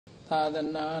သာသ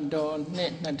နာတော်နှ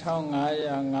စ်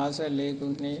2554ခု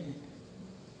နှစ်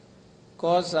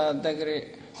ကောဇာတက္က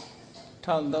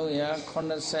ရာ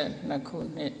1382ခု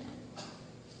နှစ်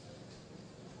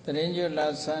တရင်ကျွလာ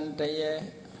ဆန်းတရက်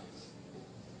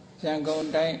ရန်ကုန်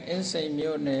တိုင်းအင်းစိန်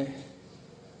မြို့နယ်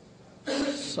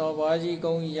စော်ဘွားကြီး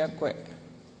ကုန်းရပ်ကွက်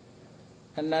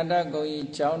အနန္တကုန်းကြီး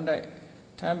ကျောင်းတိုက်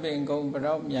ထမ်းပင်ကုန်းပ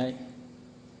ရောက်မြိုင်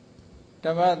ဓ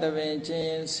မ္မသဘင်ကျ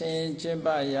င်းဆင်ကျင်းပ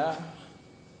ရာ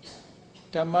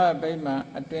ဓမ္မဗိမာန်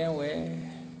အတွင်းဝယ်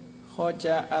ဟော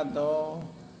ကြားအပ်သော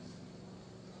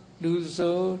လူ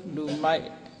ဆိုးလူမိုက်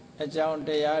အကြောင်းတ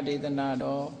ရားဒေသနာ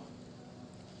တော်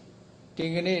ဒီ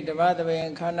ကနေ့ဓမ္မသဘင်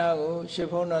ခန္ဓာကိုရှင်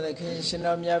ဘုန်းတော်သခင်ရှင်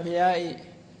တော်မြတ်ဖရာ၏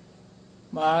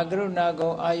မဟာကရုဏာ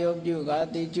ကုံအာယုပြုက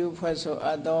တိကျဖွဲ့ဆိုအ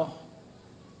ပ်သော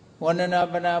ဝန္ဒနာ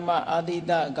ပနာမအာတိ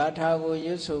တဂါထာကို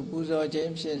ရွတ်ဆိုပူဇော်ခြ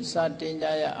င်းဖြင့်စတင်ကြ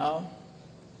ရအောင်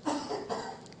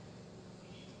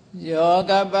ယော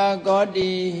ကပကောတိ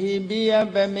ဟိပိယ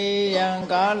ပမေယံ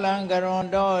ကာလံကရွန်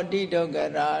တောတိဒုက္ခ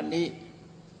ရာနိ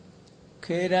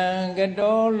ခေရံက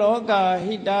တောလောက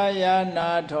ဟိတယာနာ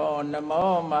ထောန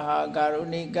မောမဟာကရု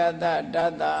ဏိကတတ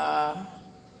တ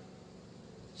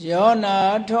ယောနာ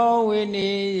ထောဝိ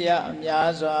နိယမြာ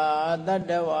စွာတတ္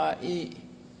တဝါဤ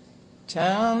ချ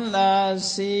မ်းသာ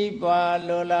စီးပွား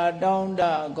လိုလားတောင်းတ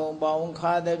ဂုံပေါင်း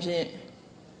ခါသဖြင့်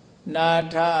နာ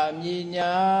ထမြ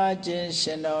ညာခြင်းရှ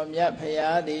င်တော်မြတ်ဖ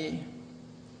ရာသည်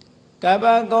ကပ္ပ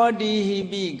ကောတိဟိ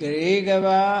ပိဂရေက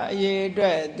ဘာအရေအတွ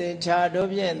က်သင်္ချာတို့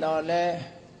ဖြင့်တော်လဲ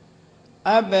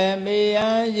အဘယ်မေယံ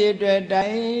ရေအတွက်တို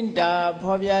င်းတာ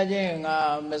ဖော်ပြခြင်းငါ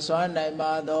မစွမ်းနိုင်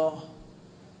ပါသော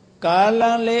ကာ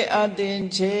လံလေးအတင်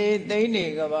ချေသိမ့်နေ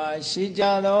ကဘာရှိကြ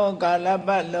သောကာလပ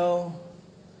တ်လုံး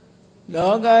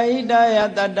လောကဟိတယ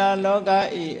တတ္တလောက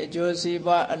ဤအကျိုးစီး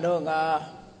ပွားအလို့ငါ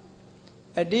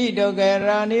အတိဒုက္ခ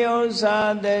ရာနိဥ္စာ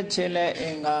တဲ့ချေလဲအ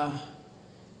င်္ဂါ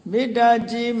မေတ္တာ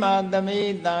ကြီးမှသမိ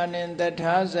တာနှင့်တ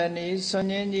ထာဇနီဆွန်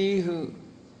ញင်းကြီးဟု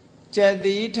ကျက်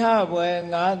တိထဘွယ်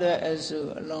ငါးတဲ့အစု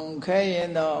အလုံးခဲရ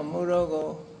င်သောအမှုတို့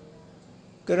ကို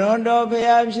ကရွန်တော်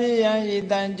ဖျားဖြစ်ရန်ဤ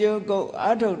တန်ကြိုးကုတ်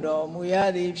အထုတ်တော်မူရ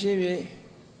သည်ဖြစ်၍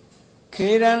ခေ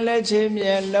ရန်လက်ချေ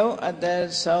မြဲလုံးအသက်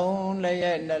ဆုံးလျ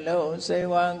က်နှလုံးစိတ်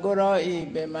ဝံကိုရောဤ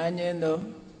ပင်မညင်းသို့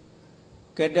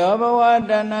ကတောဘဝ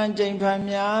တဏ္ဏကျိန်ဖန်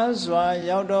များစွာ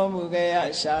ရောက်တော်မူခဲ့ရ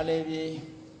ရှာလေပြီ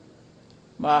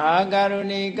မဟာကရု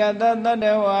ဏီကတတတ္တ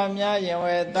ဝါများယင်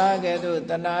ဝဲသားကဲ့သို့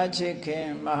တနာချစ်ခင်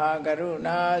မဟာကရု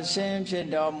ဏာရှင်ဖြစ်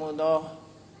တော်မူသော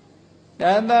တ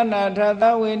သနာထသ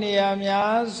ဝိနည်း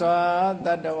များစွာတ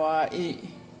တ္တဝါဤ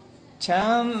ချ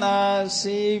မ်းသာ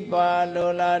စီးပွား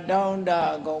လိုလားတောင်းတ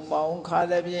ဂုံပေါင်းခါ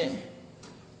သဖြင့်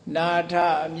နာထ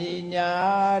အမြညာ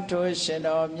ထိုရှင်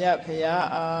တော်မြတ်ဖရာ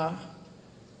အား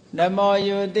နမော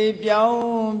ယုတိပြော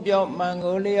င်းပြော့မှန်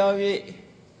ကိုလျော်၍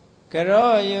က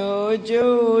ရောယု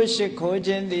ကျိုးရှိခိုးခြ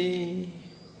င်းသည်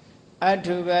အ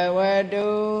ထုဘဝတု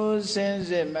စင်စ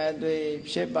စ်မသွေ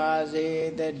ဖြစ်ပါစေ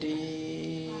တည်း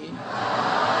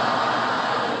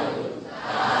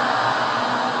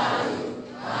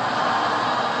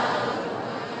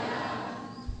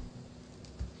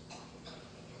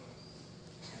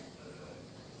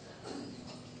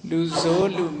လူ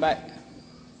ဆိုးလူမိုက်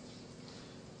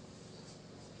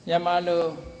ညမလို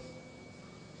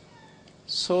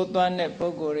ဆိုးသွမ်းတဲ့ပု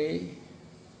ဂ္ဂိုလ်တွေ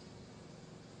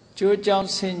ကျိုးကြောင့်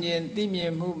ဆင်ခြင်သိမြ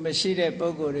င်မှုမရှိတဲ့ပု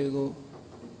ဂ္ဂိုလ်တွေကို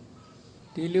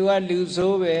ဒီလူကလူ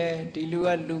ဆိုးပဲဒီလူက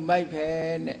လူမိုက်ပဲ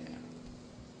နဲ့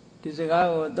ဒီစကား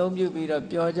ကိုအသုံးပြုပြီးတော့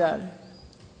ပြောကြတယ်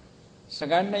စ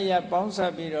ကားနှစ်ရပ်ပေါင်းစ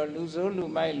ပ်ပြီးတော့လူဆိုးလူ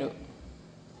မိုက်လို့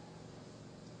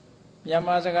မြန်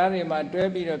မာစကားတွေမှာတွဲ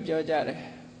ပြီးတော့ပြောကြတယ်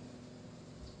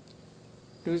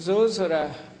လူဆိုးဆိုတာ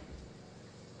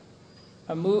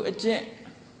အမှုအကျင့်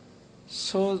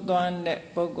ဆိုးသွမ်းတဲ့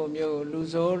ပုဂ္ဂိုလ်မျိုးကိုလူ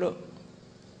ဆိုးလို့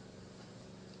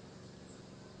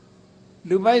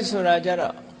လူမိုက်ဆိုတာကြ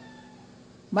တော့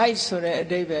မိုက်ဆိုတဲ့အ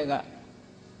ဓိပ္ပာယ်က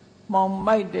မှောင်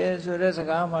မိုက်တယ်ဆိုတဲ့စ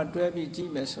ကားမှာတွဲပြီးကြ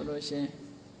ည့်မယ်ဆိုလို့ရှင်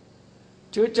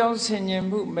ကျိုးကြောင့်ဆင်ញင်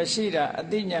မှုမရှိတာအ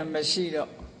သိဉာဏ်မရှိ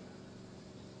တော့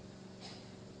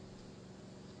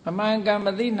အမှန်ကန်မ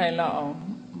သိနိုင်လောက်အောင်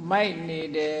မိုက်နေ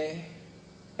တယ်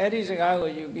အဲ့ဒီစကား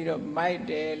ကိုယူပြီးတော့မိုက်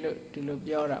တယ်လို့ဒီလို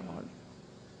ပြောတာပေါ့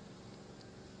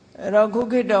အဲ့တော့ခု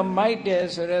ခေတ်တော့မိုက်တယ်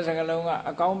ဆိုတဲ့စကားလုံးက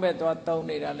အကောင်းဘက်သွားသုံး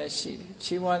နေတာလည်းရှိတယ်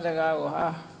ချီးမွမ်းစကားကိုဟာ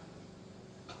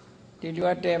ဒီလူက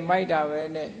တဲမိုက်တာပဲ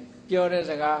နဲ့ပြောတဲ့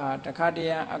စကားဟာတခါတ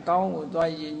ည်းအကောင်းကို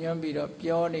သွားရည်ညွှန်းပြီးတော့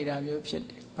ပြောနေတာမျိုးဖြစ်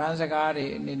တယ်ဘန်းစကားတွေ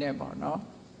အနေနဲ့ပေါ့နော်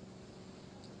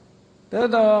သို့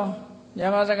တော့မြ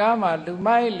န်မာစကားမှာလူ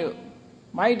မိုက်လို့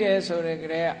မိုက်တယ်ဆိုတဲ့က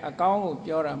လေးကအကောင်းကို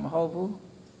ပြောတာမဟုတ်ဘူး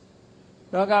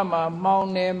လောကမှာမှောင်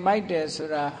တယ်မိုက်တယ်ဆို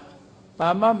တာဘာ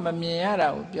မှမမြင်ရတာ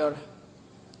ကိုပြောတာ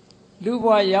လူဘ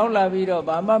ဝရောက်လာပြီးတော့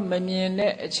ဘာမှမမြင်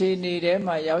တဲ့အခြေအနေထဲ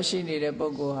မှာရောက်ရှိနေတဲ့ပု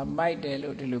ဂ္ဂိုလ်ဟာမိုက်တယ်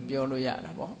လို့ဒီလိုပြောလို့ရ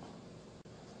တာပေါ့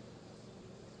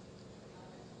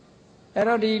အဲ့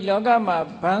တော့ဒီလောကမှာ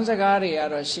ဘန်းစကားတွေက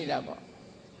တော့ရှိတာပေါ့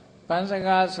ဘန်းစ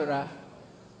ကားဆိုတာ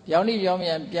ရောင်းနှိရောင်းမြ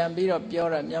န်ပြန်ပြီးတော့ပြော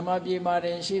တာမြန်မာပြည်မှာတ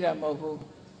င်ရှိတာမဟုတ်ဘူး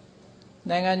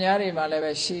နိုင်ငံသားတွေမှာလည်း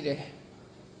ပဲရှိတယ်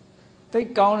သိ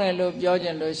ကောင်းတယ်လို့ပြောကြ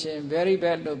လို့ရှိရင် very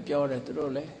bad လို့ပြောတယ်သူ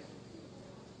တို့လည်း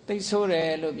သိဆိုးတယ်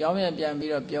လို့ပြောင်းပြန်ပြန်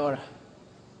ပြီးတော့ပြောတာ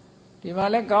ဒီမှာ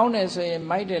လည်းကောင်းတယ်ဆိုရင်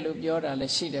မိုက်တယ်လို့ပြောတာလ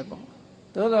ည်းရှိတယ်ပေါ့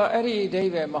သို့တော့အဲ့ဒီအဓိ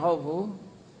ပ္ပာယ်မဟုတ်ဘူး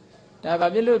ဒါဘာ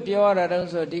ဖြစ်လို့ပြောရတာတုံး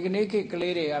ဆိုဒီကနေ့ခေတ်က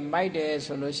လေးတွေကမိုက်တယ်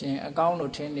ဆိုလို့ရှိရင်အကောင်း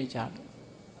လို့ထင်နေကြတယ်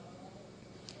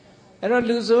အဲ့တော့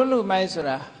လူဆိုးလူမိုက်ဆို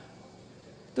တာ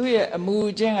သူ့ရဲ့အမူ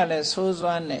အကျင့်ကလည်းဆိုးစွ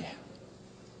မ်းတယ်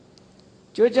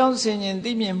ကြိုးကြောင်းဆင်ញင်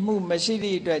သိမြင်မှုမရှိသ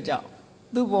ည့်အတွက်ကြောင့်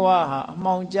သူ့ဘဝဟာအ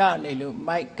မှောင်ကျနေလို့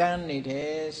မိုက်ကန်းနေတ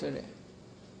ယ်ဆိုတဲ့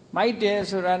မိုက်တယ်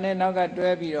ဆိုတာနဲ့နောက်ကတွဲ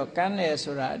ပြီးတော့ကန်းတယ်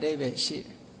ဆိုတာအတိတ်ပဲရှိတ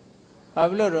ယ်ဘာ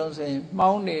ဖြစ်လို့တုံးဆိုရင်မှော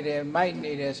င်းနေတယ်မိုက်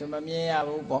နေတယ်ဆိုမမြင်ရ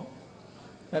ဘူးပေါ့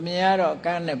မမြင်ရတော့က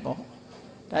န်းတယ်ပေါ့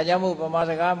ဒါကြောင့်မို့ဗမာ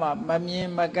စကားမှာမမြင်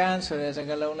မကန်းဆိုတဲ့စ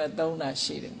ကားလုံးနဲ့သုံးတာ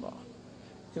ရှိတယ်ပေါ့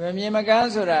ဒီမမြင်မကန်း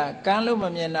ဆိုတာကန်းလို့မ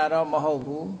မြင်တာတော့မဟုတ်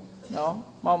ဘူးနော်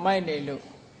မှောင်မိုက်နေလို့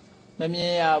မမြ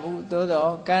င်ရဘူးသို့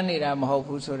တော့ကန်းနေတာမဟုတ်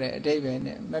ဘူးဆိုတဲ့အတိတ်ပဲ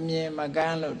နဲ့မမြင်မက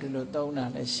န်းလို့ဒီလိုသုံးတာ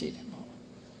လည်းရှိတယ်ပေါ့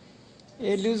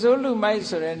လူဆိုးလူမိုက်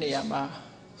ဆိုတဲ့နေရာမှာ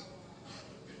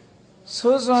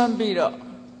ဆိုးစွမ်းပြီးတော့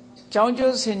ကြောင်း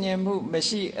ကျိုးဆင်ញင်မှုမ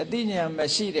ရှိအသိဉာဏ်မ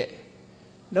ရှိတဲ့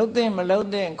လှုပ်တဲ့မလှုပ်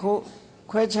တဲ့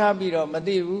ခွဲခြားပြီးတော့မ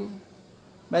သိဘူး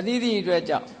မသိသည့်အတွက်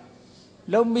ကြောင့်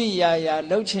လှုပ်မိရာရာ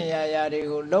လှုပ်ချင်ရာရာတွေ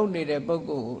ကိုလှုပ်နေတဲ့ပုဂ္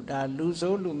ဂိုလ်ကိုဒါလူ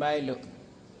ဆိုးလူမိုက်လို့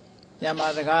မြန်မာ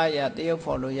စကားအရတရုပ်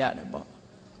ဖော်လို့ရတယ်ပေါ့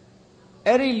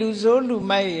အဲ့ဒီလူဆိုးလူ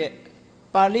မိုက်ရဲ့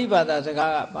ပါဠိဘာသာစ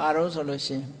ကားကဘာလို့ဆိုလို့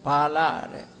ရှိရင်ဘာလ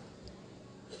တဲ့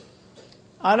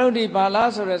အာလုံးဒီဘာလ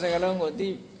ဆိုတဲ့စကားလုံးကို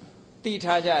သိ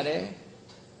ထားကြတယ်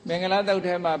မင်္ဂလာတုတ်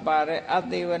ထဲမှာပါတဲ့အ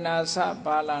သေဝနာစ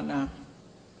ဘာလနာ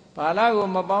ဘာလကို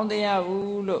မပေါင်းသိရ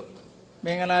ဘူးလို့မ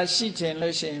င်္ဂလာရှိခြင်း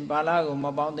လို့ရှိရင်ဘာလကိုမ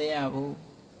ပေါင်းသိရဘူး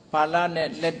ဘာလနဲ့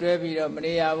လက်တွဲပြီးတော့မ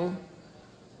နေရဘူး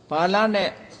ဘာလ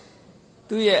နဲ့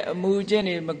သူ့ရဲ့အမူအကျင့်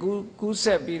တွေမကူးဆ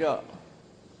က်ပြီးတော့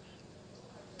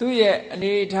သူ့ရဲ့အ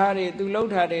နေအထားတွေသူလှုပ်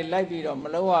ထားတွေလိုက်ပြီးတော့မ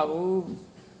လုပ်ရဘူး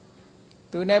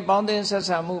သူနဲ့ပေါင်းသင်းဆက်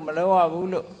ဆံမှုမလုပ်ရဘူး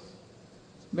လို့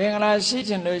မင်္ဂလာရှိ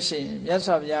ခြင်းလို့ရှိရင်မြတ်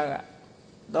စွာဘုရားက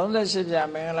38ပြ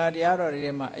မင်္ဂလာတရားတော်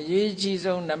တွေမှာအရေးကြီး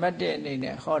ဆုံးနံပါတ်1အနေ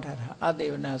နဲ့ဟောထားတာအသေ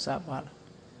ဝနာစဘာလ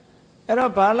အဲ့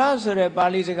တော့ဘာလဆိုတဲ့ပါ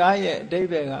ဠိစကားရဲ့အဓိပ္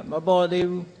ပာယ်ကမပေါ်သေး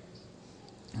ဘူး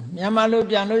မြန်မာလို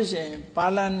ပြန်လို့ရှိရင်ပါ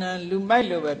ဠနံလူမိုက်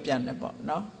လိုပဲပြန်တယ်ပေါ့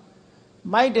နော်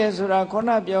မိုက်တယ်ဆိုတာခုန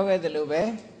ပြောခဲ့သလိုပဲ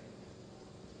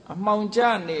အမှောင်ကျ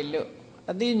နေလို့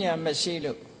အသိဉာဏ်မရှိ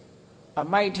လို့အ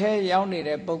မိုက်ထဲရောက်နေ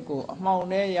တဲ့ပုဂ္ဂိုလ်အမှောင်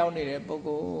ထဲရောက်နေတဲ့ပုဂ္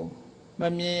ဂိုလ်မ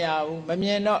မြင်ရဘူးမမြ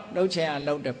င်တော့လှုပ်ချင်ရ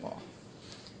လှုပ်တယ်ပေါ့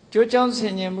ကြိုးချောင်းဆ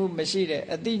င်ញင်မှုမရှိတဲ့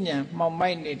အသိဉာဏ်မှောင်မို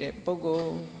က်နေတဲ့ပုဂ္ဂိုလ်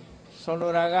ဆို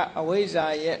လိုတာကအဝိဇ္ဇာ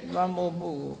ရဲ့လွှမ်းမိုး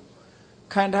မှုကို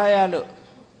ခံထားရလို့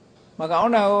မကော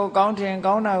င်းတာကိုကောင်းထင်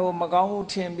ကောင်းတာကိုမကောင်းဘူး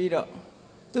ထင်ပြီးတော့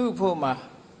သူ့ဖို့မှာ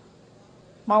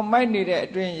မှောင်မိုက်နေတဲ့အ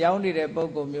တွင်းရောက်နေတဲ့ပု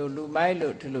ဂ္ဂိုလ်မျိုးလူမိုက်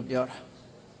လို့ဒီလိုပြောတာ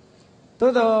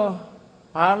သို့တော့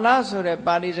ဘာလဆိုတဲ့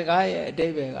ပါဠိစကားရဲ့အဓိ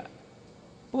ပ္ပာယ်က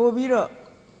ပို့ပြီးတော့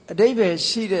အဓိပ္ပာယ်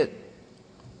ရှိတဲ့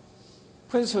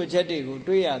ဖွင့်ဆိုချက်တွေကို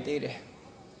တွေ့ရသေးတယ်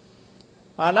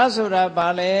ဘာလဆိုတာဘာ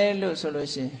လဲလို့ဆိုလို့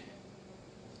ရှိရင်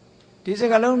ဒီစ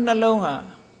ကားလုံးနှလုံးဟာ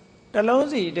တစ်လုံး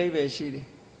စီအဓိပ္ပာယ်ရှိတယ်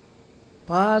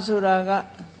ဘာဆိုတာက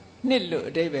နှစ်လို့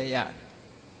အဓိပ္ပာယ်ရတယ်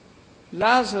လ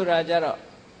ဆိုတာကြတော့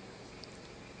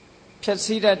ဖြည့်ဆ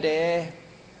ည်းတတ်တယ်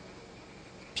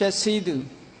ဖြည့်ဆည်းသူ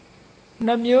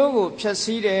နှမျိုးကိုဖြည့်ဆ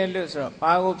ည်းတယ်လို့ဆိုတော့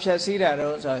ဘာကိုဖြည့်ဆည်းတာ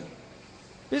တော့ဆို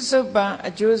ပစ္စုပန်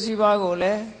အကျိုးစီးပွားကိုလ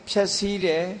ည်းဖြည့်ဆည်းတ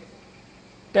ယ်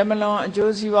တမလွန်အ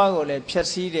ကျိုးစီးပွားကိုလည်းဖြည့်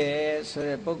ဆည်းတယ်ဆို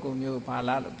တဲ့ပုဂ္ဂိုလ်မျိုးဘာ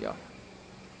လားလို့ပြော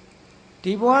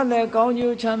ဒီဘဝလည်းကောင်း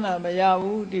ကျိုးချမ်းသာမရ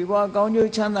ဘူးဒီဘဝကောင်း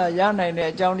ကျိုးချမ်းသာရနိုင်တဲ့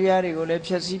အကြောင်းတရားတွေကိုလည်း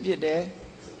ဖြည့်ဆည်းဖြစ်တယ်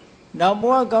နောက်ဘ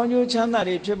ဝကောင်းကျိုးချမ်းသာ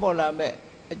တွေဖြစ်ပေါ်လာမဲ့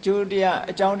အကျိုးတရား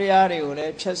အကြောင်းတရားတွေကိုလ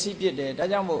ည်းဖြည့်ဆည်းဖြစ်တယ်ဒါ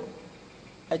ကြောင့်မို့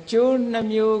အကျိုးနှ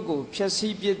မျိုးကိုဖြည့်ဆ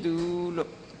ည်းဖြစ်သူလို့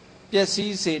ပျက်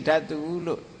စီးစေတတ်သူ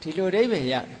လို့ဒီလိုအဓိပ္ပာယ်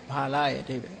ရတယ်ဘာလားရဲ့အ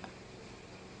ဓိပ္ပာယ်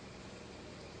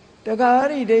တခါအဲ့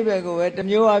ဒီအဓိပ္ပာယ်ကိုပဲတစ်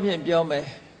မျိုးအဖြစ်ပြောမယ်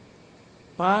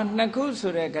ဘာနှစ်ခု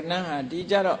ဆိုတဲ့ကဏ္ဍဟာဒီ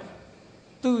ကြတော့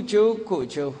သူ့ကျိုးကို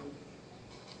ကျိုး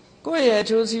ကိုယ့်ရဲ့အ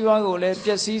ကျိုးစီးပွားကိုလည်း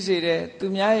ပျက်စီးစေတယ်သူ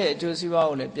များရဲ့အကျိုးစီးပွား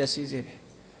ကိုလည်းပျက်စီးစေတယ်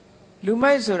လူ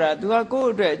မိုက်ဆိုတာ तू ကကို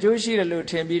ယ့်အတွက်အကျိုးရှိတယ်လို့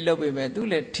ထင်ပြီးလုပ်ပေမဲ့ तू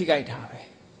လည်းထိခိုက်တာပဲ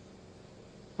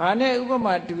ဘာနဲ့ဥပ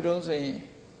မာတူတုံးဆိုရင်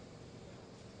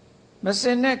မစ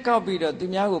င်နဲ့ကောက်ပြီးတော့သူ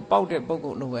များကိုပေါက်တဲ့ပုဂ္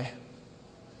ဂိုလ်လိုပဲ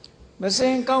မစ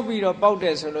င်ကောက်ပြီးတော့ပေါက်တ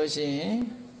ယ်ဆိုလို့ရှိရင်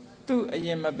သူ့အရ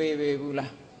င်မပေးပေဘူး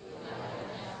လား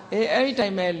အဲ့ဒီတို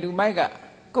င်းပဲလူမိုက်က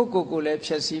ကိုလည်းဖြ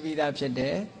ည့်ဆည်းပြီးသားဖြစ်တ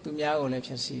ယ်သူများကိုလည်း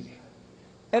ဖြည့်ဆည်းတယ်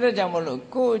အဲ့ဒါကြောင့်မလို့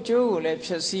ကိုယ်အကျိုးကိုလည်းဖြ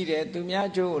ည့်ဆည်းတယ်သူများ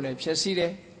အကျိုးကိုလည်းဖြည့်ဆည်းတ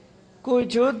ယ်ကိုယ်အ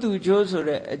ကျိုးသူအကျိုးဆို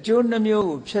တဲ့အကျိုးနှမျိုး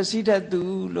ကိုဖြည့်ဆည်းတတ်သူ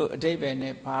လို့အဓိပ္ပာယ်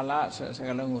နဲ့ဘာလဆိုတဲ့စ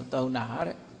ကားလုံးကိုသုံးတာဟာ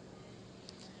တဲ့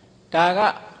ဒါက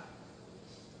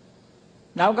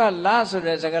နောက်ကလဆို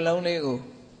တဲ့စကားလုံးလေးကို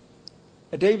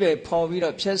အဓိပ္ပာယ်ဖော်ပြီး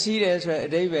တော့ဖြည့်ဆည်းတယ်ဆိုတဲ့အ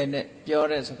ဓိပ္ပာယ်နဲ့ပြော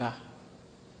တဲ့စကား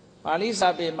ပါဠိစာ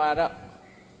ပေမှာတော့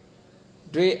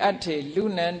ဒွေအဋ္ဌေလူ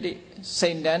နန္တိစိ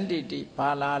န်တန္တိတိဘာ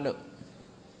လာလို့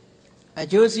အ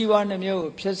ကျိုးစီးပွားနှမျိုး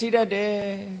ကိုဖြည့်ဆည်းတတ်တယ်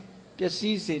ပျက်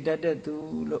စီးစေတတ်တဲ့သူ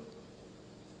လို့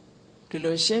ဒီ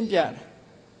လိုရှင်းပြတယ်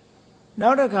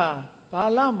နောက်တစ်ခါဘာ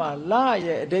လမှာလ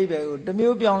ရဲ့အဓိပ္ပာယ်ကိုတစ်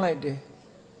မျိုးပြောင်းလိုက်တယ်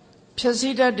ဖြည့်ဆ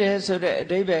ည်းတတ်တယ်ဆိုတဲ့အ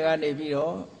ဓိပ္ပာယ်ကနေပြီး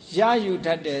တော့ရယူတ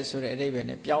တ်တယ်ဆိုတဲ့အဓိပ္ပာယ်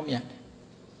နဲ့ပြောင်းပြန်တယ်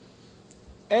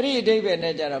အဲ့ဒီအဓိပ္ပာယ်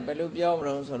နဲ့ကြတော့ဘယ်လိုပြောမ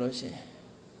လို့ဆိုလို့ရှိရင်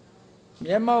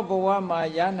မျက်မှောက်ဘဝမှာ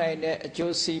ရနိုင်တဲ့အ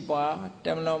ကျိုးစီးပွားတ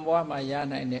မလွန်ဘဝမှာရ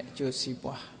နိုင်တဲ့အကျိုးစီး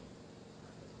ပွား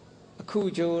အခု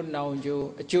ကျိုးနောင်ကျိုး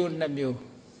အကျိုးနှမျိုး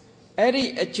အဲ့ဒီ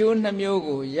အကျိုးနှမျိုး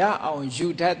ကိုရအောင်ယူ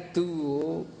တတ်သူ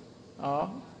ကို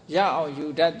ရအောင်ယူ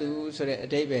တတ်သူဆိုတဲ့အ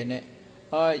ဓိပ္ပာယ်နဲ့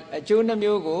အကျိုးနှ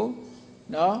မျိုးကို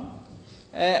နော်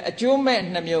အကျိုးမဲ့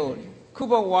နှမျိုးခု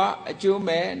ဘဝအကျိုး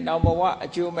မဲ့နောင်ဘဝအ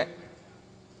ကျိုးမဲ့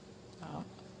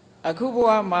အခုဘဝ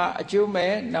မှာအကျိုး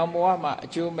မဲ့နောင်ဘဝမှာအ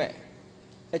ကျိုးမဲ့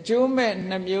အကျိုးမဲ့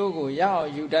နှမျိုးကိုရအောင်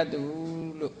ယူတတ်သူ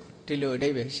လို့ဒီလိုအဓိ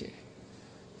ပ္ပာယ်ရှိတယ်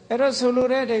အဲ့တော့ဆိုလို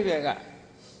တဲ့အဓိပ္ပာယ်က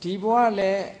ဒီဘဝလ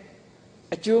ည်း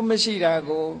အကျိုးမရှိတာ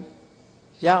ကို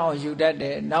ရအောင်ယူတတ်တ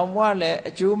ယ်နောင်ဘဝလည်း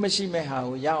အကျိုးမရှိမဲ့ဟာ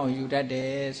ကိုရအောင်ယူတတ်တ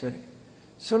ယ်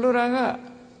ဆိုလိုတာက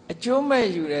အကျိုးမဲ့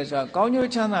ယူတယ်ဆိုတာကောင်းကျိုး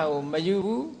ချမ်းသာကိုမယူ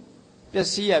ဘူးပျက်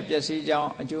စီးရပျက်စီးကြောင်း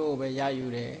အကျိုးကိုပဲရယူ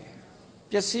တယ်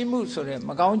ပျက်စီးမှုဆိုတဲ့မ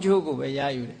ကောင်းကျိုးကိုပဲရ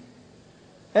ယူတယ်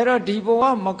အဲ့တော့ဒီဘဝ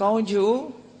မကောင်းကျိုး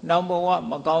နောင်ဘဝ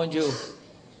မကောင်းကျိုး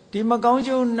ဒီမကောင်း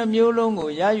ကျိုးနှမျိုးလုံးကို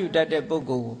ရယူတတ်တဲ့ပုဂ္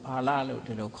ဂိုလ်ကိုဘာလလို့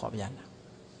ဒီလိုခေါ်ပြန်တာ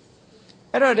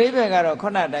အဲ့တော့အဓိပ္ပာယ်ကတော့ခု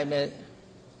နအတိုင်းပဲ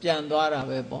ပြန်သွားတာ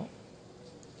ပဲပေါ့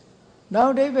နော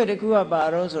က်အဓိပ္ပာယ်တစ်ခုကဘာ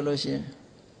တော့ဆိုလို့ရှိရင်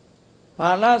ဘာ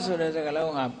လဆိုတဲ့စကား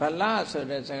လုံးကဗလဆို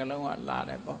တဲ့စကားလုံးကလာ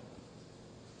တယ်ပေါ့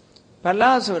ဗလ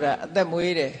ဆိုတာအသက်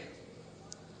မွေးတယ်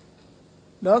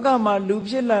လောကမှာလူ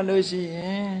ဖြစ်လာလို့ရှိရ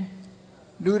င်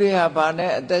လူတွေဟာဘာ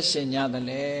နဲ့အသက်ရှင်ကြတယ်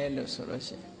လဲလို့ဆိုလို့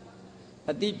ရှိရင်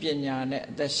အသိပညာနဲ့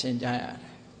အသက်ရှင်ကြရတယ်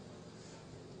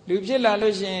လူဖြစ်လာ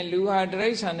လို့ရှိရင်လူဟာတိ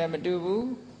ရစ္ဆာန်နဲ့မတူဘူး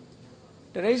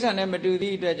တိရစ္ဆာန်နဲ့မတူသ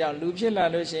ည့်အတွက်ကြောင့်လူဖြစ်လာ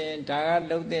လို့ရှိရင်ဒါက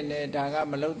လှုပ်တဲ့နဲ့ဒါက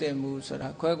မလှုပ်တဲ့ဘူးဆိုတာ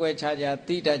ခွဲခွဲခြားခြား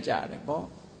သိတတ်ကြတယ်ပေါ့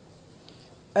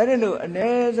အဲ့ဒီလိုအ ਨੇ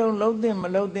ဆုံးလှုပ်တဲ့မ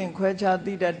လှုပ်တဲ့ခွဲခြား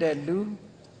သိတတ်တဲ့လူ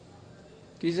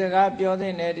ဒီစကားပြော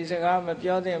တဲ့နဲ့ဒီစကားမ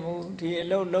ပြောတဲ့ဘူးဒီအ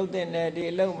လုပ်လှုပ်တဲ့နဲ့ဒီ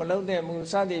အလုပ်မလှုပ်တဲ့ဘူး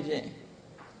စသည်ဖြင့်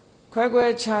ခွဲခွဲ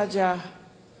ခြားခြား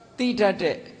သိတတ်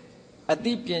တဲ့အ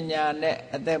သိပညာနဲ့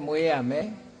အသက်မွေးရမယ်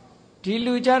ဒီ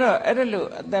လူကြတော့အဲ့ဒါလို့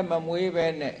အသက်မမွေးပဲ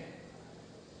နဲ့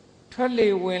ထွက်လေ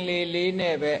ဝင်လေလေး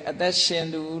နဲ့ပဲအသက်ရှင်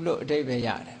သူလို့အဓိပ္ပာယ်ရ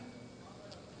တယ်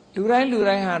လူတိုင်း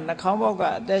ဟာနှာခေါင်းပေါက်က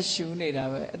အသက်ရှူနေတာ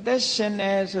ပဲအသက်ရှင်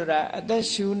နေဆိုတာအသက်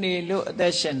ရှူနေလို့အသ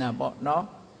က်ရှင်တာပေါ့နော်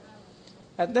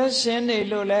အသက်ရှင်နေ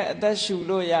လို့လည်းအသက်ရှူ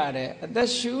လို့ရတယ်အသက်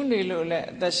ရှူနေလို့လည်း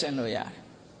အသက်ရှင်လို့ရတယ်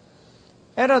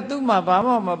အဲ့တော့သူ့မှာဘာ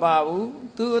မှမပါဘူး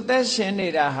သူအသက်ရှင်နေ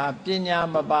တာဟာပညာ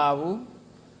မပါဘူး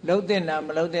လှုပ်တဲ့နာမ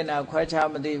လှုပ်တဲ့နာခွဲခြား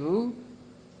မသိဘူး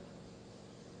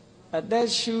အသက်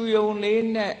ရှူယုံလေး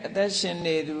နဲ့အသက်ရှင်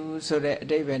နေသူဆိုတဲ့အ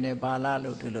ဓိပ္ပာယ်နဲ့ဘာလာ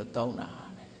လို့ဒီလိုသုံးတာ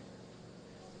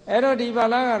အဲ့တော့ဒီဘာ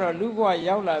လာကတော့လူဘဝ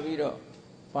ရောက်လာပြီးတော့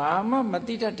ဘာမှမ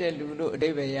သိတတ်တဲ့လူလို့အဓိ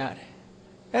ပ္ပာယ်ရတယ်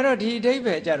အဲ့တော့ဒီအဓိပ္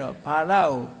ပာယ်ကြတော့ဘာလာ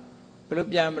ကိုဘယ်လို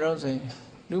ပြန်မလို့ဆိုရင်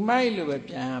လူမိုက်လို့ပဲ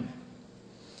ပြန်ရမယ်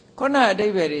ခုနအဓိ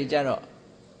ပ္ပာယ်တွေကြတော့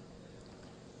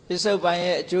ပစ္စုပန်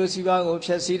ရဲ့အကျိုးစီးပွားကို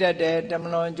ဖျက်ဆီးတတ်တယ်တမ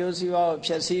လွန်အကျိုးစီးပွားကို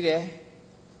ဖျက်ဆီးတယ်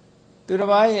သူတစ်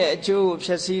ပါးရဲ့အကျိုးကို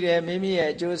ဖျက်ဆီးတယ်မိမိရဲ့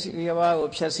အကျိုးစီးပွားကို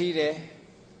ဖျက်ဆီးတယ်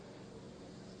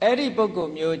အဲ့ဒီပုဂ္ဂို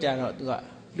လ်မျိုးကြတော့သူက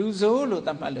လူဆိုးလို့သ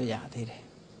တ်မှတ်လို့ရသေးတယ်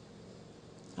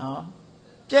နော်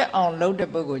ပြက်အောင်လုပ်တဲ့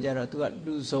ပုဂ္ဂိုလ်ကြတော့သူက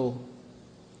လူဆိုး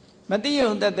မသိုံ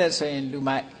တက်တက်ဆိုရင်လူ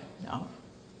မိုက်နော်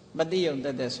မသိုံတ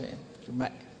က်တက်ဆိုရင်လူမို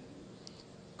က်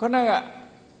ခုနက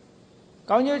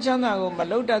ကောင်းကျိုးချမ်းသာကိုမ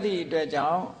လုပ်တတ်သည့်အတွက်ကြော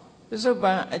င့်ပစ္စုပ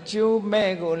န်အကျိုး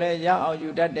မဲ့ကိုလည်းရအောင်ယူ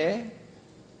တတ်တယ်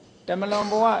တမလွန်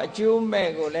ဘဝအကျိုးမဲ့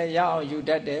ကိုလည်းရအောင်ယူ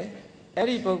တတ်တယ်အဲ့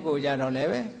ဒီပုဂ္ဂိုလ်ကြတော့လည်း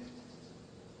ပဲ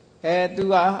သူ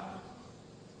က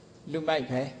လူမိုက်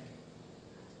ပဲ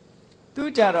သူ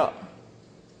ကြတော့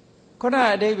ခုန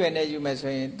အဓိပ္ပာယ်နဲ့ယူမယ်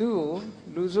ဆိုရင်သူ့ကို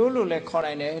လူဆိုးလို့လည်းခေါ်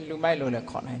နိုင်တယ်လူမိုက်လို့လည်း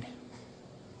ခေါ်နိုင်တယ်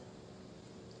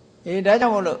ဒါကြော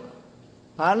င့်မို့လို့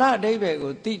ဘာလအဓိပ္ပာယ်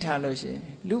ကိုသိထားလို့ရှိရင်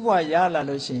လူဘဝရလာ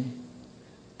လို့ရှိရင်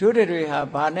တို့တွေဟာ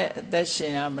ဘာနဲ့အသက်ရှ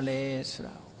င်ရမလဲဆို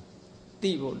တာ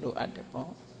သိဖို့လိုအပ်တယ်ပေါ့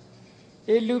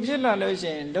လူဖြစ်လာလို့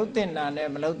ရှိရင်လှုပ်တဲ့နာနဲ့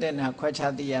မလှုပ်တဲ့နာခွဲ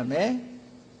ခြားသိရမယ်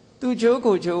သူချိုး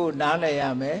ကိုချိုးနားလည်ရ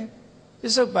မယ်ပ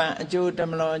စ္စုပန်အကျိုးဓမ္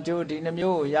မလွန်အကျိုးဒီနှ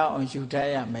မျိုးကိုရအောင်ယူတတ်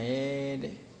ရမယ်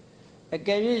တဲ့အက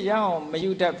ယ်၍ရအောင်မ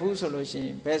ယူတတ်ဘူးဆိုလို့ရှိရ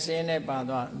င်ဘယ်စင်းနဲ့ပါ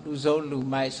သွားလူစိုးလူ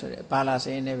မိုက်ဆိုတဲ့ဘာလာစ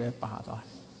င်းနဲ့ပဲပါသွားတ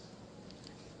ယ်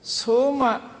ဆိုးမှ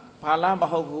ဘာလာမ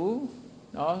ဟုတ်ဘူး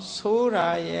နော်ဆိုးတာ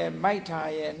ရဲ့မိုက်တာ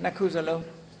ရဲ့နှစ်ခုစလုံး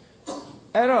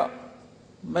အဲ့တော့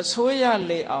မဆိုးရ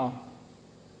လေအောင်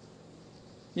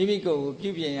မိမိကိုယ်ကိုပြု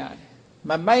ပြင်ရတယ်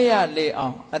မမိုက်ရလေအော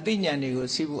င်အသိဉာဏ်တွေကို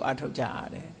စီးပူအထောက်ကြရ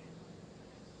တယ်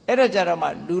အဲ့ဒါကြတော့မှ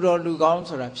လူတော်လူကောင်း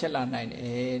ဆိုတာဖြစ်လာနိုင်တ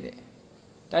ယ်တဲ့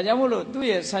ဒါကြောင့်မို့လို့သူ့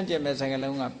ရဲ့ဆန့်ကျင်မဲ့စကား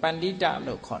လုံးကပန္တိတ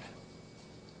လို့ခေါ်တယ်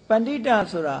ပန္တိတ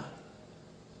ဆိုတာ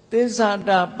သေဇာ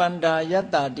တာပန္တာယတ္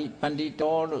တာတိပန္တိ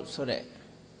တောလို့ဆိုတဲ့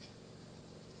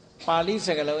ပါဠိစ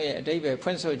ကားလုံးရဲ့အဓိပ္ပာယ်ဖွ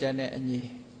င့်ဆိုချက်နဲ့အညီ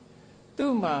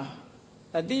သူ့မှာ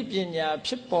အသိပညာ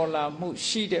ဖြစ်ပေါ်လာမှု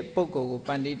ရှိတဲ့ပုဂ္ဂိုလ်ကိုပ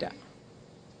န္တိတ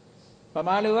ဗ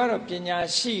မာလူကတော့ပညာ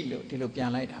ရှိလို့ဒီလိုပြန်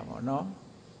လိုက်တာပေါ့နော်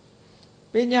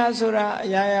ပညာဆိုတာအ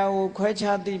ရာရာကိုခွဲ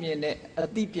ခြားသိမြင်တဲ့အ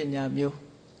သိပညာမျိုး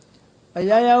အ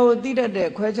ရာရာကိုသိတတ်တဲ့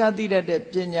ခွဲခြားသိတတ်တဲ့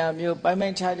ပညာမျိုးပိုင်းပို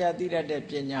င်းခြားခြားသိတတ်တဲ့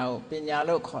ပညာကိုပညာ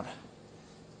လို့ခေါ်တာ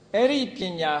အဲ့ဒီပ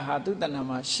ညာဟာသူတဏ္ဍာ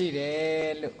မှာရှိတ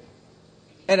ယ်လို့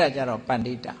အဲ့ဒါကြတော့ပန္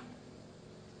တိတာ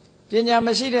ပညာမ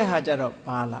ရှိတဲ့ဟာကြတော့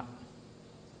ဘာလား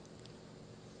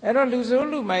အဲ့တော့လူဆိုး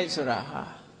လူမိုက်ဆိုတာဟာ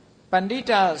ပန္တိ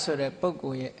တာဆိုတဲ့ပုဂ္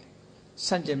ဂိုလ်ရဲ့ဆ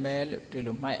န့်ကျင်ပဲလို့ဒီ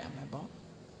လိုမှတ်ရမယ်ပေါ့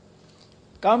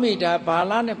ကောင်းပြီဒါဘာ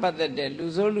လားနဲ့ပတ်သက်တဲ့လူ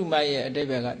ဆိုးလူမိုက်ရဲ့အဓိပ္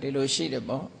ပာယ်ကဒီလိုရှိတယ်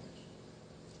ပေါ့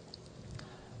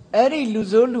အဲ့ဒီလူ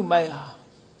ဆိုးလူမိုက်ဟာ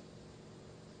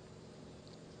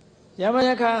ယမယ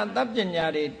ခအတ္တပညာ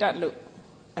တွေတတ်လို့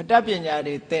အတ္တပညာ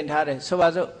တွေသင်ထားတယ်ဆိုပါ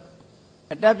စို့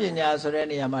အတ္တပညာဆိုတဲ့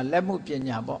နေရာမှာလက်မှုပ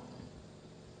ညာပေါ့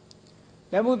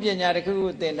လက်မှုပညာတစ်ခု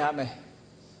ကိုသင်ထားမယ်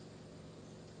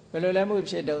ဘယ်လိုလက်မှု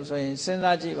ဖြစ်တုံးဆိုရင်စဉ်း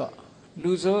စားကြည့်ပေါ့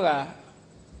လူဆိုးက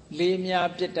လေးများ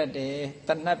ပြစ်တတ်တယ်တ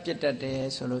ဏှတ်ပြစ်တတ်တယ်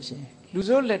ဆိုလို့ရှိရင်လူ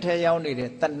ဆိုးလက်ထဲရောက်နေတဲ့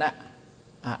တဏှတ်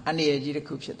အန္တရာယ်ကြီးတစ်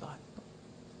ခုဖြစ်သွားတယ်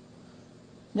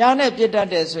ညာနဲ့ပြစ်တတ်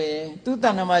တယ်ဆိုရင်သူ့တ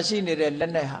ဏ္ဍာမှာရှိနေတဲ့လ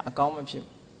က်နဲ့ဟာအကောင်းမဖြစ်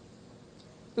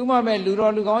ဘူးဥပမာမဲ့လူ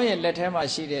တော်လူကောင်းရဲ့လက်ထဲမှာ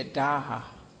ရှိတဲ့ဓာတ်ဟာ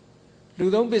လူ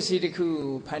သုံးပစ္စည်းတစ်ခု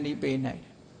ကိုဖန်တီးပေးနိုင်တ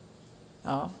ယ်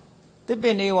နော်တစ်ပ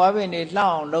င်တွေဝါပင်တွေလှအော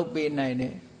င်လုပ်ပေးနိုင်တ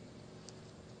ယ်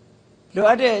လို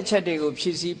အပ်တဲ့အချက်တွေကိုဖြ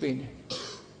ည့်ဆည်းပေးတယ်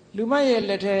လူမရဲ့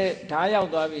လက်ထဲဓာတ်ရောက်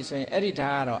သွားပြီဆိုရင်အဲ့ဒီဓာ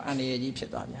တ်ကတော့အန္တရာယ်ကြီးဖြစ်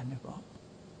သွားပြန်တယ်ပေါ့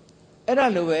အဲ့ဒါ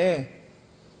လိုပဲ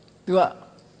သူက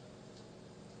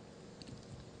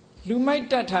လူမိုက်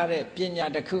တတ်ထားတဲ့ပညာ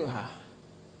တစ်ခုဟာ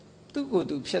သူ့ကိုယ်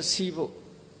သူဖြည့်ဆည်းဖို့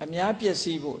အများပျက်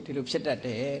စီးဖို့ဒီလိုဖြစ်တတ်တ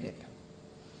ယ်တဲ့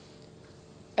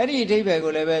အဲ့ဒီအဓိပ္ပာယ်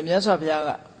ကိုလည်းပဲမြတ်စွာဘုရားက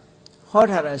ဟော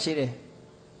ထားတာရှိတယ်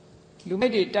လူမို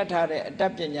က်တွေတတ်ထားတဲ့အတ္တ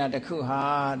ပညာတစ်ခုဟာ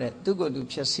တဲ့သူ့ကိုယ်သူ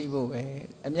ဖြည့်ဆည်းဖို့ပဲ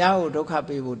အများကိုဒုက္ခ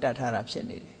ပေးဖို့တတ်ထားတာဖြစ်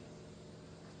နေတယ်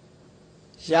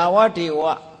ယာဝဒေဝ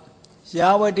ယာ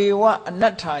ဝဒေဝအန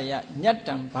တ္ထာယညတ္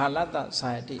တံဘာလတ္တသာ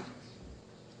ယတိ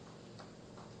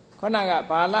ခေါဏက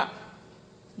ဘာလ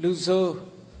လူဆိုး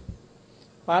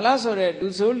ဘာလဆိုတဲ့လူ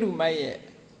ဆိုးလူမိုက်ရဲ့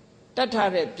တတ်ထား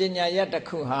တဲ့ပညာရတစ်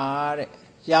ခုဟာတဲ့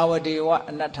ယာဝဒေဝ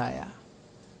အနတ္ထာယ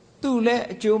သူလည်း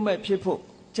အကျိုးမဲ့ဖြစ်ဖို့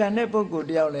ဉာဏ်တဲ့ပုဂ္ဂိုလ်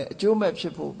တယောက်လည်းအကျိုးမဲ့ဖြ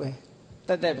စ်ဖို့ပဲတ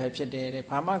တ်ပဲဖြစ်တယ်တဲ့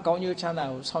ဘာမှကောင်းကျိုးချမ်းသာ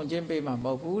ကိုဆောင်ကျဉ်ပေးမှာမ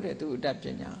ဟုတ်ဘူးတဲ့သူအတတ်ပ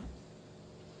ညာ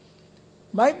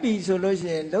မိုက်ပြီဆိုလို့ရှိ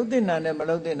ရင်လှုပ်တဲ့နာနဲ့မ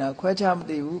လှုပ်တဲ့နာခွဲခြားမ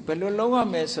သိဘူးဘယ်လိုလုံးရ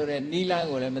မယ်ဆိုတဲ့နီးလန်း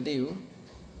ကိုလည်းမသိဘူး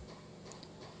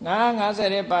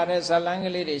50တဲ့ပါတဲ့ဇလန်းက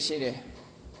လေးတွေရှိတယ်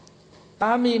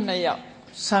သားမီး2ယောက်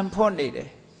ဆံဖွတ်နေတယ်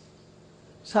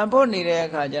ဆံဖွတ်နေတဲ့အ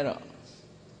ခါကျတော့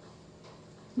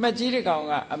မှက်ကြီးတစ်ကောင်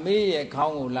ကအမေးရဲ့ခေါ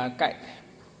င်းကိုလာကိုက်တယ်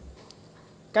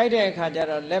ကိုက်တဲ့အခါကျ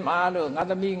တော့လက်မအားလို့ငါ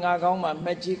သမီးငါကောင်းမှမှ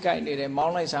က်ကြီးကိုက်နေတယ်မော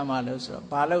င်းလိုက်စမ်းပါလို့ဆိုတော့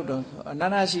ဘာလို့တော့အန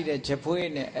န္တရှိတဲ့ဂျပွေး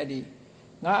နဲ့အဲ့ဒီ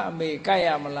ငါအမေကိုက်ရ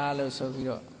မလားလို့ဆိုပြီး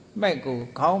တော့မှက်ကို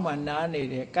ခေါင်းမှနားနေ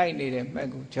တယ်ကိုက်နေတဲ့မှက်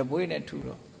ကိုဂျပွေးနဲ့ထူ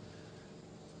တော့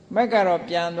မက်ကတော့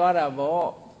ပြန်သွားတာပေါ့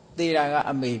သေတာက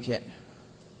အမေဖြစ်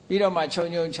ပြီးတော့မှခြုံ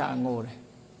ချငိုတယ်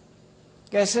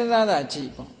ကဲစဉ်းစားတာကြ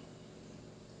ည့်ပေါ့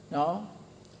နော်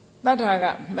တတ္ထာက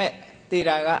မက်သေ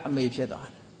တာကအမေဖြစ်သွား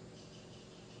တယ်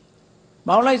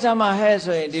မောင်းလိုက်စမ်းမဟဲ့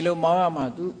ဆိုရင်ဒီလိုမောင်းရမှာ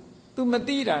तू မ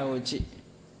သိတာကိုကြည့်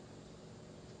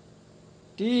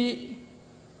ဒီ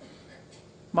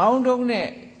မောင်းတုံးနဲ့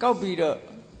ကောက်ပြီးတော့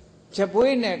ချက်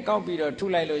ပွေးနဲ့ကောက်ပြီးတော့ထု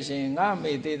လိုက်လို့ရှိရင်ငါအ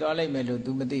မေသေသွားလိုက်မယ်လို့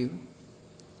तू မသိဘူး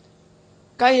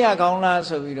ကိုက်ရကောင်းလား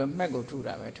ဆိုပြီးတော့မှက်ကိုထု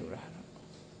တာပဲထုတာ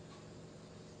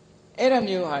အဲ့ဒါ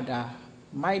မျိုးဟာဒါ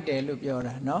မိုက်တယ်လို့ပြော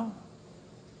တာနော်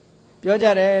ပြောကြ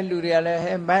တယ်လူတွေကလည်း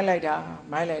ဟဲမိုက်လိုက်တာ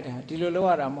ဒီလိုလုပ်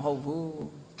ရတာမဟုတ်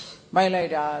ဘူးမိုက်လို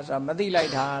က်တာဆိုတာမသိလို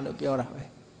က်တာလို့ပြောတာပဲ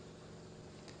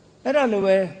အဲ့ဒါလို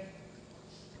ပဲ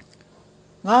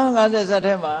50ဇတ်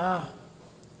ထဲမှာ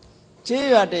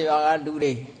chế vào để vào đủ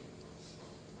đi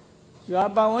vào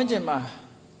bao nhiêu mà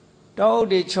đâu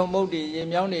đi trồng bông đi yếm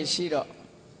nhau đi xí đó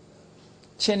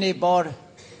trên đi bỏ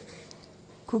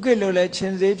khu cái lối lại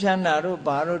trên dưới phiền nào rồi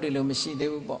bảo rồi đi luôn mới xí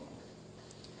đều bỏ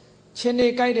trên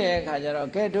đi cái đấy khai ra rồi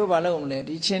cái đó bảo luôn này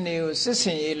đi trên đi sẽ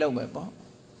sinh ý lâu mới bỏ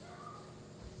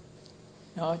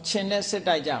nó trên đấy sẽ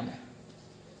đại giảm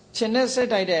trên đấy sẽ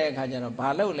đại đấy khai ra rồi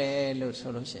bảo lâu này lâu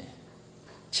số lâu sẽ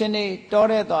trên đi to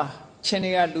đấy to trên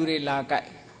đi cái lối là cái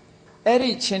ấy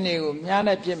đi trên đi cũng nhà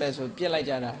này biết mấy số biết lại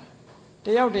ra đó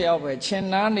để ao về trên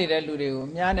nào này đấy lối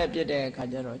cũng nhà này biết đấy khai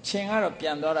ra rồi trên cái rồi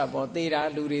biến đó là bỏ tì ra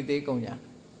lối tì công nhà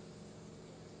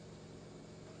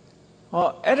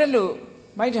họ ấy đấy lối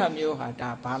mấy thằng nhiều hả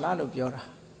đã bà la lối biểu ra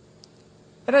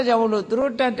ấy là trong lối tôi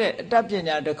đáp biết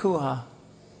nhà được khu ha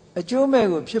ở chỗ mấy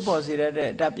cái phía bắc xí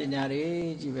đấy đáp biết nhà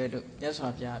đấy chỉ về được nhất số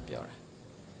phía biểu ra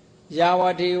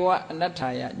Zawgyi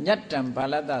Unicode nhất trần bà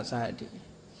la ta sai đi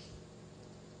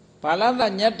bà la ta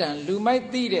nhất trần lưu mấy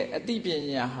tí đấy tí biết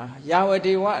nhà ha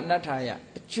Zawgyi Unicode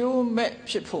chỗ mấy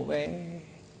phía phụ về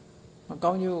mà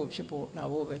có nhiều phía phụ là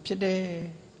vô về phía đấy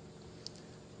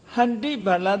hành đi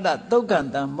bà la ta tốt cần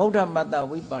ta mâu tham mà ta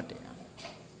vi bát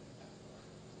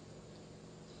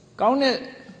có này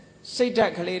xây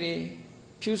đặt cái gì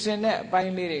phiêu sinh này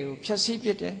bay này phiêu sĩ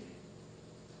biết đấy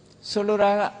solo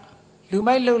ra lưu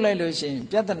mấy lâu lại lưu sinh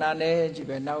biết là này chỉ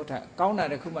về nào thà có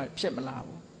này không mà biết mà làm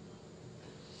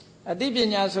ở đây bên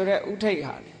nhà số này ưu thế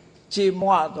hả chỉ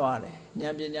mua toa đấy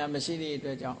nhà bên nhà mình xin đi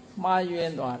để cho mai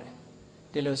yuan toa đấy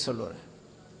để lưu solo đấy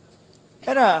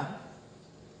ấy là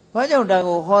ဘာကြောင့်ဒါ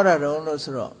ကိုဟောရတော့လို့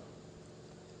ဆိုတော့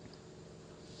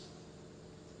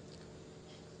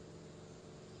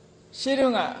ရှင်း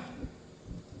တော့က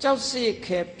ကြောက်စိတ်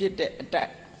ခဲပြစ်တဲ့အတက်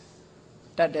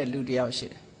တတ်တဲ့လူတစ်ယောက်ရှိ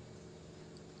တယ်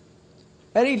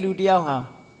အဲ့ဒီလူတစ်ယောက်ဟာ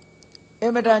အ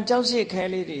င်မတန်ကြောက်စိတ်ခဲ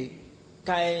လေးတွေ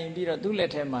ကင်ပြီးတော့သူ့လ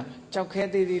က်ထဲမှာကြောက်ခဲ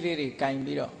သေးသေးလေးတွေကင်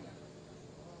ပြီးတော့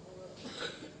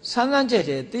ဆန်းဆန်းကျဲ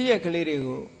ကျဲတည့်ရက်ကလေးတွေ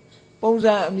ကိုပုံ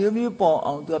စံအမျိုးမျိုးပေါ်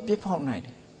အောင်သူကပြစ်ဖောက်နိုင်တ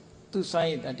ယ်သူစွမ်း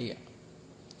ရည်တတိယ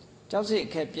ကြောက်စိတ်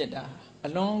ခဲပြစ်တာအ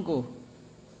လွန်ကို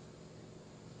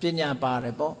ပညာပါတ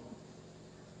ယ်ပေါ့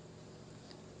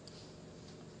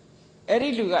အဲ့ဒီ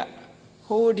လူက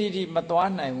ဟိုဒီမ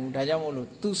သွားနိုင်ဘူးဒါကြောင့်မို့လို့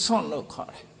သူဆွန့်လို့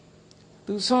ခေါ်တယ်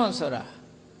သူဆွန့်ဆိုတာ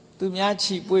သူများ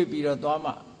ခြိပွေ့ပြီးတော့သွား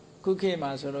မှခုခေတ်မှာ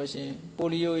ဆိုလို့ရှိရင်ပို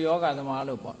လီယိုယောဂသမား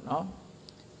လို့ပေါ့နော်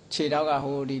ခြေတော့က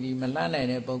ဟိုဒီမလှမ်းနိုင်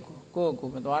တဲ့ပုဂ္ဂိုလ်ကိုယ့်ကို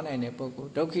မသွားနိုင်တဲ့ပုဂ္ဂို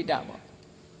လ်ဒုက္ခိတပေါ့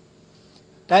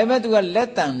ဒါပေမဲ့သူကလက်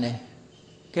တန်တယ်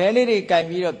ခဲလေးတွေကင်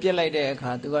ပြီးတော့ပြစ်လိုက်တဲ့အ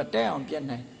ခါသူကတက်အောင်ပြစ်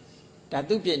နိုင်ဒါ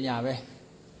သူပညာပဲ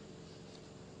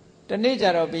တနေ့ကျ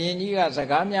တော့ဘုရင်ကြီးကစ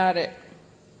ကားများတဲ့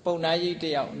ပုံနာကြီးတ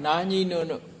ယောက်နာကြီးနုံ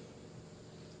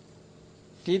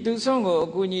ဒီသူဆုံးကိုအ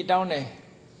ကူကြီးတောင်းတယ်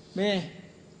မင်း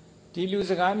ဒီလူ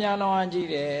စကားများလောင်းကြီး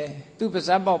တယ်သူပါဇ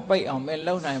က်ပေါက်ပိတ်အောင်မင်း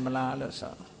လုံနိုင်မလားလို့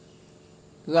ဆို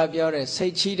သူကပြောတယ်စိ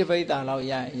တ်ချီးတစ်ပိဿာလောက်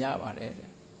ရရင်ရပါတ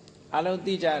ယ်အလုံး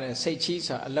သိကြတယ်စိတ်ချီး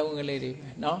ဆိုတာအလုံးကလေးတွေပဲ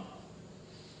เนาะ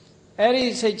အဲ့ဒီ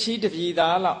စိတ်ချီးတစ်ပြည်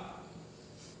သားလောက်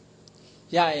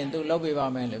ရရင်သူလုပ်ပေးပါ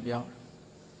မယ်လို့ပြော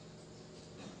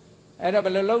အဲ့တော့ဘ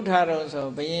ယ်လိုလုပ်ထားတော့ဆို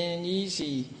ဘယင်ကြီး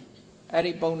စီအဲ့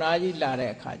ဒီပုံနာကြီးလာ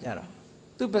တဲ့အခါကျတော့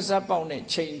သူပါဇက်ပေါက်နဲ့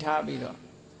ချိန်ထားပြီးတော့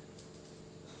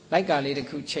လိုက်ကာလေးတစ်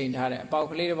ခုချိန်ထားတယ်အပေါက်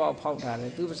ကလေးတစ်ပေါက်ဖောက်ထားတ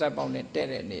ယ်သူပါဇက်ပေါက်နဲ့တဲ့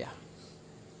တဲ့နေရာ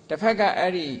တစ်ဖက်က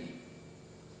အဲ့ဒီ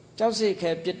ကြောက်စိတ်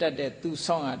ခဲပြစ်တတ်တဲ့သူ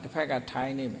ဆောင်းကတစ်ဖက်ကထို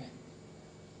င်းနေမယ်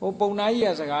ဟိုပုံနာကြီး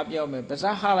ကစကားပြောမယ်ပါဇ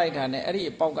က်ဟလိုက်တာနဲ့အဲ့ဒီ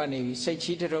အပေါက်ကနေပြီးစိတ်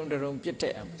ချီးတုံပြစ်ထ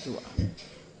က်အောင်သူက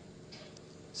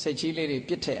စိတ်ချီးလေးတွေ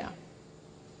ပြစ်ထက်အောင်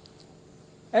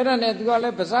အဲ့ဒါနဲ့သူကလ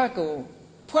ည်းပါဇက်ကို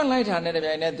ဖွင့်လိုက်တာနဲ့တ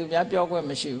ပြိုင်နက်သူများပြောခွင့်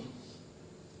မရှိဘူး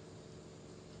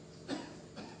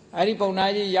အဲ့ဒီပုံနာ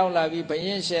ကြီးရောက်လာပြီးဘယ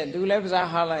င်းရှက်သူလည်းပါဇက်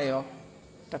ဟလိုက်ရော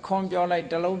တခွန်းပြောလိုက်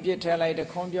တလုံးပြစ်ထက်လိုက်တ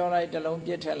ခွန်းပြောလိုက်တလုံး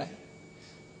ပြစ်ထက်လိုက်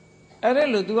အဲ့ဒါ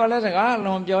လို့သူကလည်းစကားအ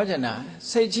လွန်ပြောချင်တာ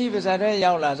စိတ်ချီးပါဇက်တဲ့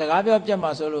ရောက်လာစကားပြောပြတ်မှ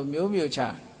ဆိုလို့မျိုးချ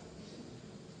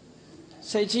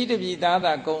စိတ်ချီးတပြည်သား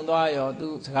သာကုံသွားရောသူ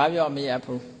စကားပြောမရ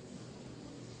ဘူး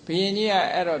ဘုရင်ကြီးက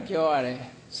အဲ့တော့ပြောရတယ်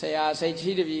ဆရာစိတ်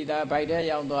ချီးတပြည်သားဗိုက်ထဲ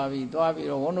ရောက်သွားပြီး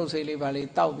တော့ဝန်းတို့စိတ်လေးပါလေး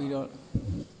တောက်ပြီးတော့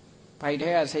ဗိုက်ထဲ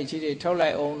ကစိတ်ချီးတွေထုတ်လို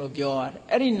က်အောင်လို့ပြောရတယ်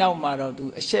အဲ့ဒီနောက်မှာတော့သူ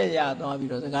အရှက်ရသွားပြီး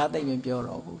တော့စကားသိမ့်မပြော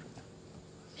တော့ဘူး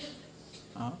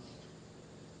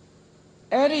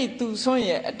အဲ့ဒီသူဆွန့်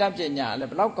ရဲ့အတတ်ပညာလည်း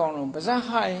ဘလောက်ကောင်းလုံးပါဇက်ဟ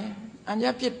ရင်အညာ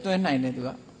ပြစ်သွင်းနိုင်တယ်သူက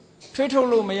ထွေးထုတ်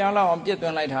လို့မရတော့အောင်ပြစ်သွ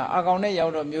င်းလိုက်တာအကောင်နဲ့ရော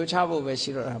က်တော့မျိုးချဖို့ပဲ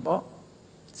ရှိတော့တာပေါ့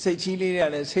စိတ်ချီးလေးတွေက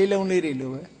လည်းဆေးလုံးလေးတွေ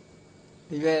လိုပဲ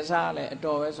ဒီပဲစားလည်းအ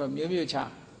တော်ပဲဆိုမျိုးချ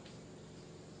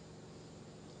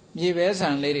မြေပဲဆ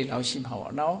န်လေးတွေလောက်ရှိမှာ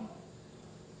ပေါ့နော်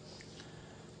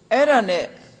အဲ့ဒါနဲ့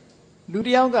လူတ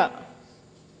ယောက်က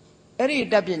အဲ့ဒီအ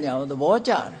တတ်ပညာကိုသဘော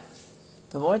ကျတယ်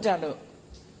သဘောကျလို့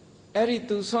အဲ့ဒီ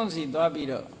သူဆွန့်စီသွားပြီး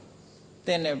တော့တ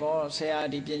င်တယ်ပေါ့ဆရာ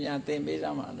ဒီပညာသင်ပေးစ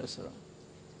မ်းပါလို့ဆိုတော့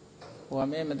ဟိုက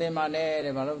မင်းမသင်ပါနဲ့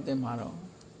တဲ့ဘာလို့သင်မှာတော့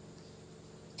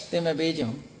သင်မပေးကြုံ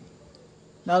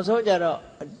နောက်ဆုံးကြတော့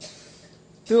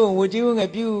သူ့ကိုဝကြီးဝင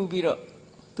ယ်ပြုပြီးတော့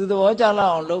သူသဘောကျလော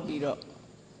က်အောင်လုပ်ပြီးတော့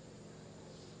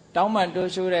တောင်းပန်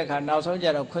တိုးရှိုးတဲ့အခါနောက်ဆုံးကြ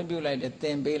တော့ခွင့်ပြုလိုက်တယ်သ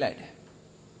င်ပေးလိုက်တယ်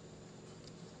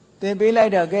သင်ပေးလို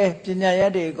က်တော့ကဲပညာရ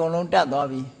က်တွေအကုန်လုံးတတ်သွား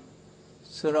ပြီ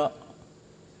ဆိုတော့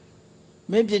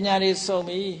မင်းပညာတွေစုံ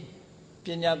ပြီပ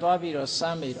ညာသွားပြီးတော့စ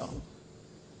မ်းပြီတော့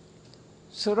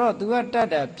ဆိုတော့ तू ကတတ်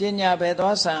တာပညာပဲ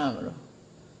သွားစမ်းရမလို့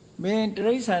မင်း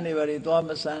တိရစ္ဆာန်တွေဘာတွေသွား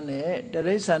မစမ်းနဲ့တိ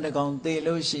ရစ္ဆာန်တစ်ကောင်သေ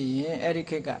လို့ရှိရင်အဲ့ဒီ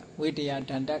ခေတ်ကဝိတရား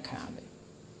ဒဏ်တက်ခံရမယ်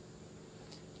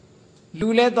လူ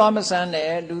လဲသွားမစမ်း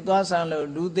နဲ့လူသွားစမ်းလို့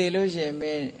လူသေလို့ရှိရင်မ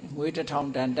င်းငွေ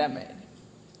1000ဒဏ်တက်မယ်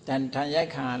ဒဏ်ရို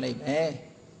က်ခံရလိမ့်မယ်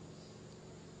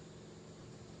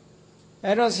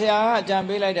အဲ့တော့ဆရာကအကြံ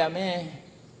ပေးလိုက်တာမင်း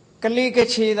ကလေးက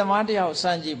ချေသမားတယောက်စ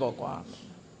မ်းကြည့်ပေါ့ကွာ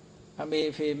အမေ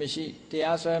ဖေမရှိတ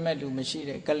ရားစွဲမဲ့လူမရှိ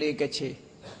တဲ့ကလေးကချေ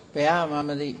ဘယ်မှမ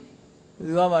သိ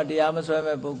သူကမှတရားမစွဲ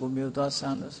မဲ့ပုဂ္ဂိုလ်မျိုးသွားစ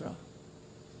မ်းလို့ဆိုတော့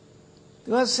သူ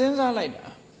ကစဉ်းစားလိုက်တာ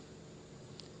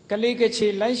ကလေးကချေ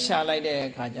လိုက်ရှာလိုက်တဲ့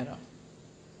အခါကျတော့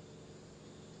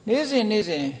နေ့စဉ်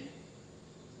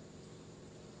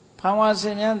ဖန်ဝါစ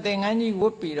င်မြန်သင်္ကန်းကြီးဝ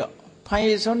တ်ပြီးတော့ဖန်ရ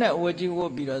ည်ဆုံးတဲ့အဝတ်ကြီးဝ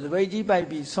တ်ပြီးတော့သပိတ်ကြီးပိုက်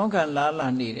ပြီးဆုံးခံလာ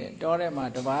နေတယ်တောထဲမှာ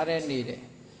တပါးတည်းနေတယ်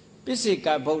ပစ္စေက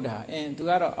ဗုဒ္ဓသူ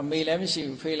ကတော့အမေလည်းမရှိ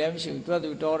ဘူးဖေလည်းမရှိဘူးသူကသူ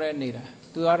တောထဲနေတာ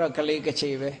သူကတော့ကလေးက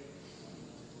ချေပဲ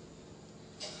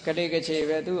ကလေးကချေ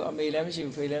ပဲသူအမေလည်းမရှိ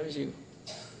ဘူးဖေလည်းမရှိဘူး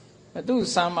သူ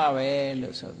စမ်းမှာပဲ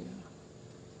လို့ဆိုပြီး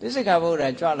ပစ္စေကဗုဒ္ဓ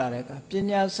ကြွလာတဲ့အခါပ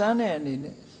ညာစမ်းတဲ့အနေ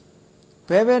နဲ့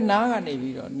ဘယ်နားကနေ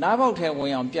ပြီးတော့နားပေါက်ထဲဝ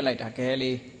င်အောင်ပြစ်လိုက်တာခဲ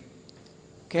လေး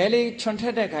ချွန်ထ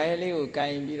က်တဲ့ခဲလေးကိုက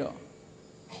င်ပြီးတော့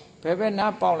ဘယ်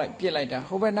နားပေါက်လိုက်ပြစ်လိုက်တာ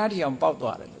ဟိုဘက်နားထီအောင်ပေါက်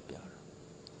သွားတယ်လို့ပြောတာ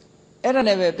အဲ့ဒါ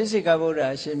နဲ့ပဲပစ္စေကဗုဒ္ဓ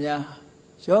အရှင်များ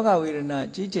ယောဂဝေဒနာ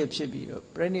ကြီးကျယ်ဖြစ်ပြီးတော့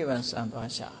ပြိဋိဘံစံသွား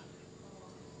ရှာ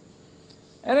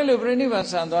အဲ့ဒါလို့ပြိဋိဘံ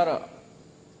စံသွားတော့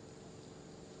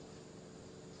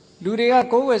လူတွေက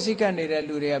ကိုယ်ဝယ်စိတ်ကနေတဲ့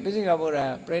လူတွေကပစ္စေကဗုဒ္ဓ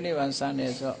ပြိဋိဘံစံနေ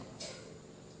ဆို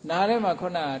နားထဲမှာခု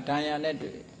နဒဏ်ရာနဲ့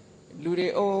တွေ့လူတွေ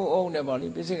အုံနဲ့ပေါ့လေ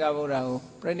ပစ္စေကဗုဒ္ဓကို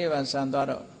ပြိဋိဘံစံသွား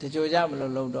တော့တကြိုကြမ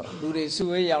လို့လုံးတော့လူတွေစု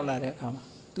ဝေးရောက်လာတဲ့အခါမှာ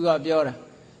သူကပြောတာ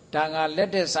ဒါငါလက်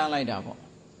တက်စမ်းလိုက်တာပေါ့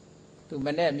သူမ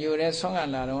နဲ့မြို့ထဲဆွမ်းခံ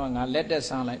လာတော့ငါလက်တက်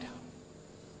စမ်းလိုက်တာ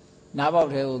နားပေါက်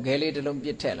ထဲကိုခဲလေးတစ်လုံးပ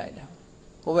စ်ထည့်လိုက်တာ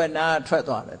ဟိုဘက်နားထွက်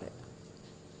သွားတယ်တဲ့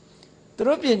သူ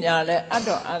တို့ပညာလည်းအ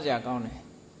တော့အားစရာကောင်းတယ်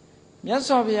မြတ်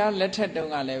စွာဘုရားလက်ထက်တု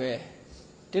န်းကလည်းပဲ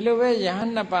ဒီလိုပဲယဟန်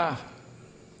နှစ်ပါး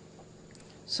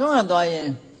ဆွမ်းခံသွားရင်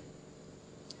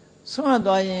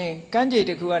ကမ်းခြေ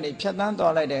တစ်ခုကနေဖြတ်သန်း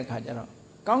သွားလိုက်တဲ့အခါကျတော့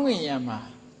ကောင်းကင်ယံမှာ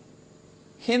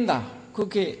ဟင်းသာခု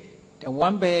ခေတ်ဝ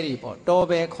မ်းဘဲတွေပေါ့တော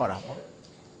ဘဲခေါ်တာပေါ့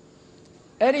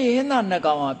အဲ့ဒီဟင်းသာနှစ်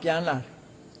ကောင်ကပြန်လာ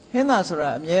ဟင်းသာဆိုတာ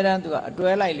အမြဲတမ်းသူကအ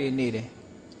တွဲလိုက်လေးနေတယ်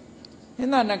ဟ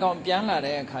င်းသာနှစ်ကောင်ပြန်လာ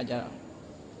တဲ့အခါကျတော့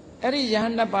အဲ့ဒီယဟ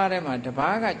န်နှစ်ပါးထဲမှာတစ်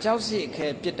ပါးကကြောက်စိတ်ခဲ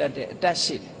ပြစ်တတ်တဲ့အတတ်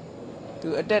ရှိတယ်သူ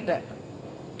အတက်တတ်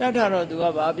ထတော့သူက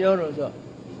ဘာပြောတော့ဆို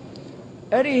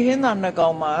အဲ့ဒီဟင်းသာနှစ်ကော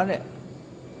င်မှာတဲ့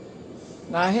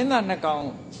ငါဟင်းသာနှစ်ကောင်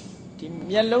ဒီ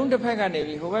မျက်လုံးတစ်ဖက်ကနေ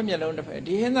ပြီးဟိုဘက်မျက်လုံးတစ်ဖက်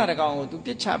ဒီဟင်းသာတစ်ကောင်ကို तू ပြ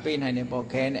စ်ချပေးနိုင်တယ်ပေါ့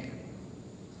ခဲနဲ့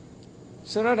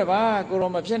ဆိုတော့တပါးကို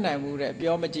တော့မဖြစ်နိုင်ဘူးတဲ့အ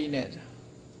ပြောမကြီးနဲ့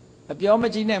အပြောမ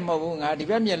ကြီးနဲ့မဟုတ်ဘူးငါဒီ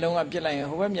ဘက်မျက်လုံးကပြစ်လိုက်ရင်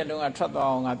ဟိုဘက်မျက်လုံးကထွက်သွား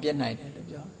အောင်ငါပြစ်နိုင်တယ်လို့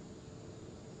ပြော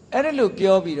အဲ့ဒါလို့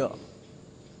ပြောပြီးတော့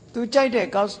तू ကြိုက်တဲ့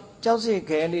ကြောက်စိတ်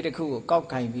ခဲလေးတစ်ခုကိုကောက်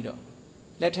ကင်ပြီးတော့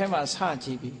လက်ထဲမှာစကြ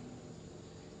ည့်ပြီး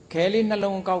ခဲလေးနှ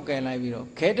လုံးကောက်ကင်လိုက်ပြီးတော့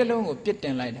ခဲတစ်လုံးကိုပြစ်တ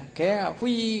င်လိုက်တာခဲက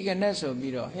ဝှီးကနေဆို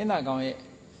ပြီးတော့ဟင်းသာကောင်ရဲ့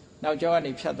နောက်ကျောက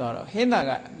နေဖြတ်သွားတော့ဟင်းသာ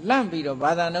ကလန့်ပြီးတော့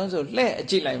ဘာသာနှုံးဆိုလှဲ့အ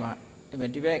ကြည့်လိုက်မှ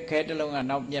ဒီဘက်ခဲတစ်လုံးက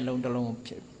နောက်မျက်လုံးတစ်လုံး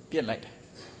ကိုပြစ်လိုက်တယ်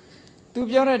သူ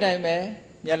ပြောတဲ့အတိုင်းပဲ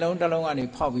မျက်လုံးတစ်လုံးကနေ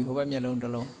ဖောက်ပြီးဟိုဘက်မျက်လုံးတ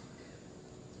စ်လုံး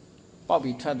ပေါက်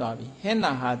ပြီးထွက်သွားပြီဟင်း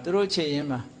သာဟာသူတို့ချေရင်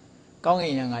မှာကောင်းက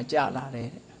င်ယံကကြာလာတယ်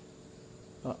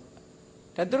ဟုတ်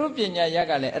ဒါသူတို့ပညာရက်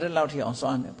ကလည်းအဲ့ဒါလောက်ထိအောင်စွ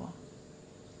မ်းတယ်ပေါ့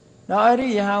နောက်အဲ့ဒီ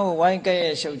ယဟန်ကိုဝိုင်းကဲ့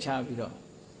ရဲ့ရှုပ်ချပြီးတော့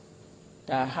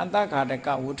ဒါဟန္တခါတက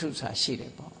ဝုထုစာရှိတ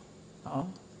ယ်ပေါ့နော်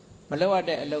မလောက်ရ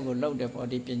တဲ့အလုပ်ကိုလုပ်တယ်ပေါ့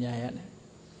ဒီပညာရတယ်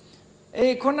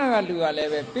ခုနကလူကလ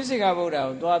ည်းပဲပစ္စေကဗုဒ္ဓ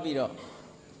ကိုသွားပြီးတော့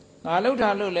ငါလှုပ်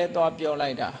ထားလို့လဲသွားပြောလို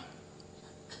က်တာ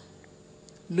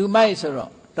လူမိုက်ဆို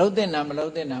တော့လှုပ်တဲ့နာမလှု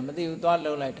ပ်တဲ့နာမသိဘူးသွား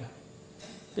လှုပ်လိုက်တာ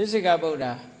ပစ္စေကဗုဒ္ဓ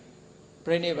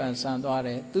ပြိဋိဘံစံသွားတ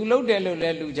ယ်သူလှုပ်တယ်လို့လဲ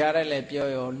လူကြားတယ်လဲပြော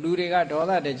ရောလူတွေကဒေါ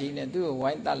သတကြီးနဲ့သူ့ကို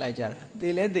ဝိုင်းတတ်လိုက်ကြတာသေ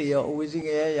လဲသေရောအဝိဇ္ဇင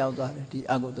ရဲရောက်သွားတယ်ဒီ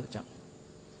အကုသိုလ်ကြောင့်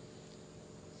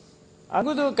အ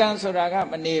ကုသိုလ်ကံဆိုတာက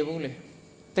မနေဘူးလေ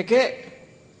တကယ်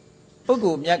ပုဂ္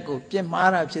ဂိုလ်မြတ်ကိုပြစ်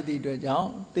မှားတာဖြစ်သည့်အတွက်ကြောင့်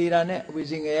သေတာနဲ့အဝိဇ္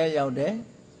ဇငရဲရောက်တယ်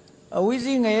အဝိဇ္ဇ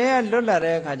ငရဲလွတ်လာ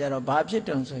တဲ့အခါကျတော့ဘာဖြစ်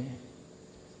တုံဆိုရင်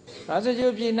စကြို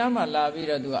ပြည်နားမှာလာပြီး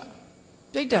တော့သူက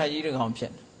ပြိတ္တာကြီးတစ်ကောင်ဖြ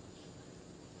စ်တယ်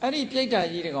အဲ့ဒီပြိတ္တာ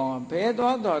ကြီးတစ်ကောင်ကဘဲ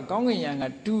သွားကောင်းကင်ယံက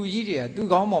တူကြီးတွေကသူ့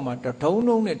ခေါင်းပေါ်မှာဒုံ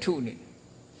ဒုံနဲ့ထုနေ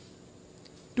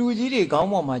တူကြီးတွေခေါင်း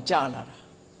ပေါ်မှာကျလာတာ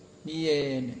မြည်ရဲ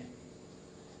နဲ့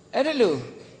အဲ့ဒါလို့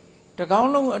တကောင်း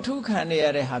လုံးအထုခံနေရ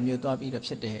တဲ့ဟာမျိုးသွားပြီးတော့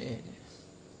ဖြစ်တယ်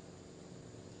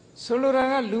ဆိုလိုတာ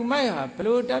ကလူမိုက်ဟာဘ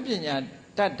လို့တတ်ပညာ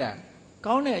တတ်တာ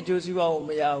ကောင်းတဲ့အကျိုးစီးပွားကို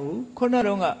မရဘူးခုန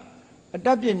တုန်းကအတ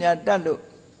တ်ပညာတတ်လို့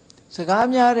စကား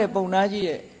များတဲ့ပုံနာကြီး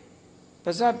ရဲ့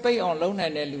ပါဇက်ပိတ်အောင်လုံးနို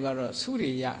င်တဲ့လူကတော့စု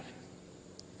တွေရတယ်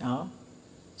နော်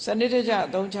စနစ်တကျအ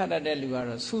သုံးချတတ်တဲ့လူက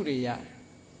တော့စုတွေရ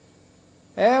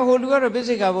တယ်ဟိုလူကတော့ပိ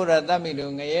စိကဗုဒ္ဓတတ်မိ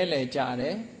လို့ငရဲလေကြတ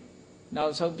ယ်နော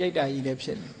က်ဆုံးပြိတ္တာကြီးလည်းဖြ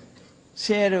စ်တယ်ဆ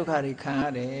င်းရဲဒုက္ခတွေခံရ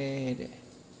တယ်တဲ့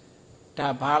ဒါ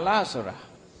ဘာလဆိုတာ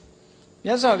မြ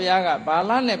တ်စွာဘုရားကဘာ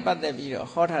လနဲ့ပတ်သက်ပြီးတော့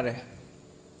ဟောထားတယ်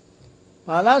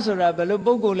ဘာလဆိုတာဘယ်လို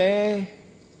ပုဂ္ဂိုလ်လဲ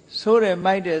ဆိုးတယ်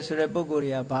မိုက်တယ်ဆိုတဲ့ပုဂ္ဂိုလ်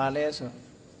တွေကဘာလဲဆို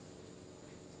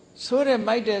ဆိုးတယ်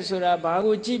မိုက်တယ်ဆိုတာဘာ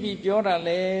ကိုကြည့်ပြီးပြောတာ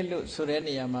လဲလို့ဆိုတဲ့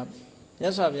နေရာမှာမြ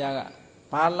တ်စွာဘုရားက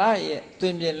ဘာလရဲ့တွ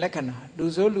င်ပြင်လက္ခဏာလူ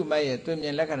ဆိုးလူမိုက်ရဲ့တွင်ပြ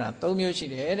င်လက္ခဏာ၃မျိုးရှိ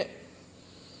တယ်တဲ့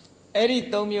အဲ့ဒီ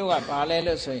၃မျိုးကဘာလဲ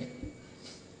လို့ဆိုရင်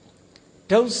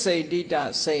ဒုစိတ်တိတ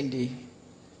စိတ်တိ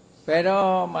ဘယ်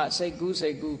တော့မှစိတ်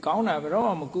ကူးကောင်းတာဘယ်တော့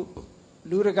မှမကူ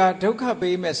လူတကာဒုက္ခ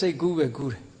ပေးမဲ့စိတ်ကူးပဲ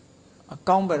ကူးတယ်အ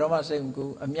ကောင်းဘယ်တော့မှစိတ်မ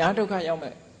ကူးအများဒုက္ခရောက်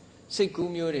မဲ့စိတ်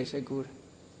ကူးမျိုးတွေစိတ်ကူးတယ်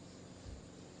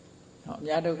ဟောအ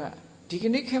များဒုက္ခဒီက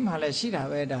နေ့ခေတ်မှာလည်းရှိတာ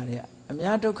ပဲဒါတွေကအ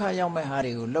များဒုက္ခရောက်မဲ့ဟာ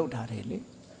တွေကိုလှုပ်ထားတယ်လေ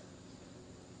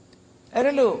အဲ့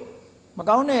ဒါလို့မ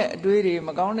ကောင်းတဲ့အတွေးတွေမ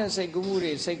ကောင်းတဲ့စိတ်ကူးမှု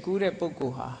တွေစိတ်ကူးတဲ့ပုဂ္ဂို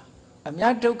လ်ဟာအ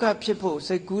များဒုက္ခဖြစ်ဖို့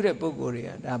စိတ်ကူးတဲ့ပုဂ္ဂိုလ်တွေက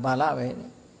ဒါဘာလပဲ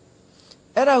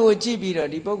အဲ့ဒါကိုကြည့်ပြီးတော့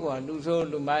ဒီပုဂ္ဂိုလ်ကလူဆိုး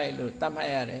လူမိုက်လို့သတ်မှတ်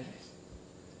ရတယ်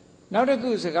နောက်တစ်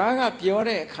ခုစကားကပြော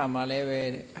တဲ့အခါမှာလည်းပဲ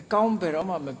အကောင်းဘယ်တော့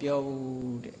မှမပြော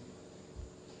ဘူးတဲ့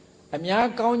အများ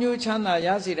ကောင်းကျိုးချမ်းသာရ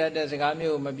စေတတ်တဲ့စကား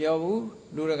မျိုးကိုမပြောဘူး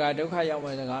လူတကာဒုက္ခရောက်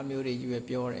မဲ့စကားမျိုးတွေကြီးပဲ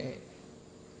ပြောတယ်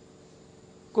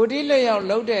ကိုတိလက်ရောက်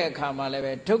လှုပ်တဲ့အခါမှာလည်း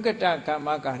ပဲဒုက္ကတကမ္မ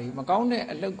ကာရီမကောင်းတဲ့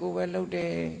အလုပ်ကိုပဲလုပ်တ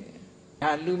ယ်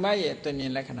ဒါလူမိုက်ရဲ့တွင်မြ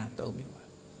င်လက္ခဏာ၃မျိုးပါ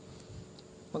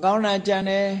မကောင်းတာကြံ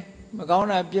တယ်မကောင်း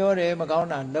တာပြောတယ်မကောင်း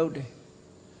တာလုပ်တယ်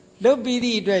လုပ်ပြီးသ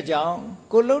ည့်အတွက်ကြောင့်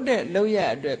ကိုလုပ်တဲ့လုပ်ရ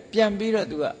အတွက်ပြန်ပြီးတော့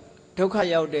သူကဒုက္ခ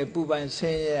ရောက်တယ်ပူပန်ဆ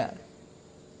င်းရဲ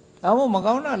ဒါမှမ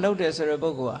ကောင်းတာလုပ်တယ်ဆိုတဲ့ပု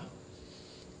ဂ္ဂိုလ်ဟာ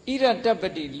ဣရတပ္ပ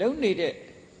တိလုံနေတဲ့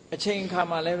အချိန်အခါ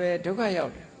မှာလည်းပဲဒုက္ခရော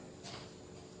က်တယ်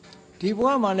ဒီဘဝ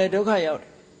မှာလည်းဒုက္ခရောက်တ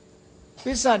ယ်ပ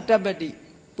စ္စတပ္ပတိ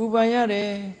ပူပန်ရတယ်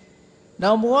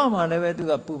နောက်ဘဝမှာလည်းပဲသူ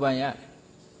ကပူပန်ရတယ်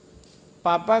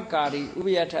ပါပကာရီဥပ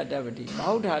ယထတပ္ပတိမ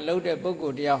ဟုတ်တာလုပ်တဲ့ပုဂ္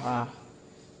ဂိုလ်တယောက်ဟာ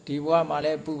ဒီဘဝမှာလ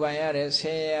ည်းပူပန်ရတယ်ဆ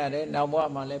င်းရဲရတယ်နောက်ဘဝ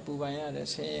မှာလည်းပူပန်ရတယ်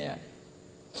ဆင်းရဲရတယ်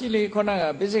ကြည့်လေခုနက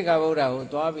ပိစိကဗုဒ္ဓကို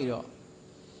သွားပြီးတော့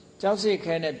ကြောက်စိတ်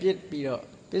ခဲနဲ့ပြစ်ပြီးတော့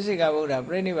ပိစိကဗုဒ္ဓ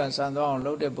ပြိဋိဘံဆံသွားအောင်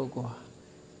လုပ်တဲ့ပုဂ္ဂိုလ်ဟာ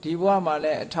ဒီဘဝမှာလ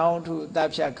ည်းအထောင်းအထုအသက်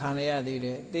ဖြတ်ခံရသေးတ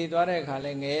ယ်သေသွားတဲ့အခါလ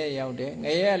ည်းငရဲရောက်တယ်င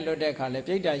ရဲလွတ်တဲ့အခါလည်း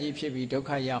ပြိတ္တာကြီးဖြစ်ပြီးဒုက္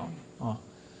ခရောက်ဟော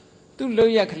သူ့လွ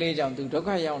တ်ရက်ကလေးကြောင့်သူဒုက္ခ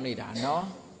ရောက်နေတာနော်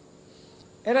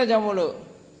အဲ့ဒါကြောင့်မို့လို့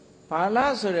ဘာလ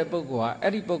ဆိုတဲ့ပုဂ္ဂိုလ်ဟာ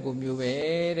အဲ့ဒီပုဂ္ဂိုလ်မျိုးပဲ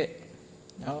တဲ့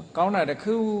နော်ကောင်းတာတစ်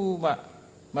ခုမှ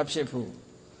မဖြစ်ဘူး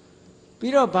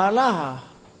ပြီးတော့ဘာလဟာ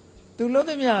သူလို့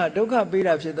သမျှဒုက္ခပေး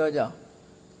တာဖြစ်သောကြောင့်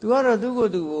သူကတော့သူ့ကို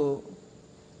ယ်သူကို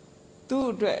သူ့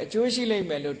အတွက်အကျိုးရှိလိမ့်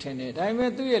မယ်လို့ထင်တယ်ဒါပေ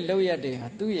မဲ့သူ့ရဲ့လုပ်ရက်တွေဟာ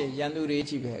သူ့ရဲ့ရန်သူတွေ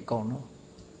ကြီးပဲအကုန်လုံး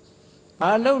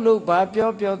ဘာလုပ်ဘာပြော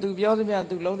သူပြောသမျှ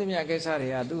သူလုံးသမျှကိစ္စတွေ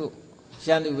ဟာသူ့ရ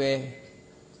န်သူပဲ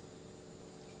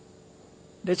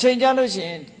တစ်ချိန်ကြာလို့ရှိရ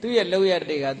င်သူ့ရဲ့လုပ်ရက်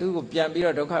တွေကသူ့ကိုပြန်ပြီး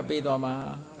တော့ဒုက္ခပေးသွားမှာ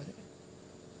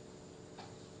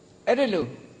အဲ့ဒါလို့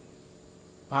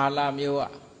ဘာလာမျိုးอ่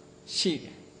ะရှိတ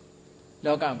ယ်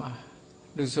လောကမှာ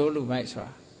လူဆိုးလူမိုက်ဆို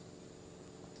တာ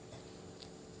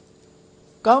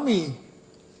ကောင်းပြီ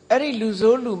အဲ့ဒီလူ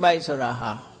ဆိုးလူမိုက်ဆိုတာ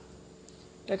ဟာ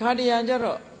တခါတရံကျ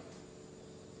တော့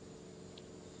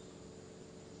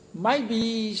မိုက်ပြီ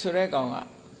ဆိုတဲ့ကောင်က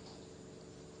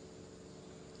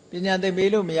ပညာသိပေး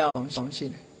လို့မရအောင်ဆောင်ရှိ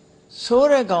တယ်ဆိုး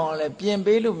တဲ့ကောင်ကလည်းပြင်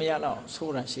ပေးလို့မရတော့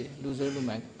ဆိုးတာရှိတယ်လူဆိုးလူ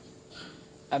မိုက်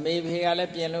အမေဖေကလ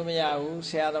ည်းပြင်လို့မရဘူး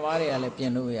ဆရာသမားတွေကလည်းပြ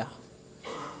င်လို့မရ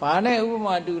ဘာနဲ့ဥပ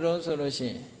မာတူတော့ဆိုလို့ရှိ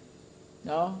ရင်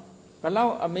နော်ဘလော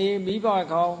က်အမေမိဘ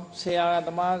ကောင်းဆရာသ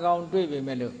မားကောင်းတွေ့ပေ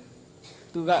မဲ့လို့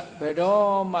သူကဘယ်တော့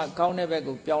မှကောင်းတဲ့ဘက်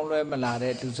ကိုပြောင်းလဲမလာ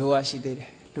တဲ့လူဆိုးရရှိသေးတ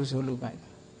ယ်လူဆိုးလူမိုက်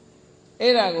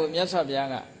အဲ့ဒါကိုမြတ်စွာဘုရား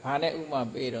ကဘာနဲ့ဥပမာ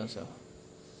ပေးတော့ဆို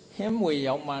ဟင်းမွေ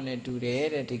ရောင်းမနဲ့တူတယ်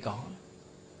တဲ့ဒီကောင်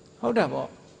ဟုတ်တာပေါ့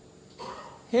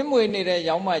ဟင်းမွေနေတဲ့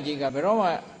ရောင်းမကြီးကဘယ်တော့မှ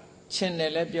ချင်းတ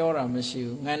ယ်လည်းပြောတာမရှိ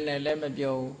ဘူးငန်တယ်လည်းမ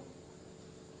ပြောဘူး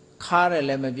ခါတယ်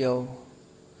လည်းမပြောဘူး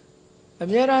အ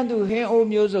များအားသူဟင်းအိုး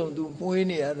မျိုးစုံသူမွေး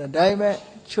နေရတာဒါပေမဲ့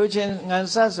ချိုးချင်းငန်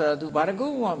ဆက်ဆိုတာသူဘာတကူ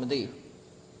မှမသိဘူး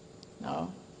နော်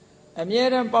အမြဲ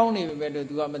တမ်းပေါင်းနေပြီပဲလို့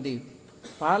तू ကမသိဘူး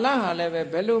ဘာလဟာလည်းပဲ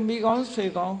ဘယ်လိုမိကောင်းဆွေ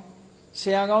ကောင်းဆ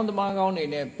ရာကောင်းတမန်ကောင်းနေ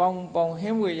နဲ့ပေါင်းဟ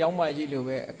င်းဝေရောင်းမှကြီးလို့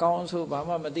ပဲအကောင်းအဆိုးဘာ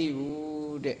မှမသိ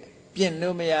ဘူးတဲ့ပြင်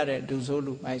လို့မရတဲ့ဒုဆိုး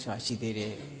လူမိုက်စွာရှိသေးတ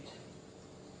ယ်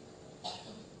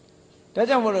ဒါ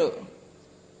ကြောင့်မလို့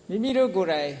မိမိတို့ကိုယ်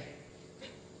တိုင်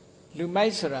လူမို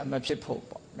က်ဆိုတာမဖြစ်ဖို့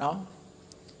ပေါ့နော်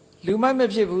လူမိုက်မ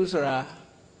ဖြစ်ဘူးဆိုတာ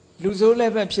လူဆိုးလ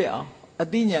ည်းပဲဖြစ်အောင်အ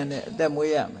သိဉာဏ်နဲ့အသက်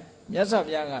မွေးရမယ်မြတ်စွာ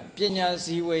ဘုရားကပညာ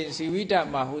ဇီဝေဇီဝိတ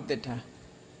မဟုတ္တံ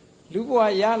လူဘဝ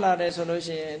ရလာတယ်ဆိုလို့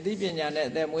ရှိရင်အသိပညာနဲ့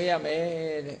အသက်မွေးရမယ်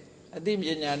တဲ့အသိပ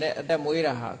ညာနဲ့အသက်မွေး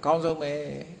တာဟာအကောင်းဆုံးပဲ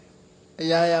အ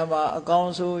ရာရာမှာအကော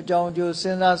င်းဆုံးအကြောင်းကျိုးစ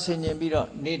ဉ်းစားဆင်ခြင်ပြီးတော့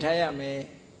နေထိုင်ရမယ်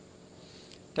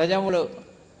ဒါကြောင့်မလို့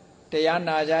တရား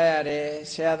နာကြရတယ်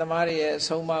ဆရာသမားတွေရဲ့အ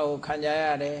ဆုံးအမကိုခံကြရ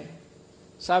တယ်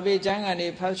စာပေကျမ်းဂန်တွေ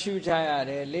ဖတ်ရှုကြရ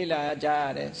တယ်လေ့လာကြရ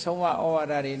တယ်ဆုံးမဩဝါ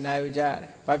ဒတွေနာယူကြရတ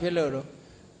ယ်ဘာဖြစ်လို့တော့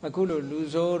အခုလိုလူ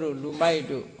ဆိုးတို့လူမိုက်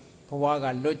တို့ဘဝက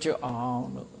လွတ်ကျွတ်အောင်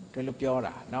လို့ဒီလိုပြော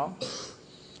တာနော်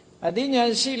အသိဉာ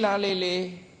ဏ်ရှိလာလေလေ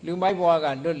လူမိုက်ဘဝက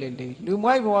လွတ်လေလေလူ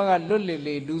မိုက်ဘဝကလွတ်လေ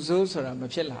လေလူဆိုးဆိုတာမ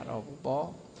ဖြစ်လာတော့ဘူးပေါ့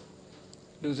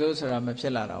လူဆိုးဆိုတာမဖြ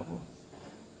စ်လာတော့ဘူး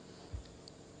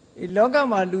ဒီလောက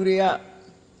မှာလူတွေက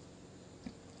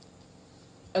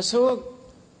အဆိုး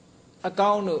အ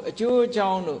ကောင်းတို့အကျိုးအကြော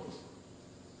င်းတို့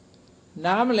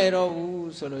နားမလဲတော့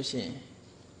ဘူးဆိုလို့ရှိရင်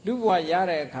လူဘဝရ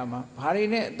တဲ့အခါမှာဘာတွေ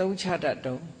နဲ့အသုံးချတတ်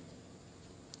တုံး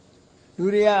လူ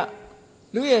တွေက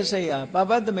လူရဲ့စိတ်ဟာပ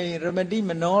ပတ္တမေရမတိ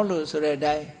မနောလို့ဆိုတဲ့အ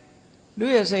တိုင်းလူ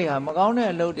ရဲ့စိတ်ဟာမကောင်းတဲ့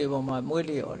အလုပ်တွေပေါ်မှာမွေး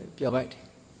လျော်တယ်ပြောပိုက်တယ်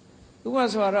ဥပမာ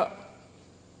ဆိုတော့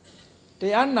တ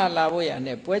ရားနာလာဖို့ရ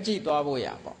နဲ့ပွဲကြည့်သွားဖို့ရ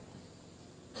ပေါ့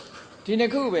ဒီနှ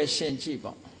စ်ခုပဲရှင်ကြည့်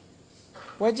ပေါ့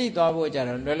ပွဲကြည့်သွားဖို့ကြ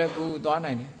တော့လွယ်လွယ်ကူကူသွား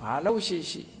နိုင်တယ်ဘာလို့ရှိ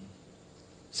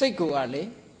စိတ်ကိုကလေ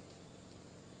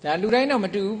ဒါလူတိုင်းတော့မ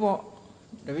တူဘူးပေါ့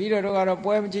တပည့်တော်တို့ကတော့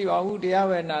ပွဲမကြည့်ပါဘူးတရား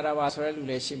ပဲနာတာပါဆိုတဲ့လူ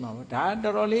လည်းရှိမှာပေါ့ဒါ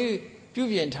တော်တော်လေးပြု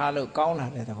ပြင်ထားလို့ကောင်းလာ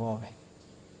တဲ့သဘောပဲ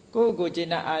ကိုယ့်ကိုယ်ကျင့်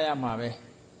တတ်အားရမှာပဲ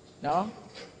နော်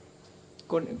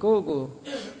ကိုယ့်ကို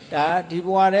ဒါဒီဘ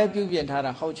ဝတည်းပြုပြင်ထား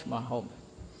တာဟုတ်ချင်မှာဟုတ်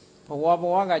ဘ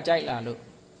ဝကကြိုက်လာလို့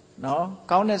နော်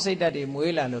ကောင်းတဲ့စိတ်ဓာတ်တွေ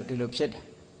မွေးလာလို့ဒီလိုဖြစ်တာ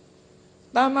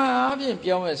တာမန်အားဖြင့်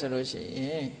ပြောမယ်ဆိုလို့ရှိရ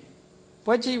င်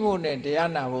ပွဲကြည့်ဖို့နဲ့တရား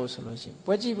နာဖို့ဆိုလို့ရှိရင်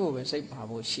ပွဲကြည့်ဖို့ပဲစိတ်ပါ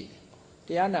ဖို့ရှိတယ်တ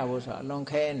ရားနာဖို့ဆိုတာအလွန်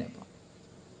ခဲနေပေါ့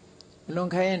အလွန်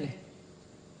ခဲနေ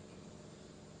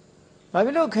ဘာဖြ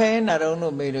စ်လို့ခဲနေတာတော့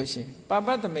လို့မေးလို့ရှိရင်ပပ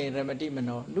တ္တမေရမတိမ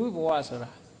နောလူဘဝဆိုတာ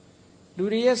လူ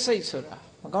တွေရဲ့စိတ်ဆိုတာ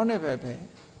မကောင်းတဲ့ဘက်ပဲ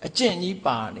အကျင့်ကြီး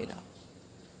ပါနေတာ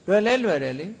လွယ်တယ်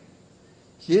လေ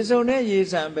ရေစုံနဲ့ရေ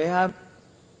ဆံပဲဟာ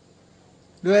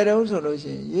လွယ်တုံးဆိုလို့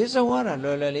ရှိရင်ရေစုံရတာ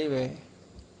လွယ်လေးပဲ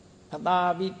အသာ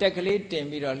ပြီးတက်ကလေးတင်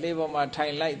ပြီးတော့လှေပေါ်မှာထို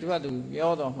င်လိုက်သူကသူ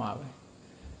မျောတော့မှာပဲ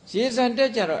ရေဆံတ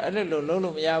က်ကြတော့အဲ့လိုလုံး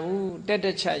လို့မရဘူးတက်တ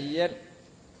စ်ချက်ရက်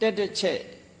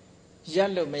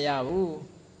လို့မရဘူး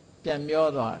ပြန်မျော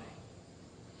သွားတယ်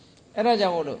အဲ့ဒါကြော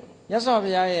င့်မို့လို့မြတ်စွာဘု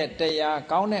ရားရဲ့တရား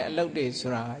ကောင်းတဲ့အလုပ်တွေ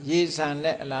ဆိုတာရေဆံ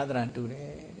နဲ့အလားတန်တူတ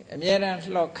ယ်အမြဲတမ်း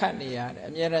လှော်ခတ်နေရတယ်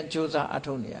အမြဲတမ်းကြိုးစားအ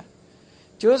ထုတ်နေရ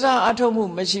ကြိုးစားအထုတ်မှု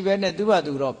မရှိဘဲနဲ့သူ့ဘာ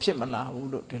သူတော့ဖြစ်မလာဘူး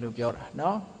လို့ဒီလိုပြောတာ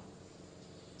နော်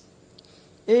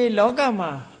အေးလောက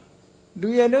မှာလူ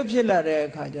ရလို့ဖြစ်လာတဲ့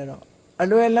အခါကျတော့အ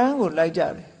လွယ်လန်းကိုလိုက်ကြ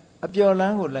တယ်အပျော်လ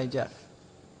န်းကိုလိုက်ကြတယ်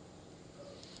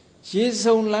ရေ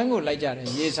စုံလန်းကိုလိုက်ကြတယ်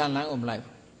ရေဆံလန်းကိုမလိုက်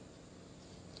ဘူး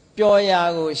ပျော်ရာ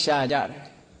ကိုရှာကြတယ်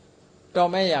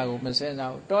တော်မဲ့ရာကိုမစင်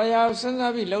စားဘူးတော်ရာကိုစဉ်း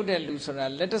စားပြီးလှုပ်တဲ့လူဆိုတာ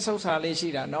လက်တဆုပ်စာလေးရှိ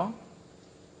တာနော်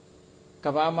က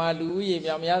ဘာမှာလူဦးရေ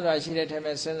မြောင်များစွာရှိတဲ့ထဲ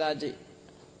မှာစဉ်းစားကြည့်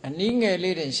အနည်းငယ်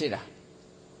လေးတင်ရှိတာ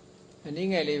အနည်း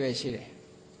ငယ်လေးပဲရှိတယ်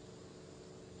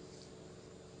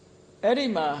အဲ့ဒီ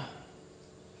မှာ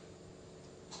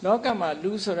လောကမှာ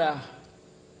လူဆိုတာ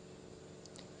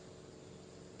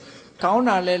ကောင်း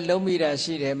တာလဲလုံးမိတာ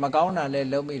ရှိတယ်မကောင်းတာလဲ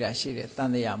လုံးမိတာရှိတယ်တ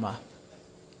န်တရားမှာ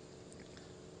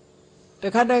တ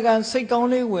ခါတခါစိတ်ကောင်း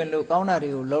လေးဝင်လို့ကောင်းတာတွေ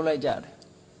ကိုလုံးလိုက်ကြတယ်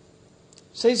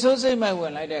စိတ်ဆိုးစိတ်မိုက်ဝ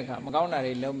င်လိုက်တဲ့အခါမကောင်းတာ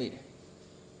တွေလုံးမိတယ်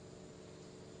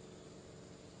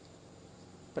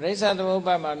ပရိစ္ဆသမုပ္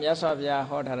ပါဒ်မှာမြတ်စွာဘုရား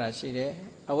ဟောထားတာရှိတယ်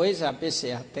အဝိဇ္ဇာပစ္စ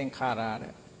ယသင်္ခါရ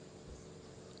တဲ့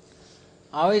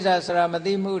အဝိဇ္ဇာဆိုတာမ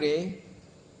သိမှုတွေ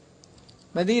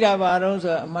မသိတာဘာတော့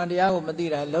ဆိုအမှန်တရားကိုမသိ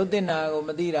တာလုံးတင်တာကို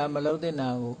မသိတာမလုံးတင်တာ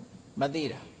ကိုမသိ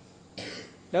တာ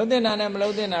လုံးတင်တာနဲ့မ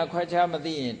လုံးတင်တာခွဲခြားမ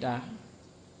သိရင်ဒါ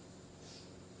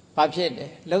ဘာဖြစ်တယ်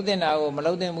လုံးတင်တာကိုမ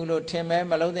လုံးတင်ဘူးလို့ထင်မယ်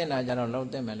မလုံးတင်တာကြတော့လုံး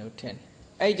တင်မယ်လို့ထင်တယ်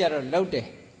အဲ့ကြတော့လုံးတယ်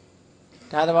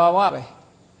ဒါသဘာဝပဲ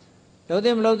လုံးတ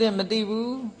င်မလုံးတင်မသိ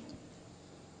ဘူး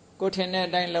ကိုထင်တဲ့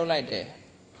အတိုင်းလုံးလိုက်တယ်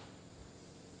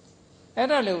အဲ့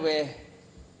ဒါလိုပဲ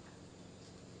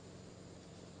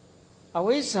အ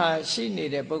ဝိဇ္ဇာရှိနေ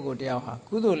တဲ့ပုဂ္ဂိုလ်တယောက်ဟာ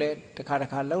ကုသိုလ်လဲတစ်ခါ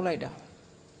လှုပ်လိုက်တာ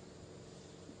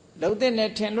လှုပ်တဲ့နဲ့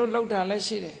ထင်လို့လှုပ်တာလည်း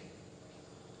ရှိတယ်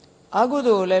အာကု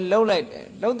သိုလ်ကိုလည်းလှုပ်လိုက်တယ်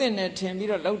လှုပ်တဲ့နဲ့ထင်ပြီး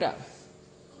တော့လှုပ်တာ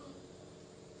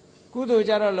ကုသိုလ်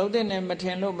ကြတော့လှုပ်တဲ့နဲ့မထ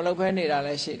င်လို့မလှုပ်ဖဲနေတာလ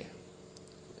ည်းရှိတယ်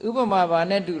ဥပမာဘာ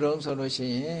နဲ့တူတုံးဆိုလို့ရှိ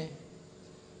ရင်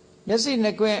မျက်စိနှ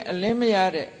စ်ကွင်းအလင်းမရ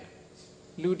တဲ့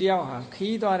လူတယောက်ဟာ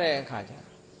ခီးသွားတဲ့အခါကျ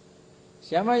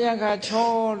ရမယံခါချော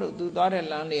လို့သူသွားတဲ့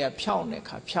လမ်းလေးကဖြောင်းတဲ့အ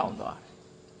ခါဖြောင်းသွားတယ်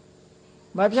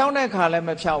မဖြောင်းတဲ့အခါလည်း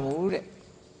မဖြောင်းဘူးတဲ့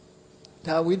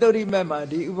ဒါဝိသုဒ္ဓိမက်မှာ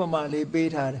ဒီဥပမာလေးပေး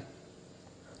ထားတယ်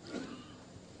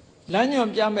လမ်းညွန်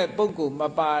ပြမဲ့ပုဂ္ဂိုလ်မ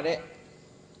ပါတဲ့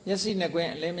မျက်စိနှစ်ကွ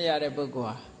င်းအလင်းမရတဲ့ပုဂ္ဂို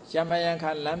လ်ဟာရမယံခါ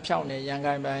လမ်းဖြောင်းတယ်ရံ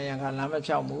ကိုင်ပံယံခါလမ်းမ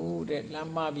ဖြောင်းဘူးတဲ့လ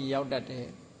မ်းမပြီးရောက်တတ်တယ်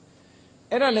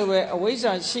အဲ့ဒါလည်းပဲအဝိဇ္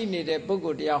ဇာရှိနေတဲ့ပုဂ္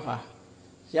ဂိုလ်တယောက်ဟာ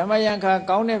ရမယံခါ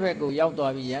ကောင်းတဲ့ဘက်ကိုရောက်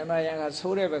သွားပြီးရမယံခါ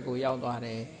ဆိုးတဲ့ဘက်ကိုရောက်သွားတ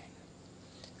ယ်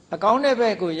အကောင်းတဲ့ဘ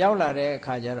က်ကိုရောက်လာတဲ့အ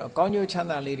ခါကျတော့အကောင်းကျိုးချမ်း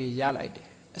သာလေးတွေရလိုက်တယ်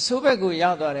အဆိုးဘက်ကို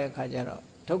ရောက်သွားတဲ့အခါကျတော့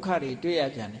ဒုက္ခတွေတွေ့ရ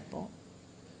ပြန်တယ်ပေါ့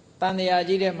တန်တရား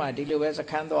ကြီးတဲ့မှာဒီလိုပဲစ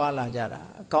ခန်းသွားလာကြတာ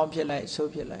အကောင်းဖြစ်လိုက်အ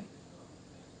ဆိုးဖြစ်လိုက်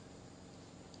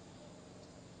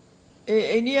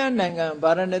အိန္ဒိယနိုင်ငံ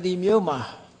ဗာရာဏသီမြို့မှာ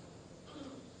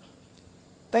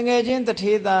တငယ်ချင်းတ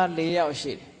ထေးသား၄ယောက်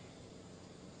ရှိတယ်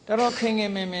တော်တော်ခင်ခ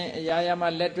င်မင်မင်အရာရာမှာ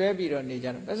လက်တွဲပြီးတော့နေကြ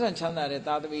တယ်ပတ်စံချမ်းသာတဲ့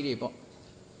သားသမီးတွေပေါ့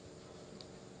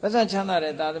ပတ်စံချမ်းသာ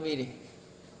တဲ့သားသမီးတွေ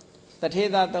တထေး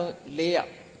သား၄ယော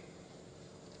က်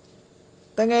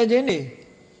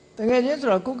တငယ်ချင်းဆို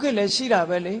တော့ကုခေတ်လည်းရှိတာ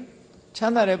ပဲလေချ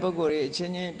မ်းသာတဲ့ပုဂ္ဂိုလ်တွေအချ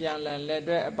င်းချင်းပြန်လည်လက်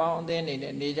တွဲအပေါင်းအသင်းနေ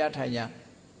နဲ့နေကြထိုင်ကြ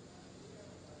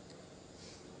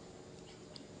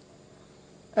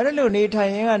အဲ့ဒါလို့နေထို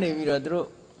င်ရင်းကနေပြီးတော့သူတို့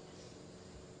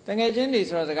တငယ်ချင်းတွေ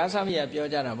ဆိုတော့စကားစမိရပြော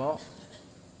ကြတာပေါ့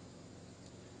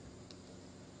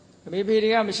အမေဖေတွေ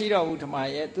ကမရှိတော့ဘူးဓမ္မ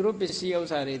ရဲ့သူတို့ပစ္စည်းဥစ္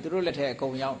စာတွေသူတို့လက်ထဲအကု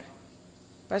န်ရောက်တယ်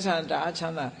ပိုက်ဆံတအားချ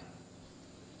မ်းသာတယ်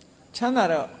ချမ်းသာ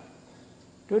တော့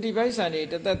တို့ဒီပိုက်ဆံတွေ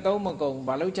တစ်သက်သုံးမကုန်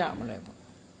ဘာလို့ကြမလဲပေါ့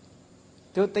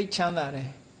တို့သိချမ်းသာတယ်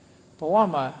ဘဝ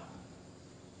မှာ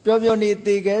ပျော်ပျော်နေ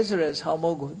သေးခဲဆိုတဲ့ဆောင်းမု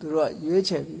တ်ကိုသူတို့ကရွေး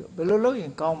ချယ်ပြီးတော့ဘယ်လိုလုပ်ရ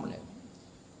င်ကောင်းမလဲဘ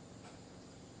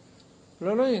ယ်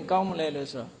လိုလုပ်ရင်ကောင်းမလဲလို့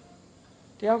ဆိုတော့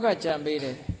တယောက်ကကြံပေးတ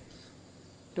ယ်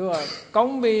တို့ကကော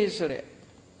င်းပေးဆိုတဲ့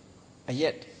အရ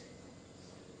က်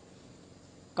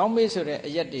ကောင်းပေးဆိုတဲ့အ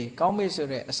ရက်တွေကောင်းပေးဆို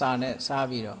တဲ့အစာနဲ့စား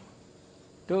ပြီးတော့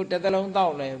တို့တစ်သလုံးတော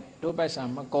က်လဲတို့ပိုက်ဆံ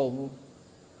မကုန်ဘူး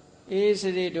အေးစ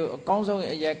စ်စစ်တို့အကောင်းဆုံး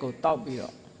အရက်ကိုတောက်ပြီး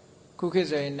တော့ခုခေတ်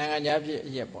ဆိုရင်နိုင်ငံခြားပြည်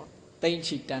အရက်ပေါ့သိမ့်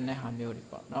ချီတန်တဲ့ဟာမျိုးတွေ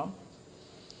ပေါ့နော်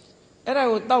အဲ့ဒါ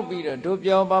ကိုတောက်ပြီးတော့တို့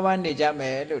ပြောပါပါနေကြမ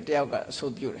ယ်လို့တယောက်ကအဆို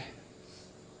ပြုတယ်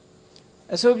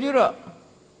အဆိုပြုတော့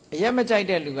အရက်မကြိုက်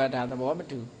တဲ့လူကဒါသဘောမ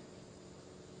တူ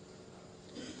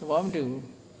ဘူး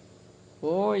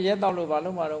ဟိုရက်တောက်လို့ဘာ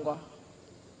လို့မတော့ကွာ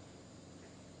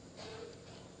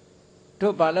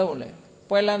တို့ဘာလို့လဲ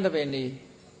ပွဲလန်းသဘင်နေ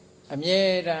အမြဲ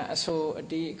တမ်းအဆိုအ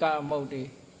တီးအကအမုတ်တွေ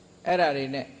အဲ့ဓာတွေ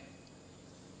နဲ့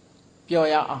ပျော်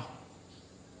ရအောင်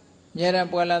အမြဲတမ်း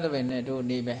ပွဲလန်းသဘင်နဲ့တို့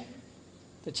နေမယ်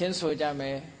တချင်းဆိုကြမ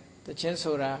ယ်တချင်း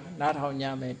ဆိုတာနားထောင်ကြ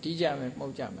မယ်တီးကြမယ်မှု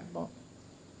တ်ကြမယ်ပေါ့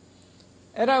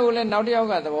အဲ့ဒါကိုလည်းနောက်တစ်ယောက်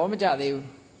ကသဘောမကျသေးဘူး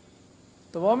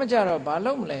သဘောမကျတော့ဘာ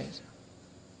လုပ်မလဲ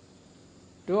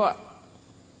တို့က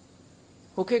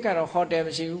ဟိုခေတ်ကတော့ဟိုတယ်မ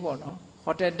ရှိဘူးပေါ့နော်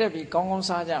ဟိုတယ်တက်ပြီးကောင်းကောင်း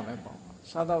စားကြမယ်ပေါ့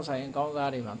စားတော့ဆိုင်ကောင်း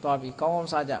စားတွေမှာသွားပြီးကောင်းကော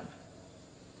င်းစားကြမယ်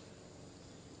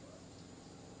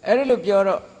အဲ့ဒါလို့ပြော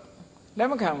တော့လက်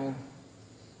မခံဘူး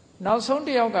နောက်ဆုံးတ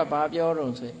စ်ယောက်ကဘာပြော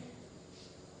တော့ဆိုရင်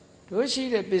တို့ရှိ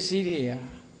တဲ့ပစ္စည်းတွေဟာ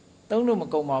သုံးလို့မ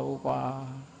ကုန်ပါဘူးကွာ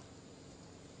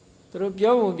သူတို့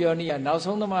ပြောဖို့ပြောနည်းကနောက်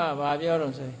ဆုံးသမားကဘာပြော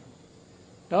တော့ဆိုရင်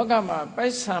လောကမှာပို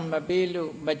က်ဆံမပေး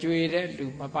လို့မကြွေတဲ့လူ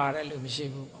မပါတဲ့လူမရှိ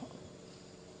ဘူးပေါ့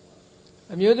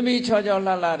အမျိုးသမီးချောချော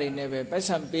လှလှတွေနဲ့ပဲပိုက်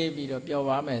ဆံပေးပြီးတော့ပျော်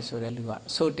ပါမယ်ဆိုတဲ့လူက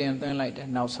ဆိုတင်သွင်းလိုက်တယ်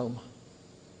နောက်ဆုံးမှာ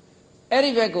အဲ့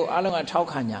ဒီဘက်ကိုအားလုံးကထောက်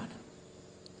ခံကြတယ်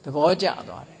သဘောကျ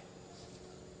သွားတယ်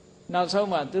နောက်ဆုံး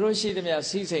မှာသူတို့ရှိသမျှ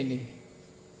စီးစိမ်တွေ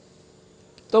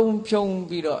သုံးဖြုံ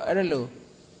ပြီးတော့အဲ့ဒါလို့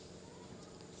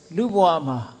လူဘဝ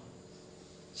မှာ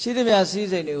ရှိသမျှစီး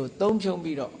စိမ်တွေကိုသုံးဖြုံ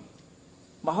ပြီးတော့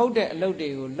မဟုတ်တဲ့အလုပ်တွေ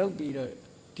ကိုလုပ်ပြီးတော့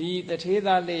ဒီတထေး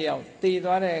သားလေးယောက်တည်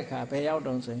သွားတဲ့အခါဘယ်ရောက်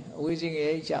တုံးဆိုရင်အဝေးကြီးင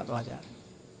ယ်ကျသွားကြတယ်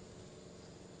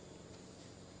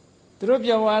သူတို့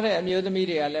ပြောသွားတဲ့အမျိုးသမီး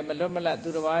တွေကလည်းမလွတ်မလပ်သူ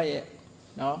တစ်ပါးရဲ့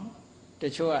နော်တ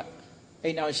ချို့ကအိ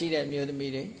မ်အောင်ရှိတဲ့အမျိုးသ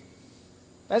မီးတွေ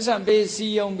ပတ်စံပေး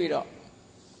စီးယုံပြီးတော့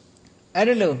အဲ့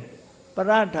ဒါလို့ပရ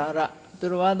ဒါရသူ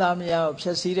တစ်ပါးသားမယားကိုဖျ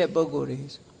က်ဆီးတဲ့ပုံကိုယ်တွေ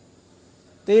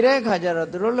တည်တဲ့အခါကျတော့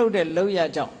သူတို့လှုပ်တဲ့လှုပ်ရ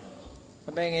ကြောင့်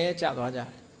အပင်ငယ်ကျသွားကြတယ်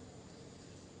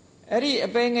အဲ့ဒီအ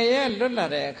ပင်ငယ်လွတ်လာ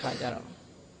တဲ့အခါကျတော့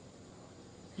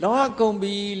လောဟကုံ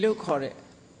ဘီလို့ခေါ်တဲ့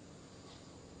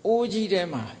အိုးကြီးထဲ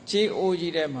မှာခြေအိုး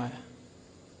ကြီးထဲမှာ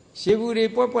ရေဘူးတွေ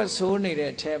ပွက်ပွက်ဆိုးနေ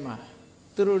တဲ့အထဲမှာ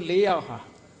သူတို့၄ယောက်ဟာ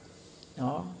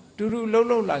နော်တူတူလှု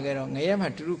ပ်လာခဲ့တော့ငရဲမှာ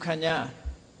တူတူခံကြ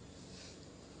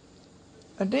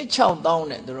အတိတ်6000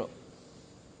နဲ့သူတို့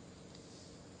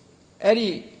အဲ့ဒီ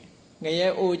ငရဲ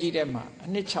အိုးကြီးတဲ့မှာအ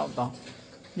နှစ်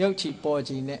6000မြုပ်ချီပေါ်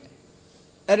ချီနဲ့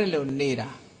အဲ့ဒီလိုနေတာ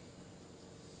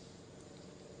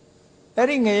အဲ့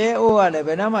ဒီငရဲအိုးကလည်းဘ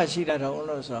ယ်နှမှာရှိတာတော့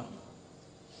လို့ဆိုတော့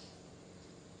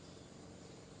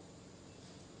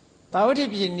တာဝတိ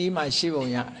ပြည်နီးမှာရှိပုံ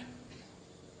ရတယ်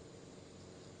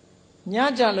ည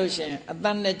ကြလို့ရှင်အတ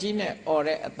န်နဲ့ကြီးနဲ့អော်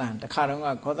တဲ့အတန်တခါတော့က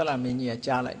ခောသလမင်းကြီးက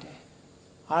ကြားလိုက်တယ်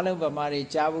အားလုံးဗမာတွေ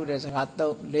ကြားဘူးတဲ့စကား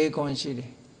၄ခွန်းရှိတ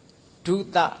ယ်ဒု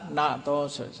တနာသော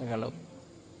ဆိုစကားလုံး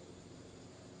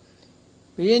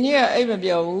ဘုရင်ကြီးကအိမ်မ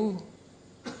ပြောဘူး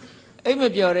အိမ်မ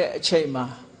ပြောတဲ့အချိန်မှာ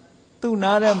သူ့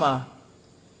နားထဲမှာ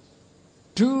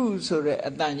ဒုဆိုတဲ့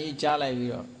အတန်ကြီးကြားလိုက်ပြီး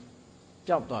တော့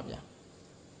ပျောက်သွားပြန်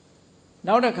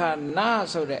နောက်တစ်ခါနာ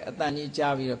ဆိုတဲ့အတန်ကြီး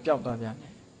ကြားပြီးတော့ပျောက်သွားပြန်တ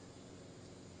ယ်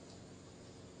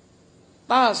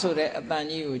တဆိုတဲ့အတန်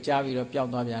ကြီးကိုကြားပြီးတော့ပျောက်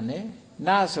သွားပြန်တယ်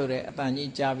နာဆိုတဲ့အတန်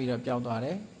ကြီးကြားပြီးတော့ပျောက်သွားတ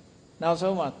ယ်နောက်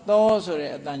ဆုံးမှာသောဆို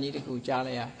တဲ့အတန်ကြီးတစ်ခုကြား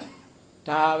လိုက်ရ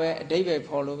ဒါပဲအဓိပ္ပာယ်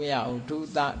ဖော်လို့မရဘူးဒု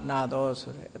သနာသော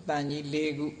ဆိုတဲ့အတန်ကြီး၄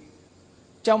ခု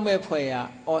ကြောက်မဲ့ဖွယ်ရ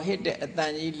အော်ဟစ်တဲ့အတ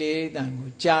န်ကြီး၄တန်ကို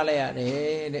ကြားလိုက်ရတ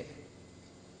ယ်တဲ့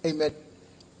အိမ်မ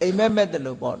က်တယ်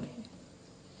လို့ပေါ့လေ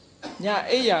ည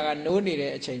အိယာကနိုးနေ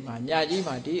တဲ့အချိန်မှာညကြီး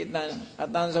မှာဒီအ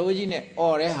တန်စိုးကြီးနဲ့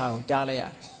អော်တဲ့ဟာကိုကြားလိုက်ရတ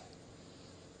ယ်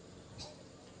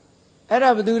အဲ့ဒါ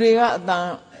ဘသူတွေကအတန်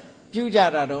ပြုကြ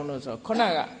တာတုံးလို့ဆိုခုန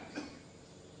က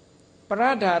ပရ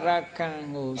ဒါရကံ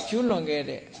ကိုကျွလွန်ခဲ့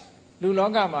တဲ့လူလော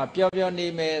ကမှာပျော်ပျော်နေ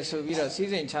မယ်ဆိုပြီးတော့စ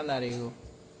ည်းစိမ်ချမ်းသာတွေကို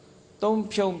သုံး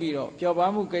ဖြုံပြီးတော့ပျော်ပါ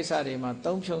မှုကိစ္စတွေမှာ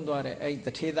သုံးဖြုံသွားတဲ့အဲ့တ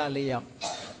ထေးသား၄ယောက်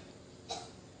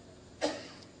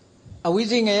အဝိဇ္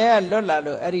ဇငရဲကလွတ်လာ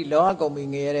လို့အဲ့ဒီလောဟကုံမီ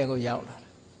ငရဲတဲ့ကိုရောက်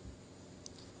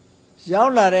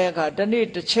လာတဲ့အခါတနေ့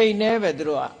တစ်ချိန်တည်းပဲသူ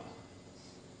တို့က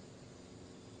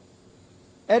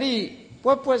အဲ့ဒီ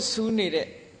ပွက်ဆူးနေတဲ့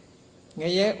င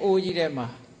ရဲအိုးကြီးထဲမှာ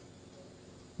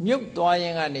မြုပ်သွားရ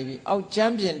င်ကနေပြီးအောက်ကျ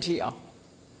မ်းပြင်ထိအောင်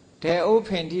ဒဲအိုးဖ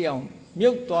င်ထိအောင်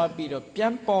မြုပ်သွားပြီးတော့ပြ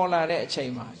န်ပေါ်လာတဲ့အချိ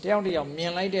န်မှာတယောက်မြ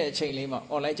င်လိုက်တဲ့အချိန်လေးမှာ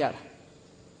អော်လိုက်ကြတာ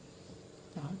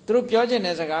သူတို့ပြောချင်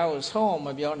တဲ့စကားကိုဆုံးအောင်မ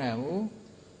ပြောနိုင်ဘူး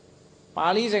ပါ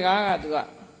ဠိစကားကသူက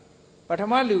ပထ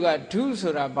မလူကဒု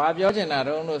ဆိုတာဘာပြောချင်တာ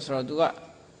တုံးလို့ဆိုတော့သူက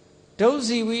ဒု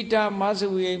ဇီဝိတမသ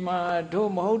ဝေမှာတို့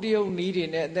မဟုတ်တရုပ်နီးတွေ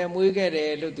နဲ့အသက်မွေးခဲ့တယ်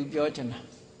လို့သူပြောချင်တာ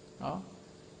နော်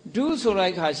ဒုဆိုလို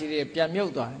က်ခါရှိတယ်ပြန်မြု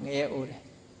ပ်သွားတယ်ငရဲအိုးတယ်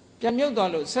ပြန်မြုပ်သွား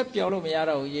လို့ဆက်ပြောလို့မရ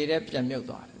တော့ဘူးရေထဲပြန်မြုပ်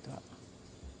သွားတယ်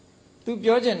သူ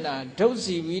ပြောချင်တာဒု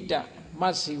ဇီဝိတမ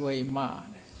သဝေမှာ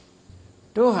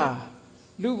တို့ဟာ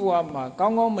လူဘဝမှာကော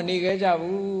င်းကောင်းမနေခဲ့ကြ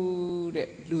ဘူးတဲ့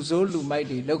လူဆိုးလူမိုက်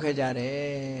တွေလောက်ခဲ့ကြတ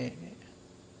ယ်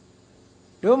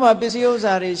တို့မှာပစ္စည်းဥစ္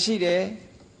စာတွေရှိတယ်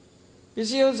ပစ္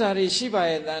စည်းဥစ္စာတွေရှိပါ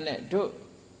ရဲ့သားနဲ့တို့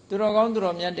သူတော်ကောင်းသူ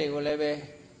တော်မြတ်တွေကိုလည်းပဲ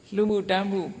လူမှုတမ်း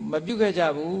မှုမပြုခဲ့ကြ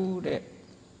ဘူးတဲ့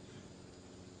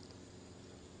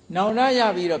နောင်တရ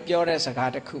ပြီးတော့ပြောတဲ့စ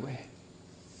ကားတစ်ခုပဲ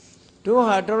တို့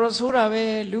ဟာတော်တော်ဆိုးတာပဲ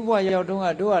လူဘဝရောက်တုန်းက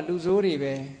တို့ဟာလူဆိုးတွေ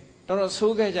ပဲတော်တော်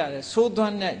ဆိုးခဲ့ကြတယ်ဆိုးသွ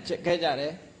မ်းနဲ့ခဲ့ကြတ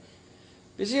ယ်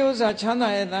ပစ္စည်းဥစ္စာချမ်းသာ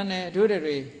ရဲ့သားနဲ့တို့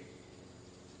တွေ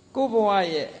ကိုဘဝ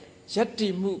ရဲ့ယတ္တိ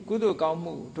မှုကုသိုလ်ကောင်း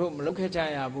မှုတို့မလုပ်ခဲ့ကြ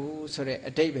ရဘူးဆိုတဲ့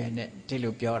အဓိပ္ပာယ်နဲ့ဒီ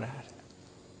လိုပြောတာ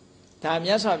ဒါမြ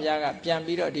တ်စွာဘုရားကပြန်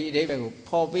ပြီးတော့ဒီအဓိပ္ပာယ်ကို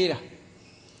ဖော်ပေးတာ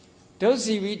ဒု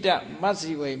ဇီဝိတမသ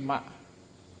ဝေမ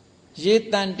ယေ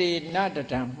တန္တေနတ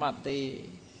တံမှတ်သေး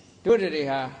တို့တွေ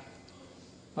ဟာ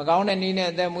မကောင်းတဲ့နည်းနဲ့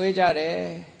အသက်မွေးကြတယ်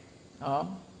နော်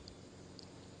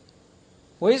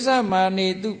ဝိသမနေ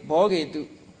တုဘောဂေတု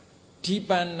ဒီပ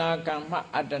န္နာကမ္မ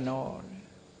အတ္တနော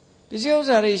ပစ္စည်းဥစ္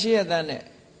စာတွေရှိရတဲ့နဲ့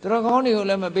သူတော်ကောင်းတွေကို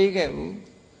လည်းမပေးခဲ့ဘူး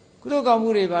ကုသိုလ်ကောင်းမှု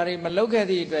တွေဘာတွေမလုပ်ခဲ့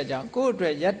သည့်အတွက်ကြောင့်ကိုယ့်အတွ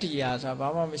က်ယတ္တိယာဆိုတာဘာ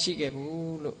မှမရှိခဲ့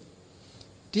ဘူးလို့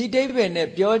ဒီအိဗယ်နဲ့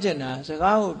ပြောချင်တာစ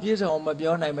ကားကိုပြည့်စုံအောင်မ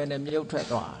ပြောနိုင်ပဲနဲ့မြုပ်ထွက်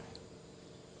သွားတယ်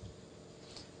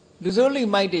လူစိုးလိ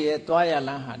မိုက်တွေရဲ့သွားရလ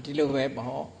န်းဟာဒီလိုပဲ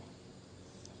ပေါ့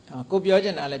ကိုပြောချ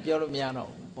င်တာလည်းပြောလို့မရတော့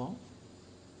ဘူးပေါ့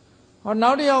ဟော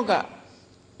နောက်တစ်ယောက်က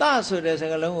တဆိုတဲ့စ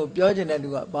ကားလုံးကိုပြောချင်တဲ့လူ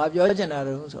ကဘာပြောချင်တာ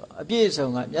တုံးဆိုအပြည့်အစုံ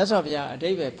ကမြတ်စွာဘုရားအဓိ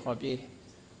ပ္ပာယ်ဖော်ပြတယ်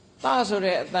တဆို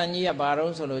တဲ့အတန်ကြီးကဘာ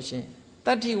တုံးဆိုလို့ရှိရင်တ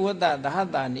တ္ထိဝတ္တသဟ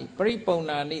တာနိပရိပုံ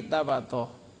နာနိတပ္ပသော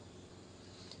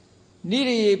နိ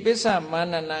ရိယေပစ္စမာ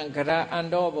နနံဂရအန္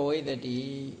တောဘဝိတတိ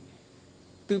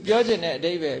သူပြောချင်တဲ့အ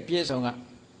ဓိပ္ပာယ်အပြည့်စုံက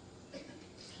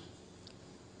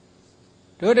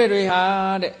တို့တွေဟာ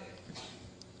တဲ့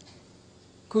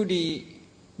ခုဒီ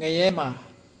ငရဲမှာ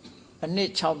အနှစ်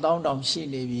6000တောင်ရှိ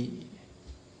နေပြီ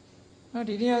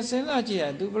ဒီနေရာစဉ်းစားကြည့်ရ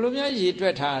သူဘယ်လိုများရေတွ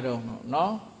က်ထားတော့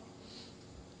နော်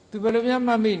သူဘယ်လိုများ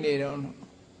မှတ်မိနေတော့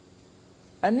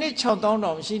အနှစ်6000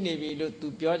တောင်ရှိနေပြီလို့သူ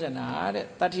ပြောကြတာတဲ့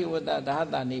တတ္ထိဝတ္တသဟ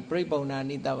တာနိပရိပုံနာ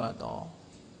နိတပ္ပသော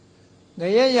င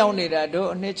ရဲရောက်နေတာတို့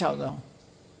အနှစ်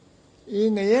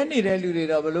6000ငရဲနေတဲ့လူတွေ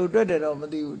တော့ဘယ်လိုတွက်တယ်တော့မ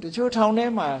သိဘူးတချို့ထောင်ထဲ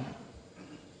မှာ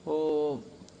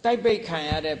တိုက်ပိတ်ခံ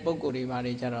ရတဲ့ပုံကိုယ်တွေဘာ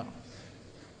တွေကြတော့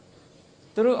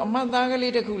သူတို့အမှတ်သားက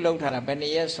လေးတစ်ခုလောက်ထားတာဘယ်နှ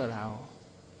စ်ရက်ဆိုတာကို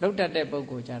လောက်တတ်တဲ့ပုဂ္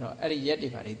ဂိုလ်ကြတော့အဲ့ဒီရက်တွေ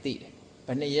ပါလေသိတယ်ဘ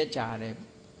ယ်နှစ်ရက်ကြာတယ်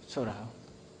ဆိုတာကို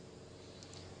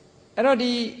အဲ့တော့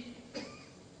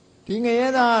ဒီငရဲ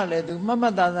သားကလည်းသူမှတ်မှ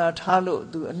တ်သားသားထားလို့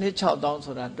သူအနှစ်6000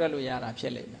ဆိုတာတွက်လို့ရတာဖြ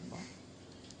စ်လိမ့်မယ်ပေါ့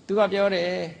သူကပြောတ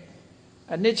ယ်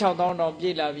အနှစ်6000တောင်ပြ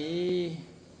ည့်လာပြီ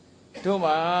တို့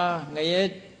မှာင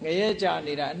ရဲကြာ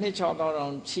နေတာအနှစ်6000တော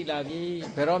င်ရှိလာပြီ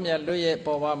ဘယ်တော့မှလွတ်ရဲ့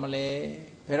ပေါ်ပါမလဲ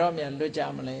ဘယ်တော့မှလွတ်ကြ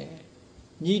မလဲ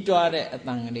ညှိတွားတဲ့အတ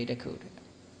န်ကလေးတစ်ခုတည်း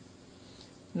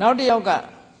နောက်တစ်ယောက်က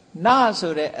နာ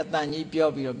ဆိုတဲ့အတန်ကြီးပြော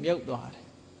ပြီးတော့မြုပ်သွားတယ်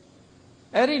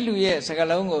အဲ့ဒီလူရဲ့စကား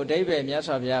လုံးကိုအဓိပ္ပာယ်မြတ်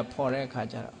စွာဘုရားဖော်တဲ့အခါ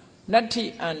ကျတော့နတ္ထိ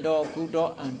အံတော်ကု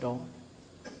တော်အံတော်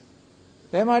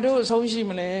ဘယ်မှာတို့အဆုံးရှိ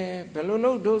မလဲဘယ်လို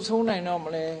လုပ်တို့ဆုံးနိုင်တော့မ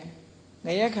လဲင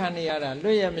ရဲခံနေရတာ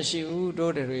လွတ်ရမရှိဘူး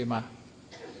တို့တွေမှာ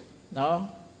နော်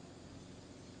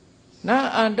နာ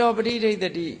အံတော်ပရိဒိဋ္ဌ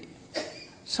တိ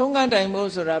ဆုံးကတိုင်ဖို့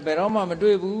ဆိုတာဘယ်တော့မှမ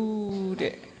တွေ့ဘူး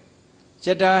တဲ့ယ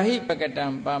တာဟိပကတံ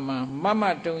ပါမံမမ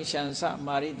တုံရှံစ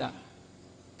မာရိတ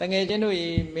တငယ်ချင်းတို့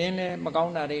ကြီးမင်းလည်းမကော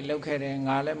င်းတာတွေလုပ်ခဲ့တယ်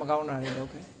ငါလည်းမကောင်းတာတွေလုပ်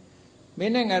ခဲ့မ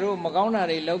င်းနဲ့ငါတို့မကောင်းတာ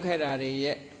တွေလုပ်ခဲ့တာတွေ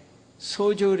ရဲ့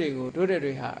ဆိုးကျိုးတွေကိုတို့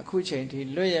တွေဟာအခုချိန်ထိ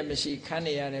လွတ်ရမရှိခံ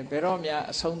နေရတယ်ဘယ်တော့မှ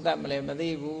အဆုံးသတ်မလဲမသိ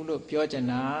ဘူးလို့ပြောချင်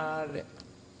တာတဲ့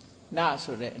နာ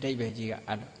ဆိုတဲ့အဓိပ္ပာယ်ကြီးက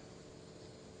အဲ့လို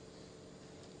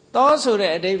သောဆို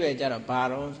တဲ့အဓိပ္ပာယ်ကျတော့ဘာ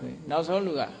တော့ဆိုရင်နောက်ဆုံး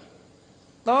လူက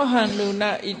သောဟံလူန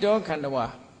ဣတောခန္ဓဝါ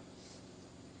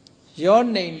ယော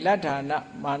နိလတ္ထာန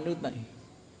မာနုတံ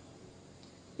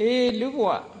အေးလူဘဝ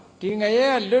ဒီငရဲ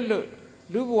ကလွတ်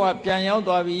လူဘဝပြန်ရောက်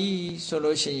သွားပြီဆို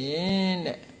လို့ရှိရင်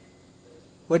တဲ့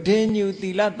ဝဒေညုသီ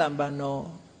လတံပန္နော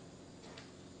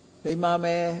လိမ္မာမ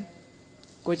ယ်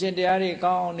ကိုကျင့်တရားတွေ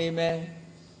ကောင်းအောင်နေမယ်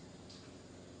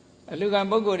အလူကံ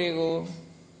ပုဂ္ဂိုလ်တွေကို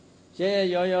ရဲ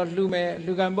ရောလှူမယ်အ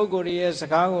လူကံပုဂ္ဂိုလ်တွေရဲ့စ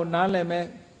ကားကိုနားလည်မယ်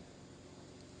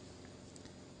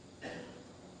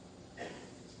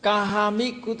ကာဟာမိ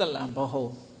ကုသလံဘောဟော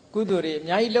ကုသိုလ်တွေအ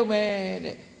များကြီးလုပ်မယ်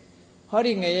တဲ့ဟော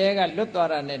ဒီငရဲကလွတ်သွား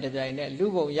တာနဲ့တပြိုင်နက်လူ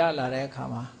ပုံရလာတဲ့အခါ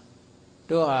မှာ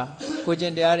တို့ဟာကိုကျ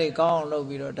င့်တရားတွေကောင်းအောင်လုပ်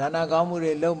ပြီးတော့ဒါနကောင်းမှု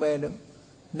တွေလုပ်မယ်လို့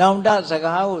နောင်တစ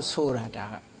ကားကိုဆိုတာဒါ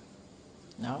က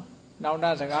နော်နောင်တ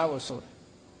စကားကိုဆိုတာ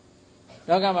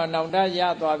လောကမှာနောင်တရ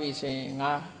သွားပြီဆိုရင်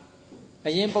ငါအ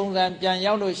ရင်ပုံစံပြန်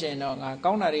ရောက်လို့ရှိရင်တော့ငါ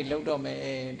ကောင်းတာတွေလုပ်တော့မယ်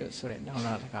လို့ဆိုတဲ့နောင်တ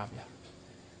စကားပြ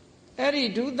အဲ့ဒီ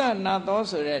ဒုသနာသော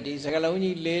ဆိုတဲ့ဒီစကားလုံး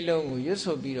ကြီး၄လုံးကိုရွတ်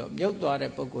ဆိုပြီးတော့မြုပ်သွား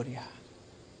တဲ့ပုဂ္ဂိုလ်တွေဟာ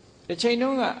တစ်ချိန်တု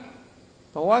န်းက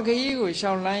ဘဝခရီးကို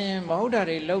ရှောင်လန်းရင်မဟုတ်တာ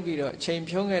တွေလုပ်ပြီးတော့အချိန်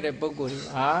ဖြုံးခဲ့တဲ့ပုဂ္ဂိုလ်တွေ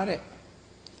အားတဲ့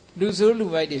လူဆိုးလူ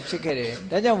မိုက်တွေဖြစ်ခဲ့တယ်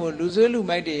ဒါကြောင့်မို့လူဆိုးလူ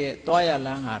မိုက်တွေရဲ့သွားရလ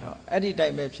န်းဟာတော့အဲ့ဒီတို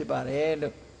င်းပဲဖြစ်ပါတယ်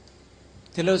လို့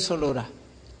ဒီလိုဆိုလိုတာ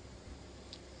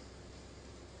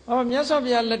မြတ်စွာဘု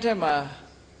ရားလက်ထက်မှာ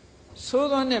သိုး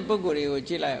သွမ်းတဲ့ပုဂ္ဂိုလ်တွေကို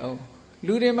ကြည့်လိုက်အောင်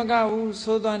လူတွေမကဘူး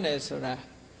သိုးသွမ်းတယ်ဆိုတာ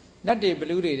နတ်တွေဘ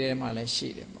လူတွေထဲမှာလည်းရှိ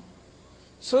တယ်ပေါ့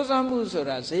သိုးသွမ်းမှုဆို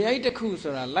တာဇယိုက်တစ်ခု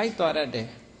ဆိုတာလိုက်သွားတတ်တယ်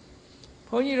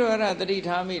ဘုန်းကြီးတို့အဲ့ဒါသတိ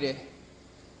ထားမိတယ်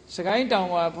စကိုင်းတောင်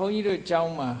မှာဘုန်းကြီးတို့ကျော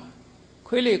င်းမှာ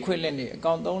ခွေးလေးခွေးလင်းနေအ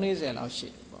ကောင်340လောက်ရှိ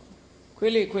တယ်ပေါ့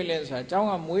ခွေးလေးခွေးလင်းဆိုတာကျောင်း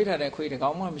ကမွေးထားတဲ့ခွေးတစ်ကော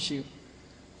င်မှမရှိဘူး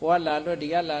ဟိုကလာလွတ်ဒီ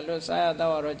ကလာလွတ်စားရ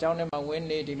တော့ကျောင်းထဲမှာဝင်း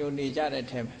နေဒီလိုနေကြတဲ့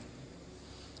ထဲမှာ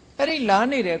အဲ့ဒီလာ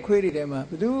နေတဲ့ခွေးတွေထဲမှာ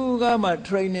ဘယ်သူကမှ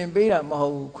training ပေးတာမဟု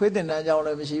တ်ဘူးခွေးတင်တန်းကျောင်းလ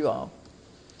ည်းမရှိပါဘူး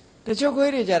တချို့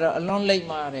ခွေးတွေကြတော့အလွန်လိမ့်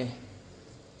မာတယ်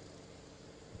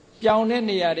ပြောင်းတဲ့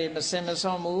နေရာတွေမစင်မစွ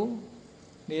န့်ဘူး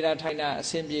နေတာထိုင်တာအ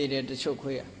ဆင်ပြေတယ်တချို့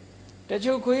ခွေးရတ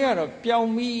ချို့ခွေးကတော့ပြော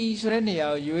င်းပြီးဆိုတဲ့နေရာ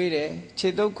ကိုရွေးတယ်ခြေ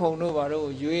တုပ်ခုံတို့ဘာတို့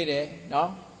ကိုရွေးတယ်နော်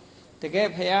တကယ်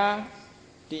ဖះ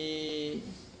ဒီ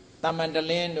တမန်တ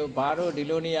လင်းတို့ဘာတို့ဒီ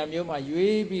လိုနေရာမျိုးမှာ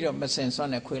ရွေးပြီးတော့မစင်စွ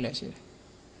န့်တဲ့ခွေးလည်းရှိတယ်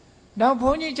နောက်ဘု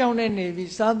န်းကြီးကျောင်းထဲနေ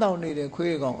ပြီးစားတောင်းနေတဲ့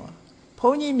ခွေးကောင်ဘု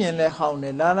န်းကြီးမြင်လဲဟောင်းတ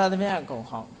ယ်လာသမျှအကုန်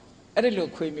ဟောင်းအဲ့ဒီလို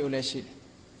ခွေးမျိုးလည်းရှိတယ်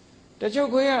တချို့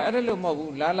ခွေးကအဲ့ဒါလိုမဟုတ်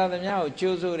ဘူးလာသမျှကို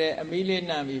ကြိုးစိုးတယ်အမီးလေး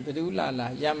နှံပြီးဘယ်သူလာ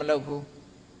ရမလို့ဘူး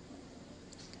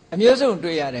အမျိုးစုံ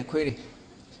တွေ့ရတယ်ခွေးတွေ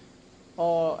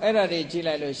အဲ့ဒါတွေကြည့်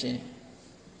လိုက်လို့ရှင်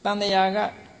တန်တရာက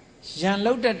ရန်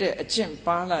လုတ်တတ်တဲ့အကျင့်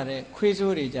ပါလာတဲ့ခွေး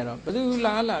စိုးတွေကြတော့ဘယ်သူ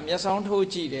လာမျက်စောင်းထိုး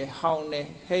ကြည့်တယ်ဟောင်းတယ်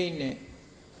ဟိမ့်တယ်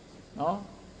နော်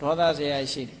ဒေါသစရာ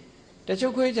ရှိတယ်တ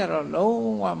ချို့ခွေးကြတော့လုံး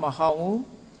ဝမဟောင်းဘူး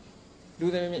လူ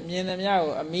တွေမြင်သမျှ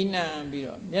ကိုအမီးနှံပြီး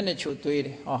တော့မျက်နှာချိုသွေးတ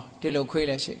ယ်ဒီလိုခွေး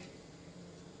လည်းရှိတယ်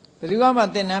ဘယ်သူမှ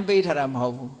သင်တန်းပေးထားတာမဟု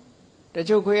တ်ဘူးတ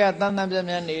ချို့ခွေးကတန်းတန်းပြန်း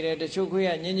ပြန်းနေတယ်တချို့ခွေး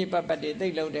ကညင်ညင်ပတ်ပတ်တွေသိ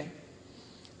ပ်လုံးတယ်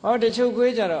တချို့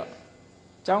ခွေးကြတော့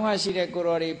ကျောင်းကရှိတဲ့ကို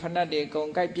တော်တွေဖဏတ်တွေအကုန်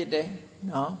ကိုက်ပစ်တယ်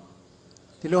နော်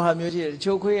ဒီလိုဟာမျိုးရှိတယ်တ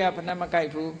ချို့ခွေးကဖဏတ်မကိုက်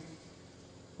ဘူး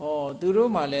သူ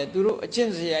တို့မှလည်းသူတို့အကျ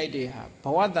င့်စရိုက်တွေဟာဘ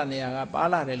ဝတန်တရားကပါ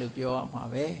လာတယ်လို့ပြောရမှာ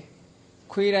ပဲ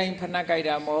ခွေးတိုင်းဖဏတ်ကိုက်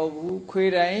တာမဟုတ်ဘူး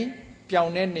ခွေးတိုင်းပြော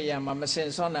င်းတဲ့နေရာမှာမစင်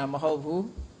စွန့်တာမဟုတ်ဘူး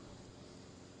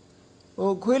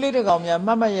ခွေးလေးတစ်ကောင်များမ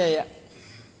တ်မတ်ရ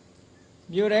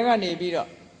မြို့ထဲကနေပြီးတော့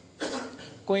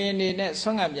ကိုရင်နေနဲ့ဆွ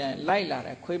မ်းငံပြန်လိုက်လာတ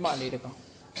ယ်ခွေးမလေးတကောင်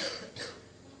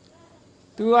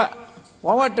သူကဝ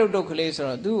ဝတုတ်တုတ်ကလေးဆို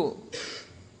တော့သူ့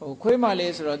ကိုခွေးမ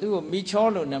လေးဆိုတော့သူ့ကိုမိချော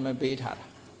လို့နာမည်ပေးထားတာ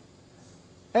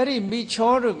အဲ့ဒီမိ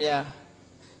ချောတို့များ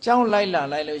ကြောင်းလိုက်လာ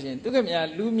လိုက်လို့ရှိရင်သူကများ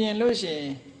လူမြင်လို့ရှိရ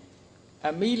င်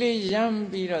အမီးလေးရမ်း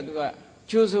ပြီးတော့သူက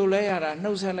ကြိုဆိုလဲရတာ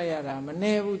နှုတ်ဆက်လိုက်ရတာမ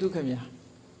နေဘူးသူခင်ဗျာ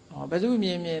ဘယ်သူမြ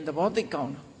င်သဘောသိကော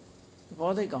င်းတာသ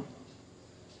ဘောသိကောင်း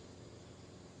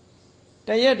တ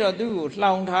ရက်တော့သူ့ကို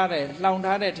လှောင်ထား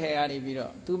တဲ့ထဲကနေပြီး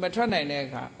တော့သူမထွက်နိုင်တဲ့အ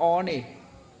ခါအော်နေ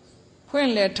ဖွင့်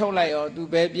လဲထုတ်လိုက်ရောသူ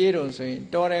ပဲပြေးတော့ဆိုရင်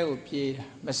တောထဲကိုပြေးတာ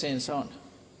မစင်စွန့်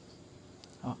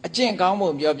အကျင့်ကောင်း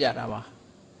ဖို့ပြောပြတာပါ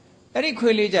အဲ့ဒီ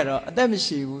ခွေးလေးကြတော့အသက်မ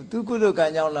ရှိဘူးသူကုသကံ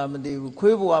ကြောင့်လားမသိဘူး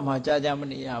ခွေးဘဝမှာကြာမ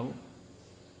နေရဘူး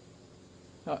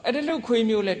အဲ့ဒီလိုခွေး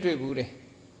မျိုးလဲတွေ့ဘူးတယ်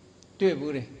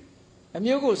အ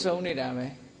မျိုးကိုစုံနေတာပဲ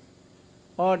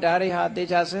ဒါတွေဟာတေ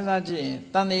ချာစဉ်းစားကြည့်ရင်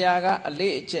တန်တရားကအ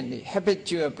လေးအကျင့်တွေ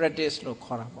habitual practice လို့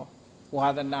ခေါ်တာပေါ့ဝါ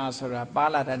ဒနာဆိုတာပါ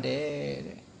လာတတ်တယ်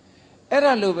တဲ့အဲ့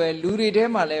ဒါလိုပဲလူတွေထဲ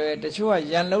မှာလည်းပဲတချို့က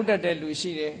ရန်လုံးတတ်တဲ့လူ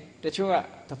ရှိတယ်တချို့က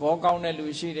သဘောကောင်းတဲ့လူ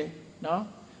ရှိတယ်နော်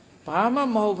ဘာမှ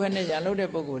မဟုတ်ဘဲနဲ့ရန်လုံးတဲ့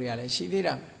ပုံကိုယ်တွေကလည်းရှိသေး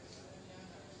တာ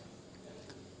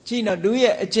ကြည့်တော့လူ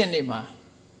ရဲ့အကျင့်တွေမှာ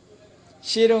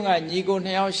ရှေးတုန်းကညီကို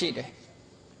2ယောက်ရှိတယ်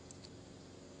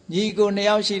ညီကို2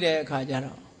ယောက်ရှိတဲ့အခါကျ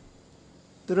တော့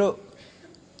သူတို့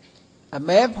အ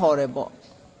မဲဖော်တယ်ပေါ့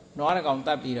နွားတကောင်တ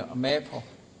တ်ပြီးတော့အမဲဖော်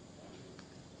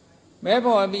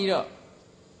ပြီးတော့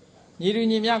ညီလူ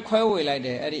ညီမြခွဲဝေလိုက်တ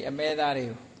ယ်အဲ့ဒီအမဲသားတွေ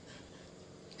ကို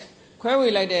ခွဲဝေ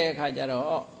လိုက်တဲ့အခါကျ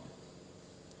တော့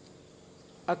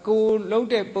အကိုလှုပ်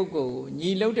တဲ့ပုဂ္ဂိုလ်ကိုညီ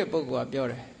လှုပ်တဲ့ပုဂ္ဂိုလ်ကပြော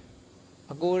တယ်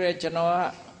အကိုရဲ့ကျွန်တော်က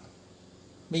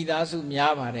မိသားစု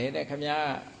များပါတယ်တဲ့ခင်ဗျား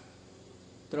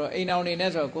သူတို့အိမ်အောင်နေ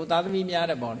နဲ့ဆိုကိုသားသမီးများ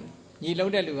တယ်ပေါ့လေညီလှု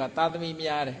ပ်တဲ့လူကသားသမီး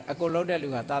များတယ်အကိုလှုပ်တဲ့လူ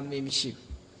ကသားသမီးမရှိ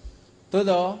ဘူးသို့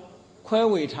တော့ခွဲ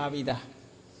ဝေထားပြီးသား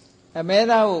အမဲ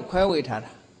သားကိုခွဲဝေထား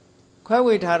တာခွဲ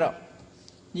ဝေထားတော့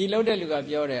ညီလှုပ်တဲ့လူက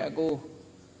ပြောတယ်အကို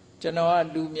ကျွန်တော်က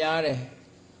လူများတယ်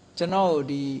ကျွန်တော်ကို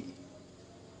ဒီ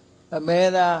အမဲ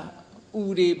သားဥ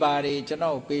တွေပါတွေကျွန်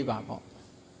တော်ကိုပေးပါပေါ့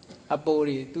အပိုး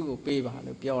တွေသူ့ကိုပေးပါ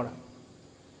လို့ပြောတာ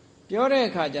ပြောတဲ့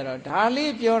အခါကျတော့ဒါ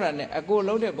လေးပြောတာနဲ့အကို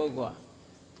လှုပ်တဲ့ပုဂ္ဂိုလ်က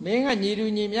မင်းကညီလူ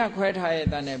ညီမြခွဲထားရဲ့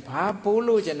တန်းနဲ့ဘာပိုး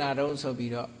လို့ကျင်တာတုံးဆို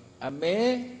ပြီးတော့အမဲ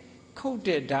ခုတ်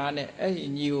တဲ့ဓာတ်နဲ့အဲ့ဒီ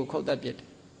ညီကိုခုတ်တတ်ပြစ်တယ်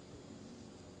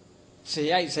ဇ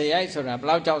ယိုက်ဆိုတာဘ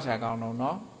လောက်ကြောက်စရာကောင်းတော့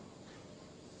နော်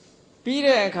ပြီး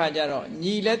တဲ့အခါကျတော့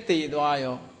ညီလက်သေးသွား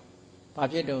ရောဘာ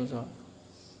ဖြစ်တုံးဆို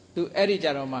သူအဲ့ဒီကြ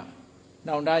တော့မှ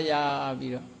နောင်တရ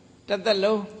ပြီးတော့တစ်သက်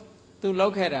လုံးသူလော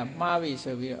က်ခဲ့တာမှားပြီ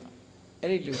ဆိုပြီးတော့အဲ့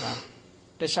ဒီလူဟာ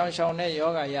တရှောင်ရှောင်နဲ့ယော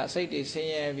ဂရစိတ်တွေဆင်း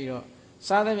ရဲပြီးတော့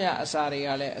စားသမျှအစာတွေက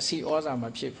လည်းအစီဩဇာမ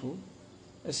ဖြစ်ဘူး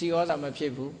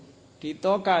ဒီ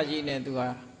တောကကြီးနဲ့သူဟာ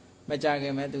မကြခ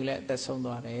င်မဲ့သူလည်းအသက်ဆုံး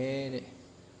သွားတယ်တဲ့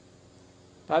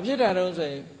ဘာဖြစ်တာတော့ဆို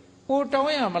ရင်ကိုတော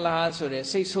င်းရမလားဆိုတဲ့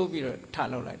စိတ်ဆိုးပြီးတော့ထ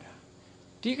လောက်လိုက်တာ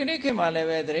ဒီကနေ့ခေတ်မှာလည်း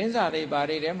ပဲသတင်းစာတွေဘာ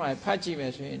တွေထဲမှာဖတ်ကြည့်မ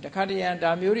ယ်ဆိုရင်တခါတရံ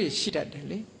ဒါမျိုးတွေရှိတတ်တယ်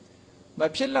လေမ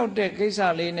ဖြစ်တော့တဲ့ကိစ္စ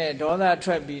လေးနဲ့ဒေါသ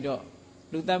ထွက်ပြီးတော့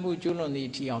လူတတ်မှုကျွလွန်သည့်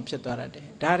အထီအောင်ဖြစ်သွားတတ်တယ်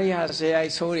ဒါတွေဟာဇေယို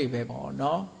က်ဆိုးတွေပဲပေါ့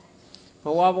နော်ဘ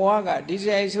ဝကဒီဇေ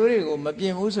ယိုက်ဆိုးတွေကိုမပြ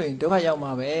င်ဘူးဆိုရင်ဒုက္ခရောက်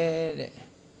မှာပဲတဲ့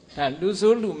ဒါလူ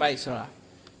ဆိုးလူမိုက်ဆိုတာ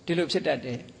ဒီလိုဖြစ်တတ်တ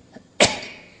ယ်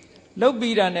လုတ်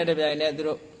ပြီးတာနဲ့တပြိုင်နက်သူ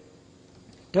တို့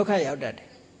ဒုက္ခရောက်တတ်တယ်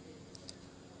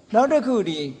နောက်တစ်ခု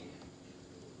ဒီ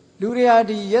လူတွေဟာ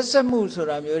ဒီရက်စက်မှုဆို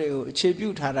တာမျိုးတွေကိုအခြေပြု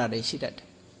ထားတာတွေရှိတတ်တယ်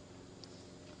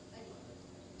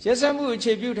ရက်စက်မှုအ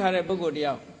ခြေပြုထားတဲ့ပုဂ္ဂိုလ်တ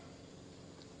ယောက်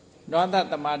နွားသက်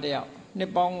သမားတယောက်နှ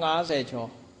စ်ပေါင်း90ကျော်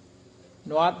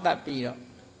နွားသက်ပြီးတော့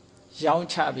ရောင်း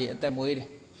ချပြီးအသက်မွေးတယ်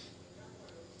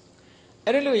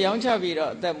အဲ့ဒီလိုရောင်းချပြီး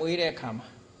တော့အသက်မွေးတဲ့အခါမှာ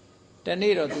တ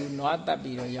နေ့တော့သူနွားသက်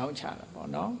ပြီးတော့ရောင်းချတာပေါ့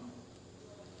နော်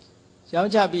ရော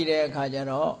င်းချပြီးတဲ့အခါကျ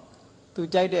တော့သူ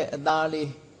ကြိုက်တဲ့အသားလေး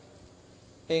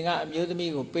အိမ်ကအမျိုးသ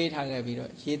မီးကိုပေးထားခဲ့ပြီး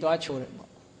တော့ရေသွားချိုးတယ်ပေါ့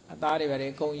အသားတွေပဲ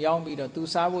အကုန်ရောင်းပြီးတော့သူ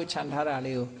စားဖို့ခြံထားတာ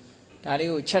လေးကိုဒါလေး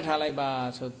ကိုချက်ထားလိုက်ပါ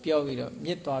ဆိုပြောပြီးတော့မြ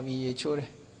စ်သွားပြီးရေချိုးတယ်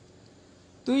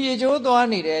သူရေချိုးသွား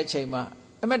နေတဲ့အချိန်မှာ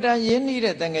အမတန်ရင်းနှီး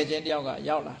တဲ့တန်ငယ်ချင်းတယောက်က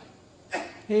ရောက်လာတယ်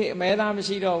ဟေးအမဲသားမ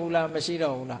ရှိတော့ဘူးလားမရှိ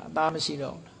တော့ဘူးလားအသားမရှိ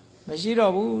တော့ဘူးလားမရှိ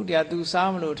တော့ဘူးတရားသူစား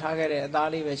မလို့ထားခဲ့တဲ့အသား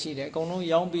လေးပဲရှိတယ်အကုန်လုံး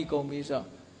ရောင်းပြီးကုန်ပြီးဆို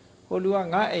ဟိုလူက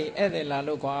ငါအိမ်ဧည့်သည်လာ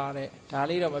လို့ကွာတဲ့ဒါ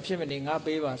လေးတော့မဖြစ်မနေငါ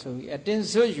ပေးပါဆိုပြီးအတင်း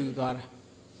ဆွတ်ယူသွားတာ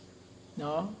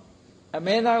နော်အ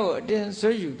မဲသားကိုအတင်းဆွ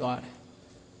တ်ယူသွားတယ်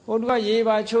ဟိုလူကရေ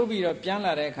ပါချိုးပြီးတော့ပြန်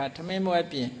လာတဲ့အခါထမင်းမွဲ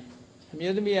ပြင်အ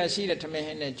မျိုးသမီးကရှိတဲ့ထမင်းဟ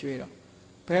င်းနဲ့ကျွေးတော့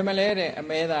ဘယ်မလဲတဲ့အ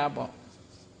မဲသားပေါ့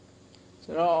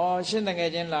ဆိုတော့ရှင်းတင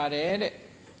ယ်ချင်းလာတယ်တဲ့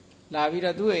လာပြီး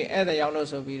တော့သူ့အိမ်ဧည့်သည်ရောက်လို့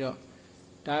ဆိုပြီးတော့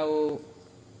ဒါကို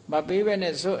မပေးဘဲ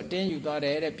နဲ့စွတ်အတင်းယူသွားတ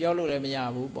ယ်တဲ့ပြောလို့လည်းမရ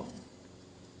ဘူးပေါ့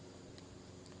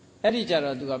အဲ့ဒီကြ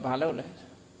တော့သူကဘာလုပ်လဲ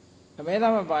ဓမ္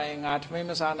မပိုင်ငါထမင်း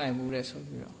မစားနိုင်ဘူးတဲ့ဆို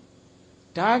ပြီးတော့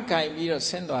ဓာတ်ကင်ပြီးတော့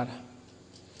ဆင်းသွားတာ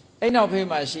အဲ့နောက်ဖေး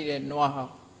မှာရှိတဲ့နွားဟော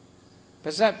င်း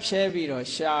ပါဇက်ဖြဲပြီးတော့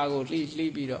ရှာကို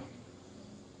လှီးပြီးတော့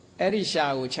အဲ့ဒီရှာ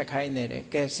ကိုချက်ခိုင်းနေတယ်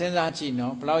ကဲစဉ်းစားကြည့်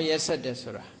နော်ဘလောက်ရက်ဆက်တယ်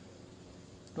ဆိုတာ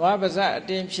နွားပါဇက်အ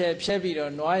တင်းဖြဲပြီး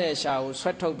တော့နွားရဲ့ရှာကိုဆွ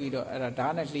တ်ထုတ်ပြီးတော့အဲ့ဒါဓာ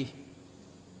တ်နဲ့လှီး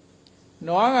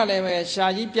နွားကလည်းပဲရှာ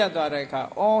ကြီးပြတ်သွားတဲ့အခါ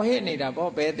အော်ဟစ်နေတာ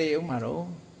ပေါ့ဘယ်သေးဦးမှာတော့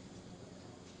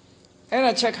အဲ့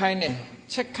ဒါချက်ခိုင်းတယ်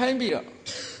ချက်ခိုင်းပြီးတော့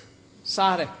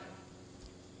စားတယ်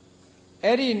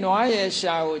အဲ့ဒီနွားရဲ့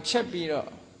ရှာကိုချက်ပြီးတော့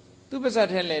သူ့ပါဇက်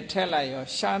ထဲလည်းထည့်လိုက်ရော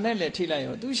ရှာနဲ့လည်းထိလိုက်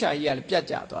ရောသူ့ရှာကြီးကလည်းပြတ်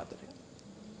ကျသွားတယ်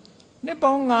နှစ်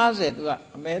ပေါင်း90သူက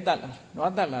အမဲတက်လာ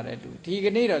နွားတက်လာတဲ့သူဒီက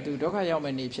နေ့တော့သူဒုက္ခရောက်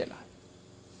မဲ့နေဖြစ်လာ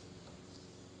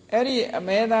အဲ့ဒီအ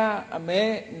မဲ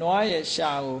နွားရဲ့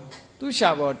ရှာကိုသူ့ရှာ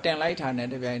ပေါ်တင်လိုက်တာနဲ့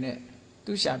တပြိုင်နက်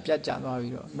သူ့ရှာပြတ်ကျသွား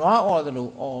ပြီးတော့နွားအော်သလို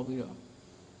အော်ပြီးတော့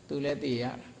သူလည်းတည်ရ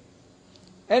တာ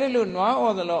အဲ့ဒီလိုနွား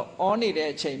အော်သလိုအော်နေတဲ့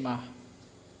အချိန်မှာ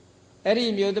အဲ့ဒီ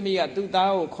မျိုးသမီးကသူ့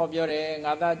သားကိုခေါ်ပြောတယ်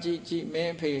ငါသားကြည့်မ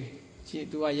င်းအဖေကြည့်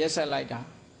तू ကရက်ဆက်လိုက်တာ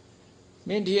မ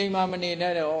င်းဒီအိမ်မှာမနေ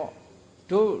နဲ့တော့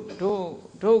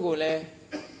တို့ကိုလည်း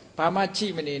ဘာမှကြ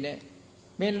ည့်မနေနဲ့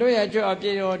မင်းလွတ်ရကြွအပြ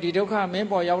ည့်တော့ဒီဒုက္ခမင်း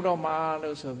ပေါ်ရောက်တော့မှာ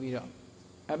လို့ဆိုပြီးတော့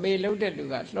အမေလှုပ်တဲ့လူ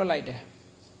ကလွတ်လိုက်တယ်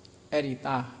အဲ့ဒီ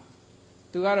သား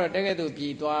သူကတော့တကယ်သူပြ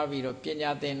ည်သွားပြီးတော့ပညာ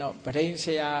သင်တော့ပဋိဆ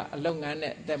ရာအလုပ်ငန်း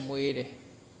နဲ့အသက်မွေးတယ်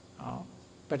ဟော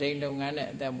ပဋိလုပ်ငန်းနဲ့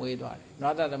အသက်မွေးသွားတယ်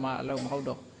နွားသမားအလုပ်မဟုတ်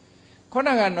တော့ခုန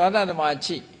ကနွားသမား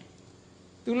ချိ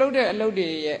သူလုပ်တဲ့အလုပ်တွေ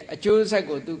ရဲ့အကျိုးဆက်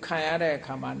ကိုသူခံရတဲ့အ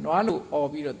ခါမှာနွားလို့អော်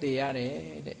ပြီးတော့တည်ရတ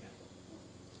ယ်တဲ့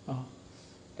ဟော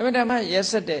အဲ့ဒါမှရက်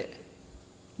ဆက်တဲ့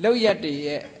လောက်ရက်တွေ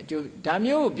ရဲ့အကျိုးဒါ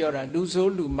မျိုးကိုပြောတာလူ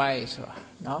ဆိုးလူမိုက်ဆိုတာ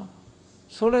နော်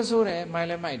ဆိုးလဲဆိုးတယ်မိုက်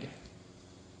လဲမိုက်တယ်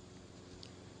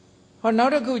ဟောနော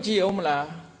က်တစ်ခုကြည့်အောင်မလား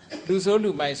လူဆိုးလူ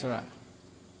မိုက်ဆိုတာ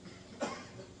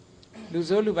လူ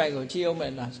ဆိုးလူမိုက်ကိုကြည့်အောင်မ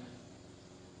လား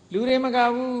လူတွေမက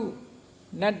ဘူး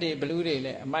နတ်တွေဘလူးတွေလ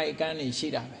ည်းအမိုက်အကန်းတွေရှိ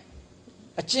တာပဲ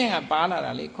အကျင့်ကပါလာ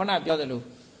တာလေခုနပြောသလို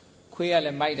ခွေးကလ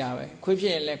ည်းမိုက်တာပဲခွေးဖြ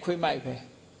စ်ရင်လည်းခွေးမိုက်ပဲ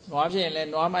နွားဖြစ်ရင်လည်း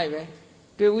နွားမိုက်ပဲ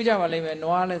တွေ့ဦးကြပါလိမ့်မယ်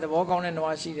နွားလည်းသဘောကောင်းတဲ့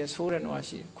နွားရှိတယ်ဆိုးတဲ့နွား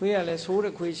ရှိတယ်ခွေးကလည်းဆိုး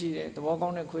တဲ့ခွေးရှိတယ်သဘောကော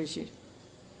င်းတဲ့ခွေးရှိတယ်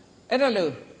အဲ့ဒါ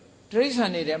လို့တိရစ္ဆာ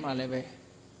န်တွေထဲမှာလည်းပဲ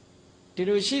ဒီ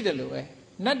လိုရှိတယ်လို့ပဲ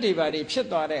နတ်တွေပါတွေဖြစ်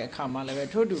သွားတဲ့အခါမှာလည်းပဲ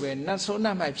ထို့တူပဲနတ်ဆိုးန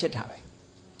တ်မိုက်ဖြစ်တာပဲ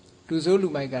လူဆိုးလူ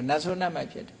မိုက်ကနတ်ဆိုးနတ်မိုက်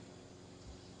ဖြစ်တယ်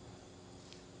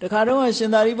တခါတော့ရှ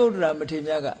င်သာရိပုတ္တရာမထေရ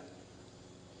မြတ်က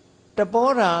တပော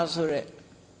ဓာဆိုတဲ့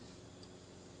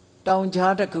တောင်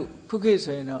ကြားတစ်ခုခေတ်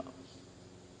ဆိုရင်တော့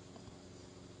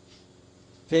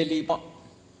ဗေလီပေါ့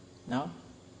နော်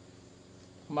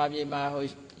အမှားပြေမှာဟို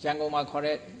ရန်ကုန်မှာခေါ်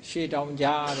တဲ့ရှေးတောင်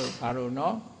ကြားတို့ဘာလို့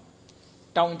နော်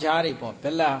တောင်ကြားတွေပေါ့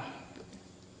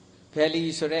ဗေလီ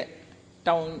ဆိုတဲ့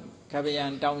တောင်ကပယံ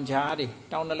တောင်ကြားတွေ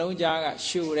တောင်နှလုံးကြားက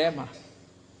ရှူထဲမှာ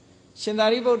ရှင်သာ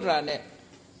ရိပုတ္တရာနဲ့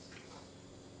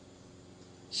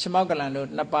ရှမောက်ကလန်တို့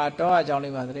နှစ်ပါတောအကြောင်း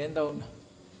လေးမှာသတင်းသုံးတာ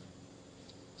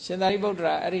ရှင်သာရိပုတ္တ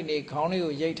ရာအဲ့ဒီနေ့ခေါင်းလေး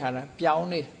ကိုရိတ်ထားတာပြောင်း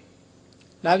နေ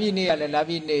လာပြီနေရလဲလာ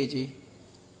ပြီနေကြီး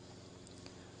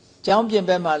ကျောင်းပြင်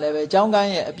ဘက်မှာလည်းပဲကျောင်းကန်း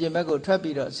ရဲ့အပြင်ဘက်ကိုထွက်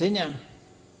ပြီးတော့ဈဉ္ဉံ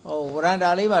ဝရန္တာ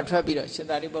လေးမှာထွက်ပြီးတော့ရှင်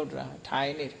သာရိပုတ္တရာထို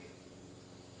င်နေတယ်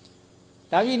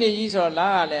လာပြီနေကြီးဆိုတော့လာ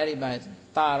ကလည်းအဲ့ဒီမှာ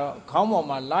တာတော့ခေါင်းပေါ်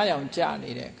မှာလာရောင်ကျ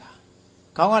နေတဲ့အခါ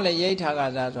ခေါင်းကလည်းရိတ်ထားက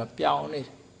စားဆိုတော့ပြောင်းနေတ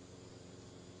ယ်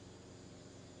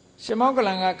ရှမောက်ကလ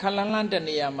န်ကခလန်းလန်းတ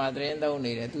နေရာမှာသတင်းသုံး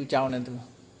နေတယ်သူကြောင်းနေသူ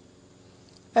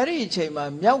အဲ့ဒီအချိန်မှာ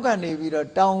မြောက်ကနေပြီးတော့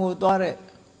တောင်ကိုသွားတဲ့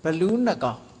ဘလူးနှစ်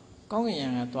ကောင်ကောင်းကင်ယံ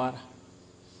ကသွားတာ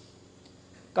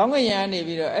ကောင်းကင်ယံကနေ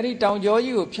ပြီးတော့အဲ့ဒီတောင်ကျော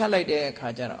ကြီးကိုဖြတ်လိုက်တဲ့အခါ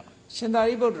ကျတော့ရှင်သာ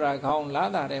ရိပုတ္တရာခေါင်းလာ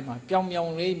တာထဲမှာပြောင်ပြော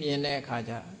င်လေးမြင်တဲ့အခါ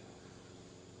ကျတော့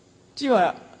ကြည့်ပါ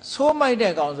ဆိုးမိုက်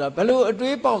တဲ့ကောင်ဆိုတာဘလို့အ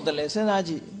တွေးပေါက်တယ်လဲစဉ်းစား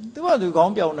ကြည့်သူကသူခေါ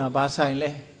င်းပြောင်တာဘာဆိုင်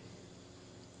လဲ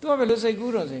သူကဘယ်လိုစိတ်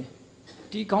ကူးတော့စေ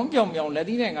ဒီခေါင်းပြောင်ပြောင်လက်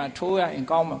သီးနဲ့ငါထိုးရရင်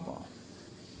ကောင်းမှာပေါ့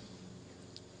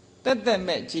တက်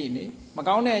မဲ့ကြည့်နေမ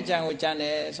ကောင်းတဲ့အကြံကိုကြံတ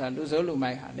ယ်ဆိုတာလူဆိုးလူ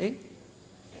မိုက်ဟာလေ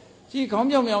ကြည့်ခေါင်း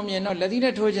ပြောင်ပြောင်မြင်တော့လက်သီး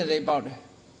နဲ့ထိုးခြင်းစိတ်ပေါက်တယ်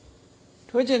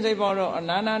ထိုးခြင်းစိတ်ပေါက်တော့အ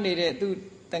နားနာနေတဲ့သူ့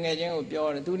တငယ်ချင်းကိုပြော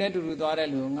တယ်သူနဲ့တူတူသွားတဲ့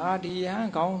လူငါဒီရဟ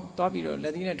န်းခေါင်းသွားပြီးတော့လ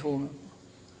က်သီးနဲ့ထိုးမှာ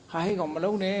ဟာဟဲ့ကောင်မ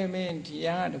လုံးနဲ့မင်းဒီရ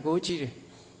ဟန်းကတကိုးကြီးတယ်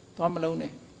သွားမလုံး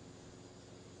နဲ့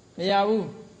မရဘူး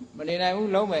မနေနိုင်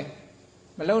ဘူးလုံးမယ်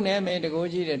မလုံးနဲ့မင်းတကိုး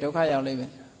ကြီးတယ်ဒုက္ခရောက်လိမ့်မ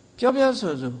ယ်ပြော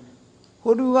ဆို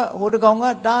ဟိုတကောင်က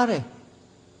တားတယ်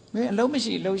မင်းအလုံးမ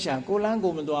ရှိလှုပ်ရှာကိုလန်း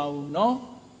ကိုမသွားဘူးနော်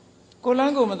ကိုလ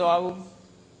န်းကိုမသွားဘူး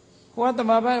ဟိုကတ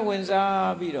မဘတ်ဝင်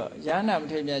စားပြီးတော့ရဟန္တာမ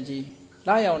ထေရမြတ်ကြီး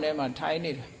လာရောင်ထဲမှာထိုင်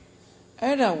နေတာ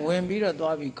အဲ့ဒါဝင်ပြီးတော့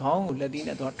သွားပြီးခေါင်းကိုလက်သီး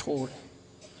နဲ့သွားထိုးတယ်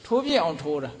ထိုးပြအောင်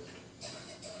ထိုးတာ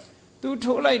သူ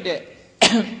ထိုးလိုက်တဲ့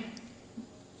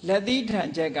လက်သီးထန်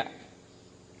ချက်က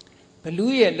ဘ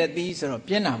လူးရဲ့လက်သီးဆိုတော့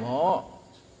ပြင်းတာပေါ့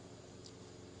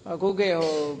အခုက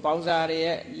ပေါင်းစား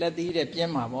ရဲ့လက်သီးတဲ့ပြ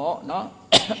င်းမှာပေါ့နော်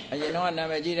အရင်တော့နာ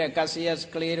မည်ကြီးတဲ့ Cassius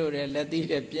Clay တို့ရဲ့လက်သီး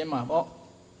တဲ့ပြင်းမှာပေါ့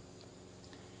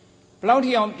ဘယ်လောက်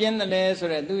ထိအောင်ပြင်းတယ်လဲဆို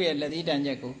တော့သူ့ရဲ့လက်သီးတန်ချ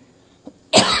က်ကို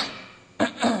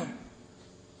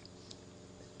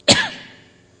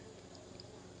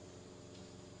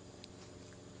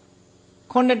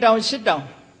9တောင်10တောင်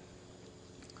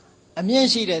အမြင့်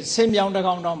ရှိတဲ့ဆင်းပြောင်းတစ်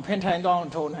ကောင်တောင်ဖင်ထိုင်သွားအော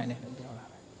င်ထိုးနိုင်တယ်လို့ပြောတာ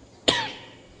ပဲ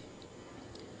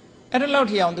အဲ့ဒါလောက်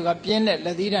ထိအောင်သူကပြင်းတဲ့လ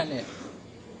က်သီးတန်နဲ့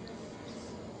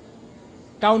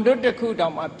တောင်တွတ်တစ်ခုတော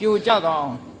င်မှပြိုကျသွားအော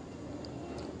င်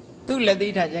သူ့လက်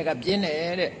သီးတန်ချက်ကပြင်းတ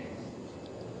ယ်တဲ့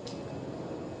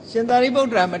ရှင်သာရိပုတ္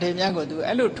တရာမထေရမြတ်ကိုသူ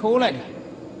အဲ့လိုထိုးလိုက်တာ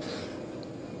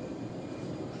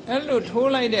အဲ့လိုထိုး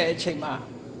လိုက်တဲ့အချိန်မှာ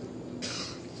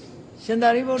ရှင်သာ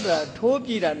ရိပုတ္တရာထိုး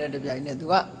ပြတာနဲ့တပြိုင်နက်သူ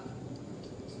က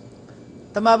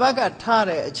သမဘကထား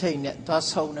တဲ့အချိန်နဲ့သွား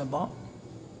ဆုံးတယ်ပေါ့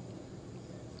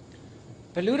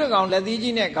ဘလူးတကောင်လက်သီး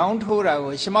ကြီးနဲ့ခေါင်းထိုးတာ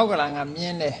ကိုရှမောက်ကလန်ကမြ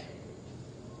င်တယ်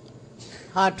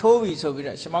ဟာထိုးပြီဆိုပြီး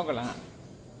တော့ရှမောက်ကလန်က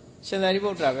ရှင်သာရိပု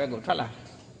တ္တရာဘက်ကိုထွက်လာတယ်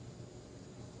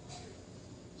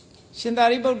ရှင်သာ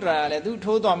ရိပုတ္တရာလည်းသူ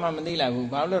ထိုးသွားမှမသိလိုက်ဘူး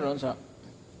ဘာလို့လဲတော့ဆို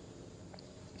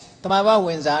သမဘဝ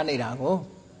င်စားနေတာကို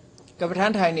ကပ္ပဋ္ဌာ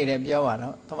န်းထိုင်နေတယ်ပြောပါ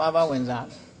တော့သမဘဝင်စား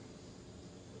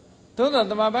သို့သော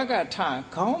သမဘကထ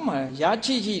ခေါင်းမှာရာ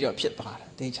ချိချိတော့ဖြစ်သွားတ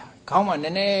ယ်သိချာခေါင်းမှာန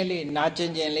ည်းနည်းလေးနာကျ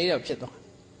င်ကျင်လေးတော့ဖြစ်သွား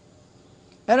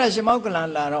အဲ့ဒါရှမောက်ကလန်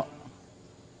လာတော့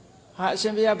ဟာအရှ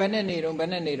င်ဘုရားဘယ်နဲ့နေတုံး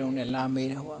နဲ့လာမေး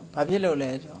တယ်ဟောဘာဖြစ်လို့လဲ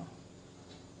ဆို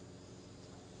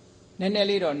နည်းနည်း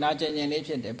လေးတော့နာကျင်ကျင်လေး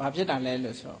ဖြစ်တယ်ဘာဖြစ်တာလဲ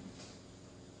လို့ဆို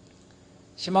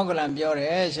ရှမောက်ကလန်ပြောတ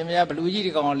ယ်ရှင်ဘုရားဘလူကြီး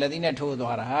ဒီကောင်လက်သီးနဲ့ထိုး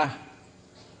သွားတာ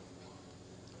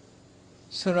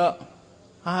ဆိုတော့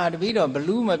ဟာတပည့်တော်ဘ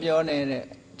လူးမပြောနဲ့တဲ့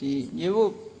ဒီမြေ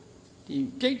ဖို့ဒီ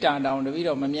ပြိတ္တာတောင်တပည့်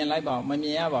တော်မမြင်လိုက်ပါဘူးမမြ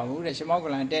င်ရပါဘူးတဲ့ရှမောက်က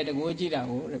လန်တဲတကိုးကြည့်တာ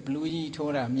ကိုတဲ့ဘလူးကြီး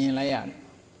ထိုးတာမြင်လိုက်ရတယ်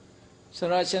ဆို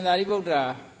တော့ရှင်သာရိပုတ္တရာ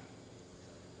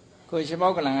ကိုရှမော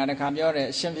က်ကလန်ကတခါပြောတယ်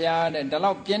အရှင်ဘုရားတဲ့ဒီ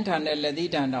လောက်ပြင်းထန်တဲ့လက်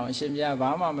သီးတန်တောင်အရှင်ဘုရားဘာ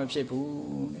မှမဖြစ်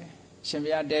ဘူးတဲ့အရှင်ဘု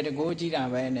ရားတဲတကိုးကြည့်တာ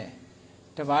ပဲနဲ့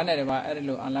တပားနဲ့တပားအဲ့ဒီ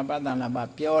လိုအလပတန်လပ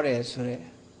ပြောတယ်ဆိုတဲ့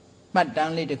မှတ်တ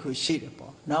မ်းလေးတစ်ခုရှိတယ်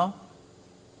ပေါ့နော်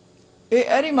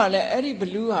အဲ့ဒီမှာလဲအဲ့ဒီဘ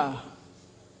လူးဟာ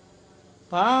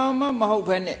ဘာမှမဟုတ်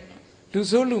ဘဲနဲ့လူ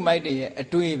ဆိုးလူမိုက်တွေရဲ့အ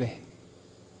တွေးပဲ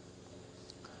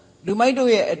လူမိုက်တို့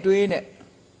ရဲ့အတွေးနဲ့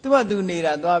သူကသူနေ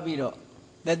တာသွားပြီးတော့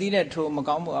လက်သီးနဲ့ထိုးမ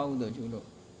ကောင်းမှုအဟုသို့ကျူလို့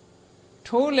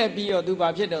ထိုးလက်ပြီးတော့သူဘာ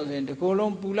ဖြစ်တော့ဆိုရင်ဒီကိုယ်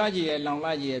လုံးပူလာကြီးရဲ့လောင်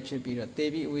လာကြီးရဲ့ဖြစ်ပြီးတော့တေ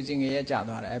ပြီးဝေစင်ငယ်ရဲ့ကြာ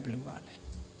သွားတယ်အဲ့ဘလူးပါလေ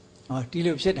ဟောဒီ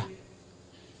လိုဖြစ်တာ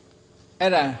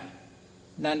အဲ့ဒါ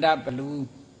နန္ဒဘလူး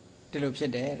ဒီလိုဖြ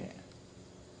စ်တယ်တဲ့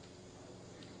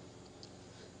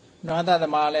နွားသ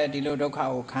မားလည်းဒီလိုဒုက္ခ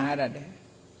ကိုခံရတတ်တယ်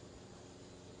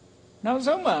နောက်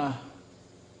ဆုံးမှာ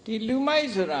ဒီလူမိုက်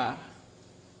ဆိုတာ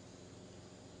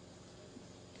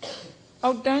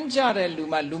အောက်တန်းကြတဲ့လူ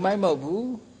မိုက်မဟုတ်ဘူး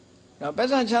နော်ပတ်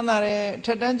စံချမ်းသာတဲ့ထ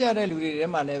က်တန်းကြတဲ့လူတွေထဲ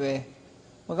မှာလည်းပဲ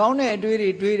မကောင်းတဲ့အတွေးတွေ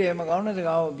တွေးတယ်မကောင်းတဲ့စ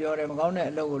ကားကိုပြောတယ်မကောင်းတဲ့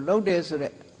အလုပ်ကိုလုပ်တယ်ဆို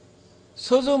တဲ့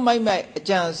ဆိုးဆိုးမိုက်အ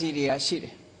ကြံအစီတွေကရှိတ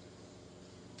ယ်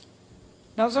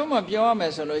နောက်ဆုံးမှာပြောရမ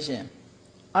ယ်ဆိုလို့ရှိရင်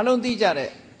အလုံးသိကြ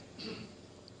တဲ့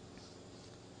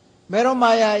မေရ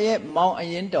မာယာရဲ့မောင်အ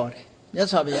ရင်တော်တယ်မြတ်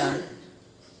စွာဘုရား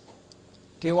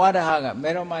ဒေဝဒဟကမေ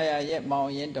ရမာယာရဲ့မောင်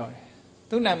အရင်တော်တယ်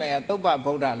သူ့နာမည်ကသုပ္ပ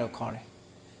ဗုဒ္ဓလို့ခေါ်တယ်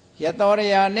ယတောရ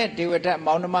ယာနဲ့ဒေဝဒ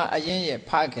မောင်နှမအရင်ရဲ့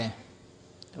ဖခင်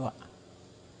သူက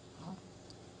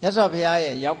မြတ်စွာဘုရား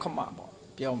ရဲ့ရောက်ခမပေါ့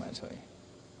ပြောမယ်ဆိုရင်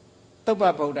သုပ္ပ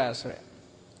ဗုဒ္ဓဆိုတဲ့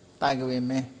တာကဝေ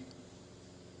မင်း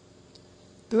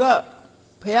သူက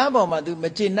ဘုရားပေါ်မှာသူမ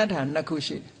ကျေနပ်တာနှစ်ခု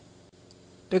ရှိတယ်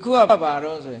တစ်ခုကဘာ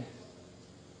တော့ဆိုရင်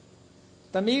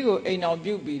သမီးကိုအိမ်အောင်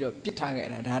ပြုတ်ပြီးတော့ပြစ်ထားခဲ့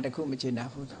တာဒါတခုမကျေနပ်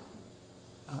ဘူးဆို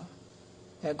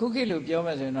အခုခေတ်လိုပြောမ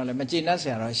ယ်ဆိုရင်တော့လည်းမကျေနပ်စ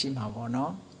ရာတော့ရှိမှာပေါ့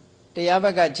နော်တရားဘ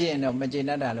က်ကကြည့်ရင်တော့မကျေန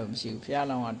ပ်တာလို့မရှိဘူးဘုရား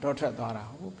လောင်းကတောထွက်သွားတာ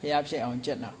ဟုတ်ဘုရားဖြစ်အောင်ကြ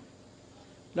က်တာ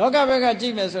လောကဘက်ကကြ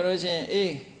ည့်မယ်ဆိုလို့ရှိရင်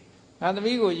အေးငါသ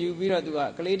မီးကိုယူပြီးတော့သူက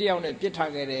ကလေးတယောက်နဲ့ပြစ်ထား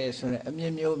ခဲ့တယ်ဆိုတော့အမြ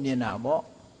င်မျိုးမြင်တာပေါ့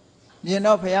မြင်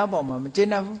တော့ဘုရားပေါ်မှာမကျေ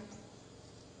နပ်ဘူး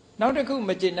နောက်တစ်ခု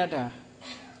မကျေနပ်တာ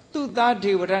သူ့သား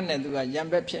ဒေဝရတ်နဲ့သူကရံ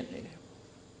ဘက်ဖြစ်နေတယ်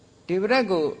ဒေဝရတ်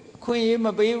ကိုခွင့်ရေးမ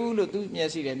ပေးဘူးလို့သူမျက်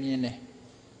စိနဲ့မြင်တယ်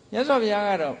မြတ်စွာဘုရား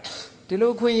ကတော့ဒီ